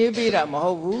လိုခွင့်ရေးပေးတာမ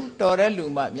ဟုတ်ဘူးတော်တဲ့လူ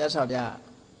မှမြတ်စွာဘုရား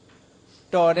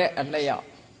တော်တဲ့အလျောက်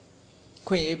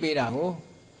ခွင့်ရေးပေးတာကို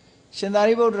ရှင်သာ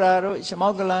ရိပုတ္တရာတို့ရှ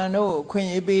မောကလန်တို့ခွင့်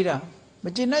ရေးပေးတာမ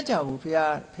ကျေနပ်ကြဘူးဘု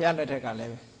ရားလက်ထက်ကလ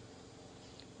ည်းပဲ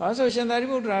ဘာလို့ဆိုရှင်သာရိ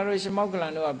ပုတ္တရာတို့ရှမောကလ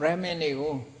န်တို့ကဗြဟ္မင်းတွေ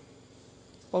ကို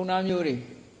ပုံနာမျိုးတွေ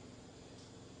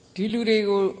ဒီလူတွေ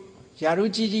ကိုယာရု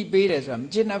ကြီးကြီးပေးတယ်ဆိုတာမ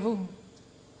ကျေနပ်ဘူး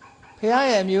ဘုရား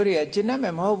ရဲ့မျိုးတွေကကျေနပ်မ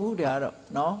ယ်မဟုတ်ဘူးဒါတော့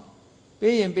နော်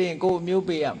ပေးရင်ကိုယ်မျိုး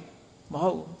ပေးရမ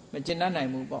ဟုတ်မကျေနပ်နိုင်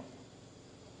ဘူးပေါ့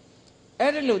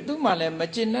အဲ့ဒီလိုသူ့မှာလည်းမ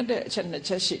ကျင့်တတ်တဲ့အချက်နှစ်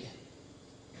ချက်ရှိတယ်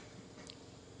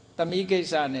သမီးကိစ္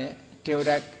စနဲ့ဒေဝ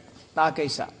ဒတ်သားကိ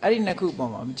စ္စအဲ့ဒီနှစ်ခု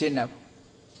ပေါ်မှာမကျင့်တတ်ဘူး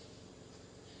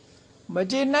မ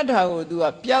ကျင့်တတ်တာကိုသူက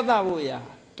ပြသဖို့ရာ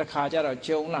တခါကျတော့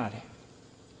ဂျုံလာတယ်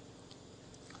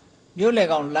မြို့လေ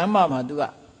ကောင်လမ်းမမှာသူက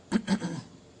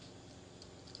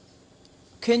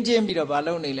ခင်းကျင်းပြီးတော့မ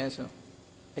လုပ်နေလဲဆို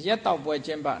အရက်တောက်ပွဲကျ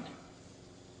င်းပတယ်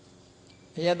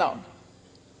အရက်တောက်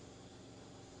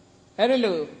အဲ့ဒီ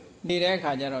လိုနေတဲ့အ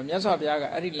ခါကျတော့မြတ်စွာဘုရားက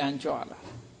အဲ့ဒီလမ်းကြွ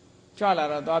လာ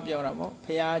တော့သွားပြောတာပေါ့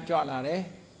ဘုရားကြွလာတယ်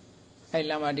အဲ့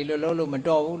လမ်းမှာဒီလိုလုပ်လို့မ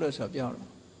တော်ဘူးလို့ဆိုပြောတော့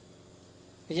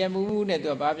အရင်မူးနဲ့သူ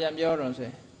ကဘာပြန်ပြောတော့ဆိုရ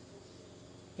င်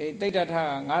အေးတိတ်တထက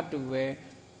ငါတူပဲ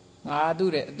ငါ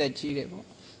သူ့တဲ့အသက်ကြီးတယ်ပေါ့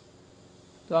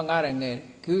သူကငါရငယ်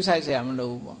ဂူးဆိုင်ဆရာမ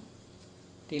လို့ဘူးပေါ့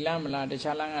ဒီလမ်းမလားတ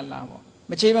ခြားလမ်းကလာပေါ့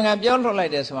မချေမငံပြောလွှတ်လို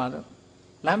က်တယ်ဆိုတော့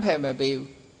လမ်းဖယ်မပေးဘူး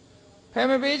ဖယ်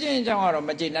မပေးခြင်းအကြောင်းကတော့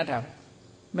မကျေနပ်တာ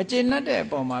မကျေနပ်တဲ့အ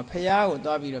ပေါ်မှာဖះကို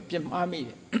သွားပြီးတော့ပြစ်မှားမိတ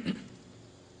ယ်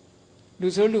လူ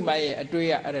ဆိုးလူမိုက်ရဲ့အတွေ့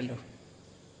ရအဲ့ဒါလို့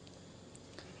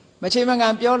မချေမငံ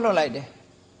ပြောလွှတ်လိုက်တယ်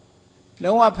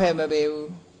လုံးဝဖယ်မပေးဘူး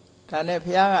ဒါနဲ့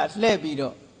ဖះကလှည့်ပြီး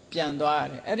တော့ပြန်သွားရ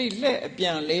တယ်အဲ့ဒီလှည့်အပြ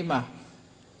န်လေးမှာ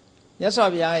မြတ်စွာ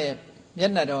ဘုရားရဲ့မျ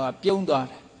က်နှာတော်ကပြုံးသွား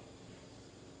တယ်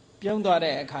ပြုံးသွား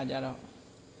တဲ့အခါကျတော့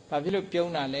ဘာဖြစ်လို့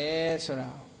ပြုံးတာလဲဆိုတာ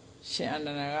ရှင်အန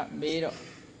န္ဒာကမေးတော့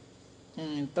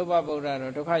သုဘဗုဒ္ဓ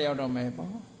တော့ဒုက္ခရောက်တော့မယ်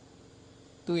ပေါ့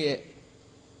သူ့ရဲ့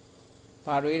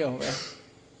ဘာတွေတော့ပဲ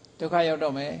ဒုက္ခရောက်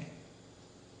တော့မယ်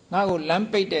ငါ့ကိုလမ်း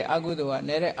ပိတ်တဲ့အကုသိုလ်က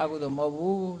နဲတဲ့အကုသိုလ်မဟုတ်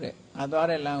ဘူးတဲ့ငါသွား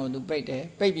တဲ့လမ်းကိုသူပိတ်တယ်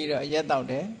ပိတ်ပြီးတော့အရက်တောက်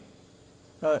တယ်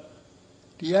တော့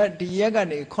ဒီရက်က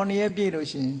နေ9ရက်ပြည့်လို့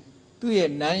ရှိရင်သူ့ရဲ့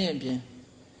နန်းရင်ပြင်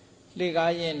လှေ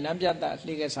ကားရင်နန်းပြတ်တာ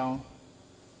လှေကဆောင်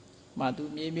မှသူ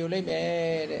မြေမြုပ်လိုက်မ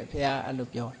ယ်တဲ့ဘုရားအဲ့လို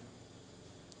ပြောတယ်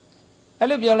အဲ့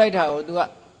လိုပြောလိုက်တာကိုသူက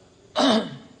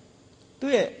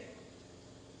သူ့ရဲ့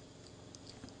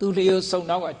သူလျောစုံ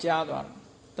တော့ကကြားသွားတယ်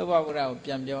သုဘဗုဒ္ဓကို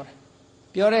ပြန်ပြောတယ်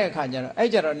ပြောတဲ့အခါကျတော့အဲ့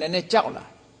ကြတော့နည်းနည်းကြောက်လာ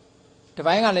တ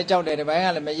ပိုင်းကလည်းကြောက်တယ်တပိုင်းက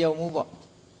လည်းမယုံဘူးပေါ့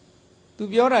သူ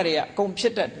ပြောတာတွေကအကုန်ဖြ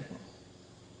စ်တတ်တယ်ပေါ့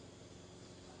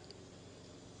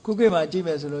ခုခေတ်မှာကြည့်မ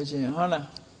ယ်ဆိုလို့ရှိရင်ဟုတ်လား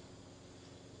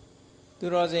သူ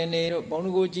တော်စင်တွေတို့ဘုံတ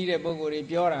ကူကြီးတဲ့ပုံကိုယ်တွေ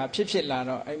ပြောတာဖြစ်လာ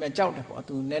တော့အဲ့မှာကြောက်တယ်ပေါ့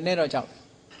သူနည်းနည်းတော့ကြောက်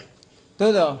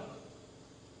သို့တော့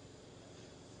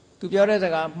သူပြောတဲ့စ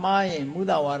ကားမှားရင်မု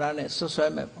ဒဝါဒနဲ့ဆွဆွဲ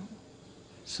မယ်ပေါ့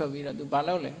ဆိုပြီးတော့သူဘာ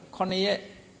လုပ်လဲ9ရက်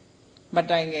မ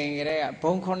တိုင်ခင်ကတည်းက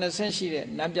ဘုံ9ဆင့်ရှိတဲ့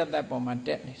နတ်ပြတ်သက်ပေါ်မှာတ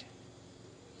က်နေတယ်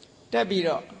တက်ပြီး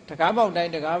တော့တကားပေါက်တို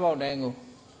င်းကို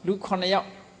လူ9ယောက်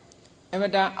အမ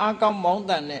တန်အားကောင်းမောင်း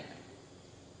တန်နဲ့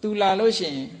သူလာလို့ရှိ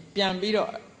ရင်ပြန်ပြီးတော့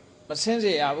မဆင်း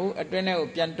စေရဘူးအတွင်းထဲကို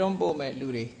ပြန်တွန်းပို့မဲ့လူ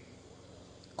တွေ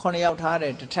9ယောက်ထားတ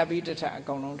ယ်တစ်ထပ်ပြီးတစ်ထပ်အ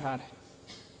ကုန်လုံးထားတယ်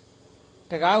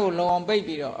တကားကိုလုံအောင်ပိတ်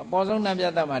ပြီးတော့အပေါ်ဆုံးနတ်ပြ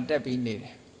တ်သက်မှာတက်ပြီးနေတ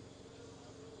ယ်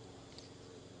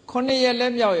9ရက်လ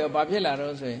က်မြောက်ရောဘာဖြစ်လာ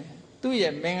တော့ဆိုရင်သူ့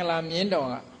ရဲ့မင်္ဂလာမြင်းတော်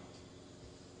က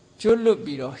ကျွတ်လွတ်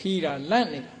ပြီးတော့ဟီတာလန့်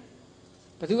နေတာ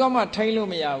ဘယ်သူမှထိန်းလို့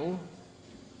မရဘူး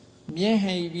မြင်း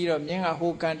ဟိပြီးတော့မြင်းက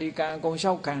ဟိုကန်ဒီကန်အကုန်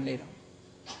လျှောက်ကန်နေတော့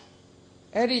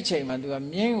အဲ့ဒီချိန်မှာသူက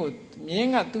မြ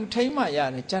င်းကသူထိန်းမှရ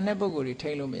တယ်ကျန်တဲ့ပုဂ္ဂိုလ်တွေထိ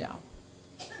န်းလို့မရဘူး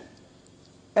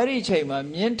အဲ့ဒီချိန်မှာ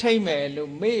မြင်းထိန်းမယ်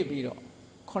လို့မေ့ပြီးတော့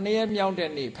9ရက်မြောက်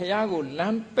တဲ့နေ့ဖះကိုလ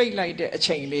မ်းပိတ်လိုက်တဲ့အ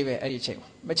ချိန်လေးပဲအဲ့ဒီချိန်မှာ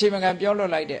မချေမကန်ပြောလွ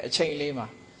တ်လိုက်တဲ့အချိန်လေးမှာ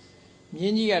မြ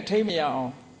င်းကြီးကထိမ့်မရအော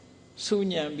င်စူ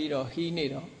ညံပြီးတော့ဟီးနေ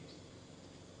တော့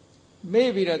မေ့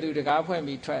ပြီးတော့သူတကားဖွင့်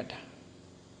ပြီးထွက်တာ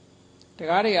တ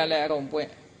ကားတွေကလည်းအကုန်ပွင့်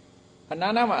အနာ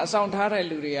နာမှာအဆောင်ထားတဲ့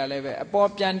လူတွေကလည်းပဲအပေါ်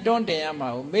ပြန်တွန်းတင်ရမှာ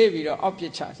ကိုမေ့ပြီးတော့အောက်ပ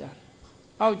စ်ချကြတယ်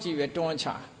အောက်ကြည့်ပဲတွန်းချ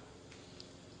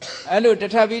အဲ့လိုတ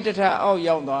စ်ထပ်ပြီးတစ်ထပ်အောက်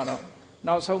ရောက်သွားတော့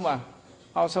နောက်ဆုံးမှာ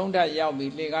အောက်ဆုံးတက်ရောက်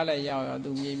ပြီးလေကားလည်းရောက်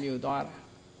သူမြေမြုပ်သွားတာ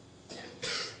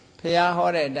ဖះဟော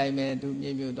တဲ့အတိုင်းပဲသူ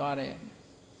မြေမြုပ်သွားတယ်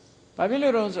ဘာဖြစ်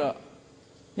လို့တော့ဆိုတော့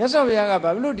မြတ်စွာဘုရားကဘာ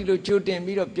ဖြစ်လို့ဒီလိုကြိုတင်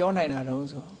ပြီးတော့ပြောနိုင်တာတုံး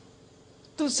ဆို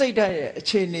သူစိတ်ဓာတ်ရဲ့အ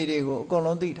ခြေအနေတွေကိုအကုန်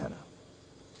လုံးသိထားတာ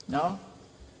နော်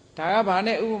ဒါကဘာ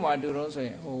နဲ့ဥပမာတူတုံးဆိုရ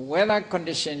င်weather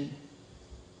condition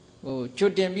ကြို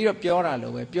တင်ပြီးတော့ပြောတာ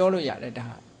လို့ပဲပြောလို့ရတယ်ဒါ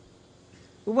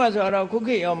ဥပမာဆိုတော့ခု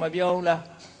ခေတ်ရောမပြောဘူးလား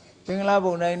ဘင်္ဂလား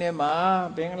ဘုံတိုင်းထဲမှာ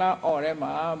ဘင်္ဂလားအော်ထဲ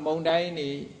မှာမုန်တိုင်းနေ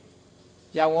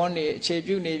ရဝန်းနေအခြေ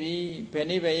ပြုနေပြီဘယ်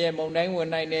နေ့ပဲရဲ့မုန်တိုင်းဝင်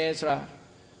နိုင်တယ်ဆိုတာ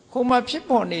ဟိုမှာဖြစ်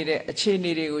ပေါ်နေတဲ့အခြေအ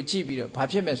နေတွေကိုကြည့်ပြီးတော့ဘာ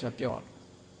ဖြစ်မယ်ဆိုတာပြော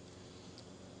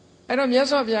အဲ့တော့မြတ်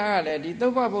စွာဘုရားကလည်းဒီသု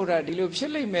ဘဗုဒ္ဓဒီလိုဖြ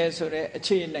စ်လိမ့်မယ်ဆိုတဲ့အ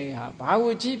ခြေအနေဟာဘာ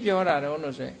ကိုကြည့်ပြောတာတော့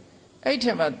လို့ဆိုရင်အဲ့ထ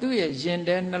က်မှာသူ့ရဲ့ယင်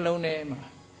တဲ့နှလုံးထဲမှာ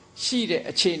ရှိတဲ့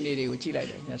အခြေအနေတွေကိုကြည့်လိုက်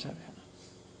တယ်မြတ်စွာဘုရား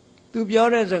သူပြော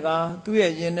တဲ့စကားသူ့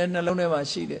ရဲ့ယင်တဲ့နှလုံးထဲမှာ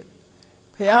ရှိတဲ့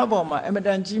ဖះပေါ်မှာအမတ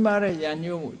န်ကြီးမားတဲ့ညာ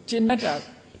ညိုးမှုကျင့်တတ်တာ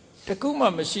တကူမှ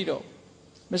မရှိတော့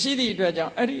မရှိသည့်အတွက်ကြော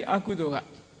င့်အဲ့ဒီအကုသိုလ်က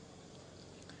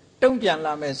တုံ့ပြန်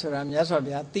လာမယ်ဆိုတာမြတ်စွာ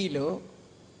ဘုရားသိလို့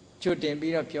ကျွတ်တင်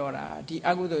ပြီးတော့ပြောတာဒီ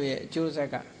အကုသိုလ်ရဲ့အကျိုးဆက်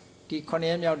ကဒီ9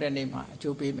ရက်မြောက်တဲ့နေ့မှာအ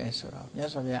ကျိုးပေးမယ်ဆိုတော့မြတ်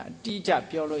စွာဘုရားအတိအကျ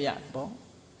ပြောလို့ရတယ်ပေါ့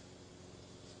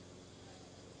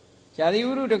ရာသီ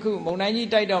ဥတုတစ်ခုမုန်တိုင်းကြီး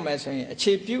တိုက်တော့မယ်ဆိုရင်အ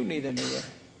ခြေပြုတ်နေတယ်လို့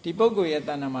ဒီပုဂ္ဂိုလ်ရဲ့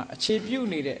တဏ္ဍာမှာအခြေပြုတ်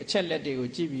နေတဲ့အချက်လက်တွေကို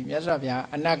ကြည့်ပြီးမြတ်စွာဘုရား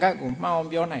အနာဂတ်ကိုမှန်အောင်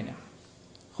ပြောနိုင်တာ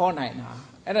ဟောနိုင်တာ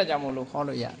အဲ့ဒါကြောင့်မို့လို့ဟော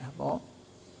လို့ရတာပေါ့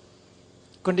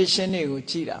condition တွေကို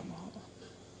ကြည့်တာပေါ့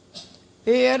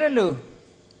အေးအဲ့ဒါလို့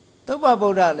သုဘဗု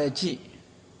ဒ္ဓလည်းကြည့်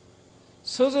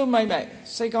စိုးစိုးမိုက်မိုက်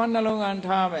စိတ်ကောင်းနှလုံးသား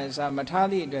ထားမယ်ဆိုမထား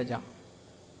သည့်အတွက်ကြောင့်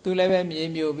သူလည်းပဲမြေ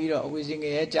မျိုးပြီးတော့အဝိဇ္ဇင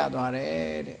ရဲကျသွားတ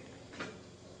ယ်တဲ့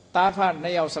တာဖနှ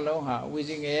စ်ယောက်စလုံးဟာအဝိဇ္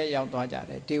ဇငရဲရောက်သွားကြ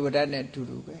တယ်ဒေဝဒတ်နဲ့အတူ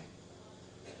တူပဲ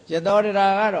ယသောတရာ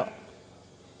ကတော့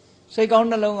စိတ်ကောင်း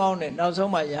နှလုံးကောင်းနဲ့နောက်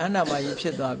ဆုံးမှယဟန္တာမကြီးဖြ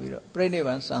စ်သွားပြီးတော့ပြိဋိ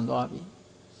ဘံစံသွားပြီ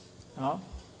နော်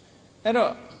အဲ့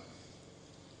တော့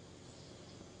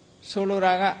ဆိုလို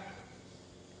တာက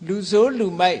လူဆိုးလူ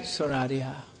မိုက်ဆိုတာတွေ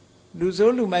ဟာလူ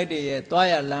ဆိုးလူမိုက်တွေရဲ့သွား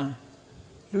ရလမ်း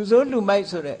လူဆိုးလူမိုက်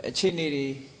ဆိုတဲ့အခြေအနေတွေ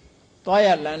သွားရ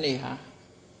လမ်းတွေဟာ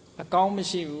အကောင်းမ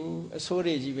ရှိဘူးအဆိုး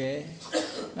တွေကြီးပဲ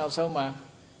နောက်ဆုံးမှာ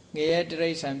ငရဲတိ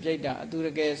ရစ္ဆာန်ပြိတ္တာအတူတ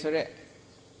ကယ်ဆိုတဲ့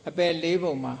အပယ်လေး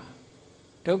ပုံမှာ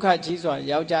ဒုက္ခကြီးစွာ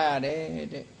ရောက်ကြရတယ်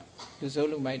တဲ့လူဆိုး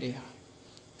လူမိုက်တွေဟာ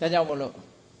ဒါကြောင့်မလို့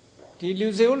ဒီလူ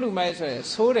ဆိုးလူမိုက်ဆိုရယ်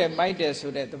ဆိုးတယ်မိုက်တယ်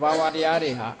ဆိုတဲ့သဘာဝတရား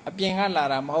တွေဟာအပြင်ကလာ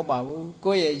တာမဟုတ်ပါဘူး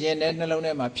ကိုယ့်ရဲ့ရင်ထဲနှလုံး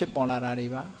ထဲမှာဖြစ်ပေါ်လာတာတွေ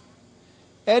ပါ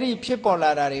အဲ့ဒီဖြစ်ပေါ်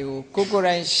လာတာတွေကိုကိုယ်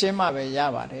တိုင်ရှင်းမှပဲရ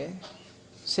ပါတယ်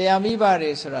ဆရာမိဘ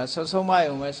တွေဆိုတာဆွဆုံးမ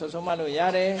ယုံပဲဆွဆုံးမလို့ရ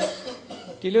တယ်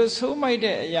ဒီလိုဆိုးမိုက်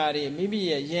တဲ့အရာတွေမိမိ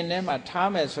ရဲ့ရင်ထဲမှာထား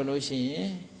မယ်ဆိုလို့ရှိရင်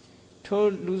ထို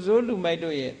လူဆိုးလူမိုက်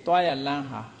တို့ရဲ့သွားရလမ်း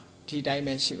ဟာဒီတိုင်း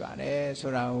ပဲရှိပါတယ်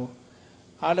ဆိုတာကို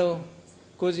အားလုံး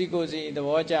ကိုစီသ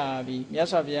ဘောကျပြီးမြတ်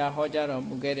စွာဘုရားဟောကြားတော်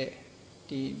မူခဲ့တဲ့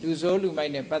ဒီလူဆိုးလူမို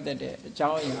က်နဲ့ပတ်သက်တဲ့အကြော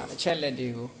င်းအရာအချက်လက်တွေ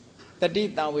ကိုတတိ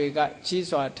တံဝေကကြီး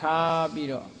စွာထားပြီး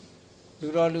တော့လူ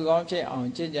တော်လူကောင်းဖြစ်အောင်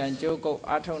ကြင်ကြံကြိုးကုပ်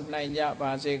အားထုတ်နိုင်ကြ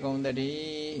ပါစေကုန်သတ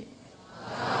ည်း